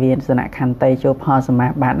ដោយអធិវិសនខន្តីចូលផលសមា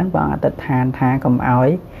បត្តិហ្នឹងព្រះអង្គអតិថានថាកុំឲ្យ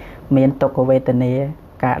មានទុក្ខវេទនា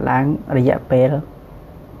កើតឡើងរយៈពេល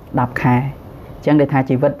10ខែអញ្ចឹងដែលថា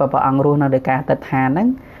ជីវិតរបស់ព្រះអង្គរស់នៅដោយការអតិថានហ្នឹង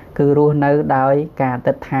គឺរស់នៅដោយការអ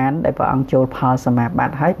តិថានដែលព្រះអង្គចូលផលសមាប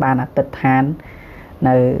ត្តិហើយបានអតិថាន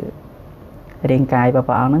នៅរាងកាយរបស់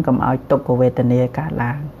ព្រះអង្គហ្នឹងកុំឲ្យទុក្ខវេទនាកើត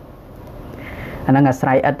ឡើងអាហ្នឹងអាស្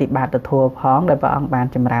រ័យអតិបាតធម៌ផងដែលព្រះអង្គបាន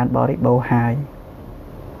ចម្រើនបរិបូរណ៍ហើយ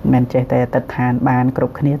មិនចេះតែអតិថានបានគ្រ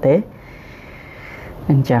ប់គ្នាទេ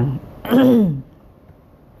អញ្ចឹង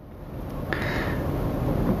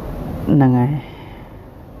ហ្នឹងហើយ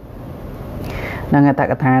នឹងអត្ត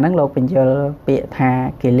កថាហ្នឹងលោកបញ្យល់ពាក្យថា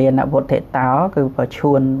គិលានវុទ្ធិតោគឺប្រ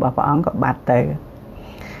ឈួនរបស់ព្រះអង្គក៏បាត់ទៅ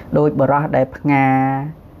ដោយបរោះដែលផ្ងា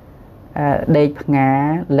ដេកផ្ងា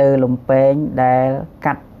លើលំពេងដែល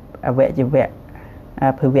កាត់អវយវៈ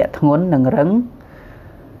ភវៈធ្ងន់និងរឹង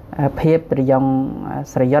ភាពប្រយង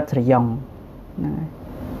ស្រយុតស្រយង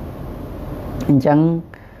អញ្ចឹង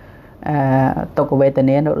ទុក្ខវេទ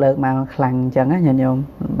នានោះលើកមកខ្លាំងអញ្ចឹងណាញាតិញោម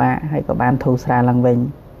លំបាកហើយក៏បានធូរស្រាលឡើងវិញ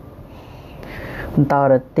បន្ត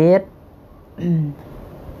ទៅទៀត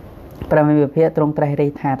ព្រះមេរុភ័ក្រទ្រង់ត្រេះរិះ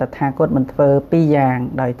ថាតថាគតមិនធ្វើ2យ៉ាង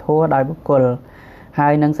ដោយធัวដោយបុគ្គលហើ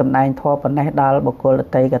យនឹងសម្ដែងធัวប៉ុណ្ណេះដល់បុគ្គលដ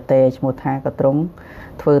តីកតេឈ្មោះថាក៏ទ្រង់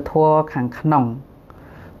ធ្វើធัวខាងក្នុង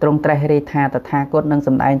ទ្រង់ត្រេះរិះថាតថាគតនឹងស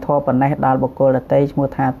ម្ដែងធัวប៉ុណ្ណេះដល់បុគ្គលដតីឈ្មោះ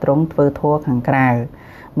ថាទ្រង់ធ្វើធัวខាងក្រៅ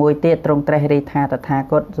មួយទៀតទ្រង់ត្រេះរិះថាតថា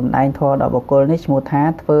គតសម្ដែងធัวដល់បុគ្គលនេះឈ្មោះថា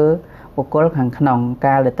ធ្វើបុគ្គលខាងក្នុង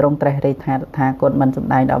កាលដែលទ្រង់ត្រេះរិះថាតថាគតមិនសម្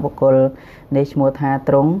ដែងដល់បុគ្គលនេះឈ្មោះថា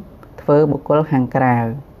ទ្រង់ធ្វើបុគ្គលខាងក្រៅ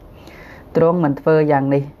ទ្រង់មិនធ្វើយ៉ាង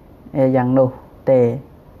នេះយ៉ាងនោះទេ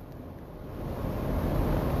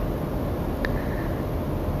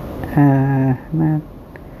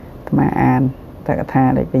mà an ta cả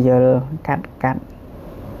tha để bây giờ cắt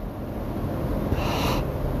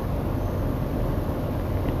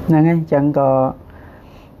nè ngay chẳng có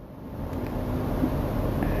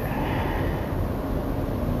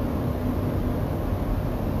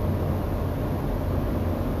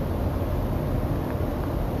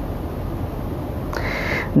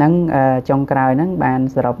nắng trong cài nắng bàn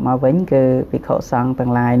sập mà vĩnh cứ bị khổ sòng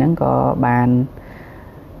tầng lại nắng có bàn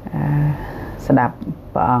sẽ đập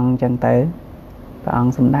bọn chân tử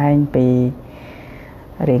bọn xung đai bị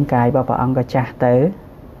riêng cài và bọn có chặt tử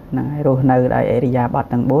rồi nơi đại area bọt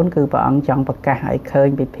tầng 4 cứ bọn trong bậc cả hãy khơi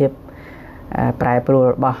bị phiệp prai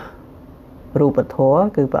pro bọ ru bật thua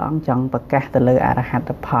cứ bọn trong bậc cả từ lời arahat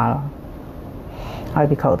phal hơi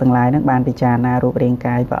bị khổ tầng lại nắng bàn bị trà na ru riêng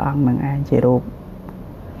cài bọn mang ai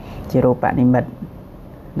chỉ ru bạn đi mệt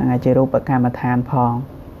là chỉ ru bậc cam than phong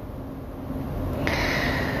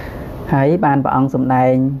hãy bàn bọn xung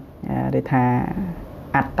đai để thà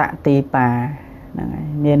ắt tạ ti pa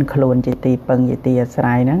miền khôn chỉ ti pưng chỉ ti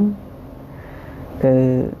sài nắng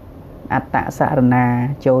cứ ắt tạ sarana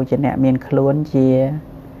châu chỉ nè miền khôn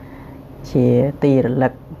chỉ ti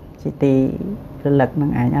lực chỉ ti lực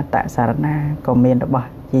năng ai ắt tạ sarana còn miền đó bỏ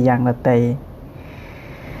chỉ giang là tây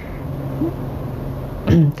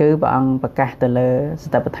cứ bọn bậc cả từ lơ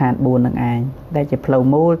tập than buồn năng ai đây chỉ flow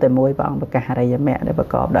mũ từ môi bọn bậc cả đây mẹ để bậc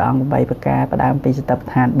cọp đó ông bay bậc cả và đam pi tập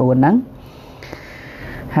than buồn nắng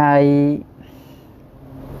hai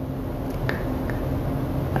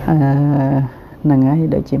năng ấy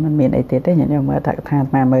đợi chỉ mình miền ấy tiết đấy nhưng mà thật than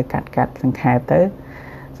mà mới cắt thằng khai tới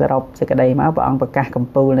giờ đọc sẽ cái đây máu bọn bậc cả cầm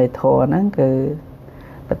pu này thua nó cứ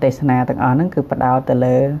bậc tây sana tầng ở nó cứ bắt đầu từ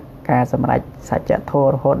lơ cả sầm rạch sạch chợ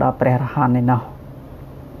thua hốt đỏ pre hòn này nó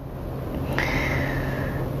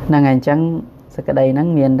năng ngày trắng sẽ cái đây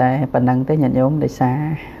nắng miền đây phần đăng tới nhận nhóm để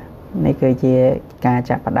xa này cười chia cả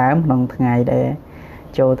chặt và đám trong ngày để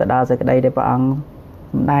cho từ đó sẽ cái đây để bọn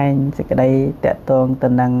đây sẽ cái đây tẹt tuồng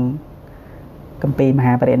tình năng công ty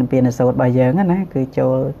mà bà điện pin là sốt bao giờ á cứ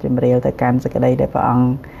cho chìm rìu tới can sẽ cái đây để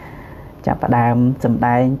bọn chặt và đám chìm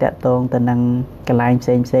đây tẹt tuồng tình năng cái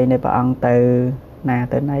line xem để bọn từ nà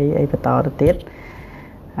tới nay ấy phải to được tiết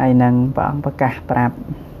hay năng bọn bắt cả bạp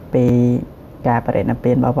vì cả bà điện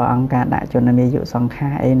pin bảo bọn cả đã cho nên ví dụ xong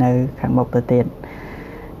khai nơi kháng một từ tiền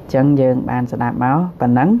chân dương bàn sẽ đảm máu và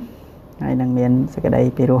nắng hay năng miền sẽ cái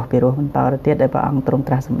đây piru mình to tiết để bọn trung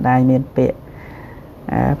tra sầm đai miền bịa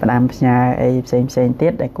và làm nhà ấy xem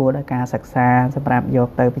tiết để cua đã ca sạc xa sẽ làm dọc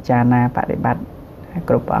tới pichana bạn để bắt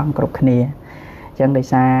group bọn group kia chân đây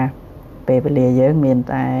xa về lìa dưới miền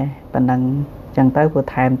tại phần năng chân tới của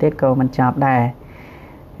time tiết cô mình chọc đài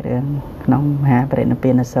nông hạ bà điện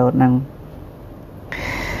pin là sâu năng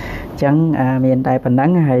chân miền tại phần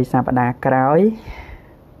nắng hay sao bà đà cõi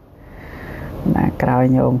đã cõi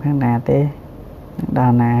nhôm kháng nà thế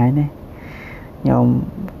đò nà này nhôm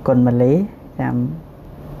con mà lý làm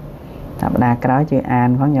tập đà cõi chữ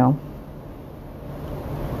an khoáng nhôm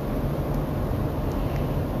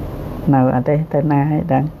nào ở đây tên na hay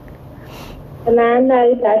đăng na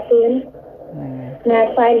này là tiền là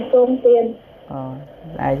phải công tiền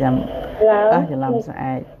ai chăm cho làm sao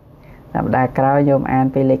ai tập đà cõi nhôm an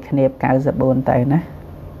pi lịch niệm cao dập buồn tới nè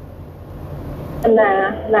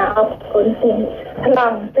là học cuốn tiền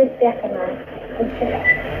lòng tích đẹp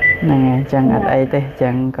nè chẳng ở đây thế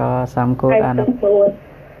chẳng có xong cô ăn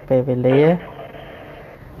về lía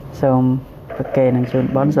xong ok năng chun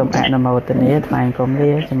bón xong ăn nằm màu tình ý mày cũng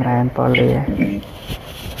lía chăm ra po lía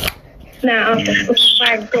nào cũng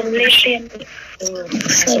phải cùng lía tiền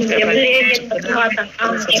xong chăm lía nhân vật hoa tặng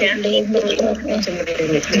ông chăm lía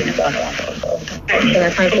là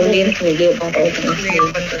phải cùng lía thử điều bằng tay tặng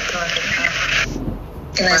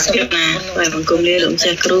là xong phải bằng cùng lía động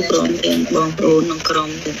cha kêu bồn tiền bồn bồn nông crom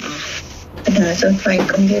tiền là xong phải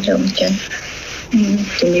cùng lía động cha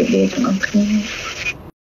chăm lía tặng ông